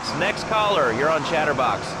lovely, thanks. Next caller, you're on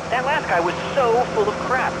Chatterbox. That last guy was so full of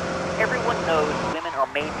crap. Everyone knows women are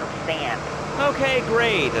made from sand. Okay,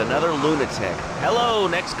 great. Another lunatic. Hello,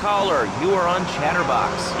 next caller. You are on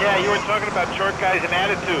Chatterbox. Yeah, you were talking about short guys and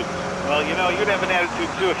attitudes. Well, you know, you'd have an attitude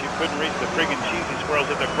too if you couldn't reach the friggin' cheesy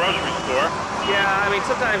squirrels at the grocery store. Yeah, I mean,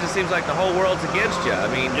 sometimes it seems like the whole world's against you.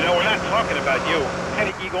 I mean... You know, we're not talking about you. What kind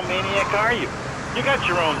of egomaniac are you? You got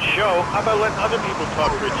your own show. How about letting other people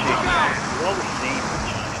talk for a change? We're all the same,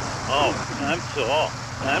 giant. Oh, I'm tall.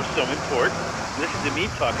 I'm so important. Listen to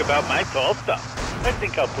me talk about my tall stuff. I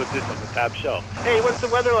think I'll put this on the top shelf. Hey, what's the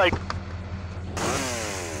weather like?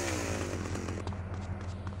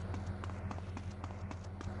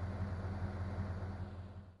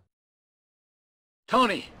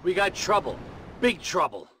 Tony, we got trouble. Big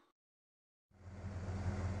trouble.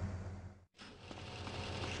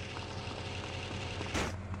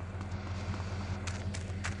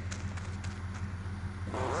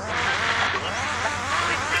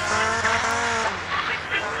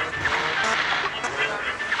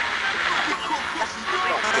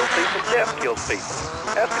 Death kills people.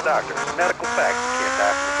 Ask a doctor. Medical facts. You can't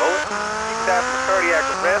die from a bullet. You can die from a cardiac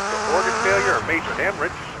arrest, or organ failure, or major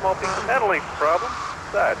hemorrhage. Small piece of metal ain't the problem.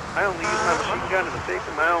 Besides, I only use my machine gun in the safe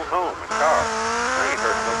in my own home and car. I ain't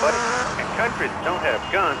hurting nobody. And countries that don't have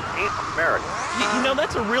guns ain't American. You know,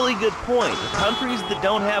 that's a really good point. The countries that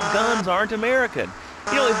don't have guns aren't American.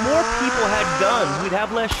 You know, if more people had guns, we'd have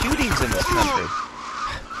less shootings in this country.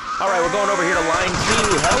 All right, we're going over here to line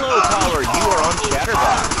 2. Hello, caller. You are on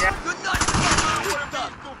Chatterbox. Good night.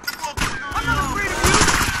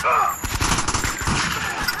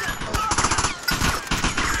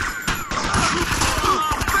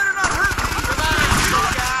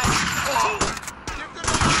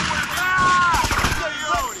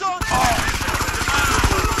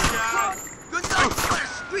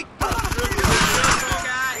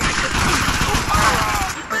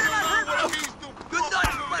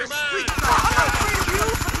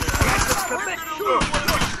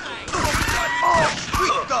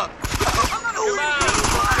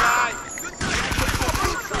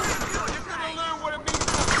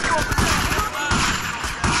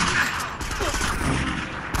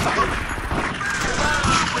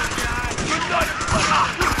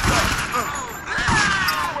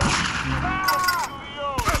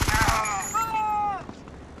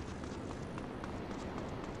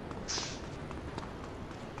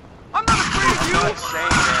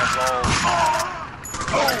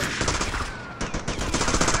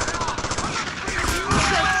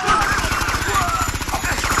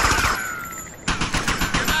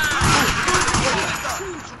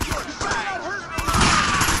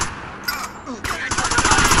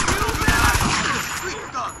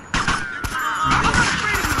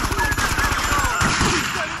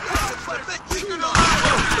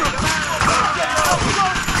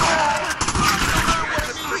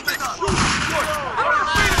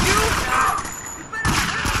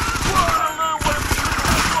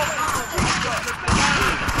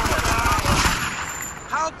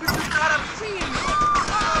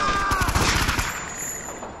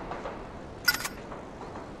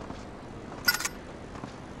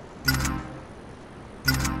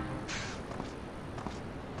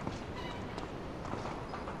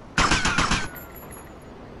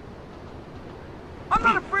 I'm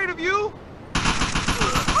not afraid of you.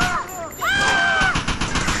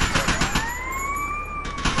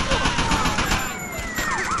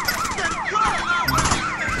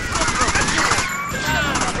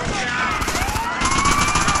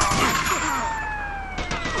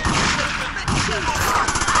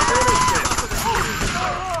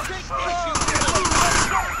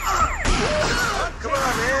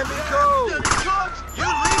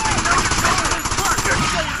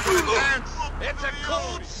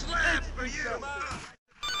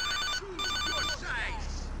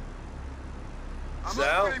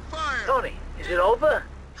 So? Tony, is it over?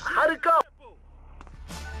 How'd it go?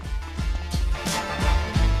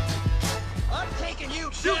 I'm taking you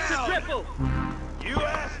Shoot the down! triple! You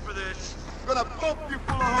asked for this. I'm gonna bump you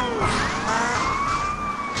full of holes.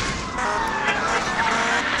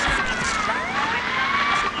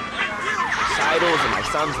 Recitals and my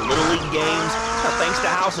son's Little League games. Thanks to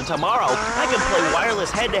House of Tomorrow, I can play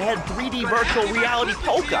wireless head-to-head 3D virtual reality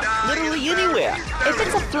poker literally anywhere. If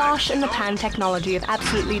it's a flash-in-the-pan technology of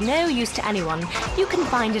absolutely no use to anyone, you can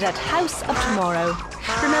find it at House of Tomorrow.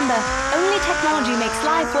 Remember, only technology makes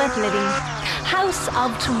life worth living. House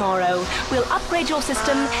of Tomorrow. We'll upgrade your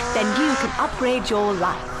system, then you can upgrade your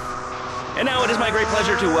life. And now it is my great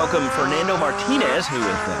pleasure to welcome Fernando Martinez, who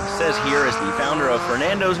it says here is the founder of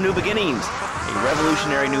Fernando's New Beginnings, a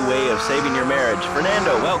revolutionary new way of saving your marriage.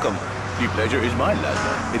 Fernando, welcome. The pleasure is mine,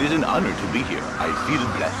 Laszlo. It is an honor to be here. I feel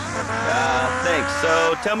blessed. Thanks.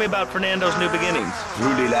 So tell me about Fernando's New Beginnings.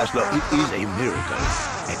 Truly, Laszlo, it is a miracle.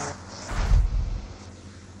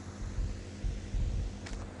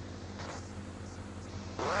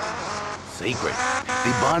 Sacred.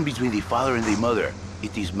 The bond between the father and the mother.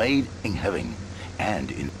 It is made in heaven and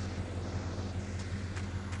in...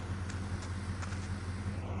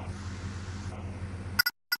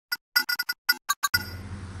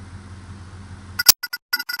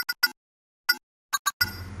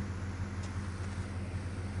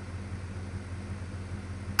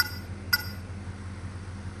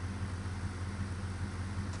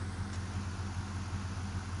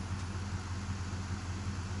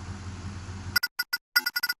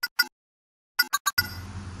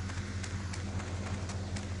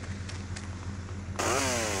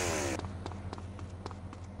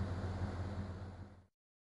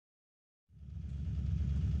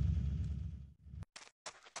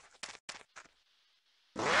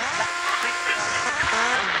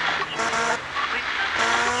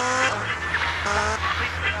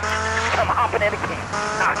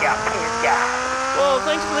 Well,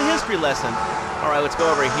 thanks for the history lesson. All right, let's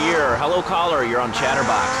go over here. Hello, caller. You're on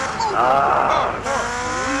Chatterbox.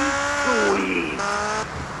 Sweet.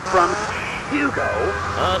 From go.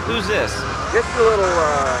 Who's this? Just a little,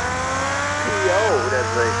 PO'd, as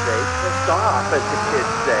they say. Pissed off, as the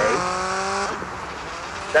kids say.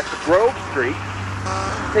 That's the Grove Street.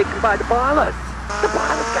 Taken by the Ballas. The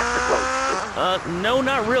Ballas got the Grove Street. No,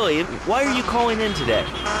 not really. Why are you calling in today?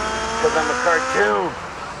 Because I'm a cartoon.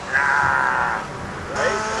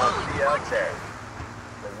 Right? I'll be out there.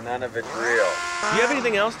 Because none of it's real. Do you have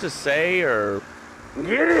anything else to say, or...?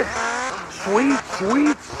 Yes! Sweet,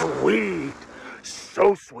 sweet, sweet.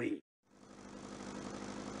 So sweet.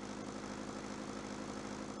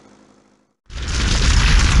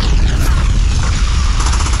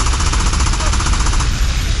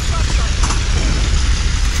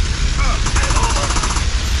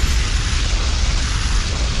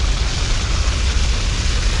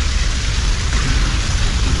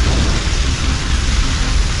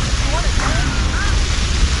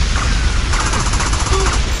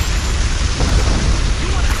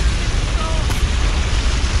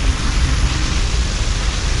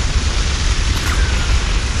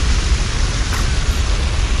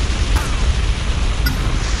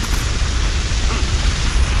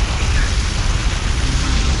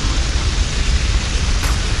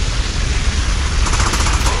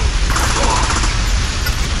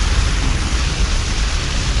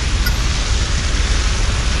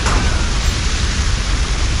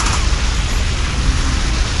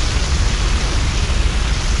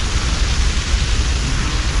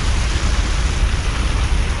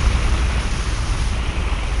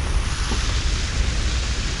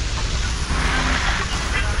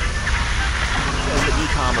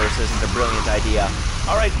 Isn't a brilliant idea.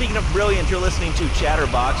 Alright, speaking of brilliant, you're listening to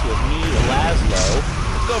Chatterbox with me, Laszlo.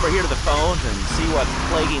 Let's go over here to the phones and see what's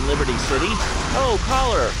plaguing Liberty City. Oh,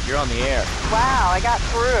 caller, you're on the air. Wow, I got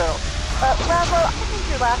through. Laszlo, I think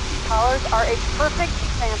your last two callers are a perfect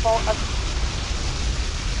example of...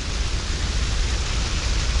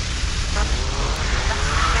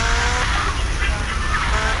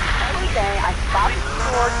 Every day I stop at the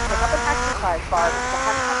store to pick up an exercise bar because I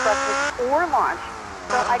haven't had breakfast or lunch.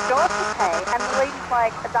 So I go up to pay, and the lady's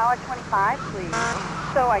like, $1.25, please.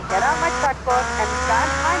 So I get out my checkbook, and the guy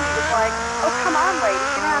behind me was like, oh, come on, lady,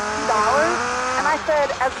 you can have $2. And I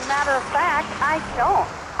said, as a matter of fact, I don't.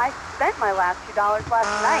 I spent my last $2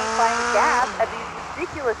 last night buying gas at these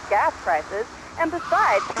ridiculous gas prices. And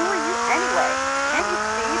besides, who are you anyway? Can't you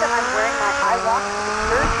see that I'm wearing my I Walk to the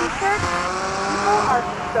Third t-shirt? People are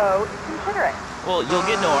so inconsiderate. Well, you'll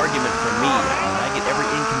get no argument from me. I get every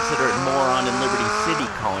inconsiderate moron in Liberty City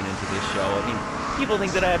calling into this show. I mean, people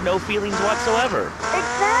think that I have no feelings whatsoever.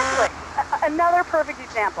 Exactly. Another perfect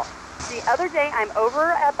example. The other day, I'm over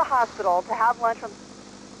at the hospital to have lunch with...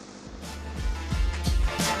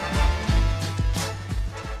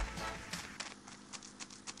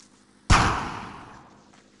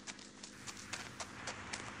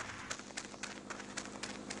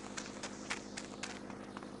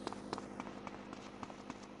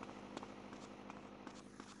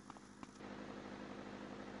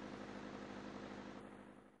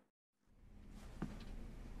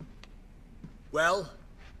 Well?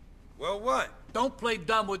 Well, what? Don't play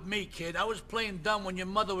dumb with me, kid. I was playing dumb when your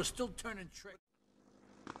mother was still turning tricks.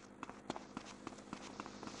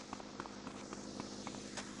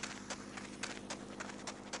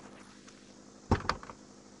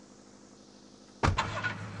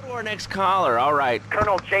 Our next caller, all right.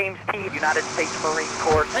 Colonel James T., United States Marine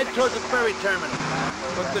Corps. Head towards the ferry terminal.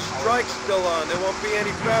 But the strike's still on. There won't be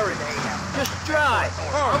any ferry. Just drive.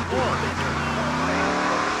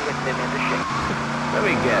 Them into shape. Let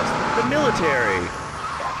me guess. The military.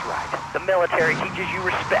 That's right. The military teaches you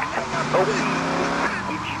respect. OP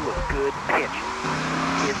gives you a good pension.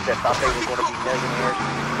 Kids that thought they were going to be millionaires,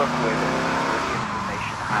 look where the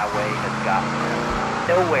information highway has gotten them.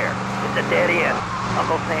 Nowhere. It's a dead end.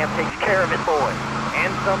 Uncle Sam takes care of his boys.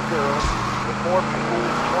 And some girls. With more people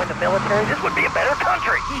who join the military, this would be a better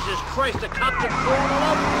country. Jesus Christ, the cops are crawling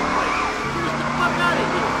all over the place. Get us the fuck out of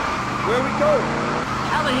here. Where we going?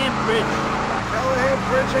 Callahan Bridge. Callahan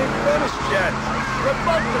Bridge ain't finished yet. We're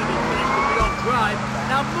both gonna be finished if we don't drive.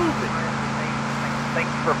 Now move it.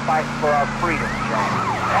 Thanks for fighting for our freedom, John.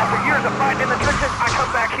 After years of fighting in the trenches, I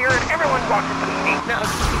come back here and everyone's walking to me. Now,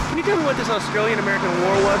 can you tell me what this Australian-American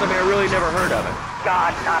War was? I mean, I really never heard of it.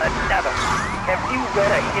 God, not another. Have you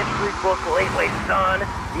read a history book lately, son?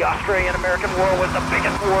 The Australian-American War was the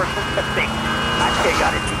biggest war since the big. I tell you,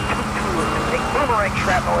 I didn't do two tours and take boomerang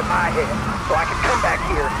shrapnel in my head so I could come back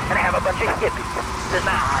here and have a bunch of hippies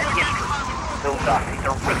deny history. Those Aussies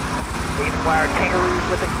are racist. They've wired kangaroos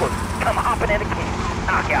with explosives. Come hopping in a can.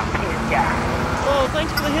 Knock out 10 guys. Oh,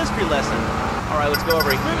 thanks for the history lesson. All right, let's go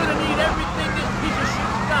over here. We're gonna need everything this piece of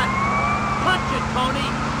shit's got. Punch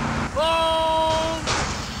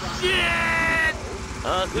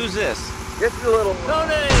Who's this? It's a little...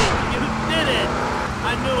 Tony! You did it!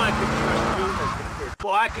 I knew I could trust you.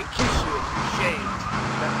 Boy, I could kiss you if you're ashamed.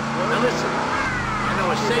 Now listen, I know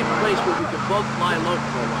a safe place where we can both lie low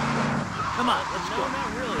for a while. Come on, let's go. No, not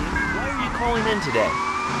really. Why are you calling in today?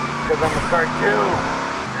 Because I'm a cartoon.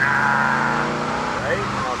 Right?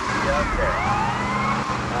 I'll see you out there.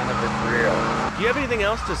 None of it's real. Do you have anything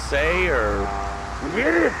else to say, or...?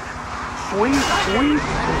 Yes! Sweet, sweet,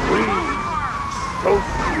 sweet. So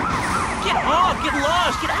sweet. Get off! Get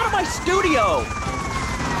lost! Get out of my studio!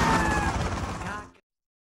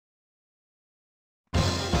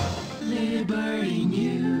 Liberty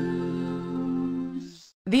News.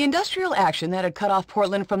 The industrial action that had cut off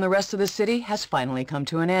Portland from the rest of the city has finally come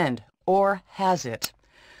to an end. Or has it?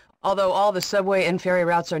 Although all the subway and ferry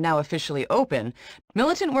routes are now officially open,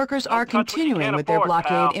 militant workers are continuing with their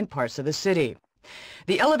blockade in parts of the city.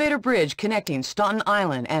 The elevator bridge connecting Staunton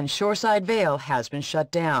Island and Shoreside Vale has been shut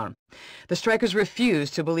down. The strikers refuse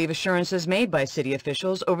to believe assurances made by city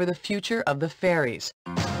officials over the future of the ferries.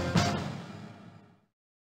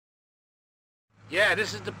 Yeah,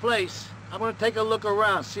 this is the place. I'm gonna take a look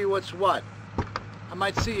around, see what's what. I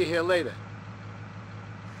might see you here later.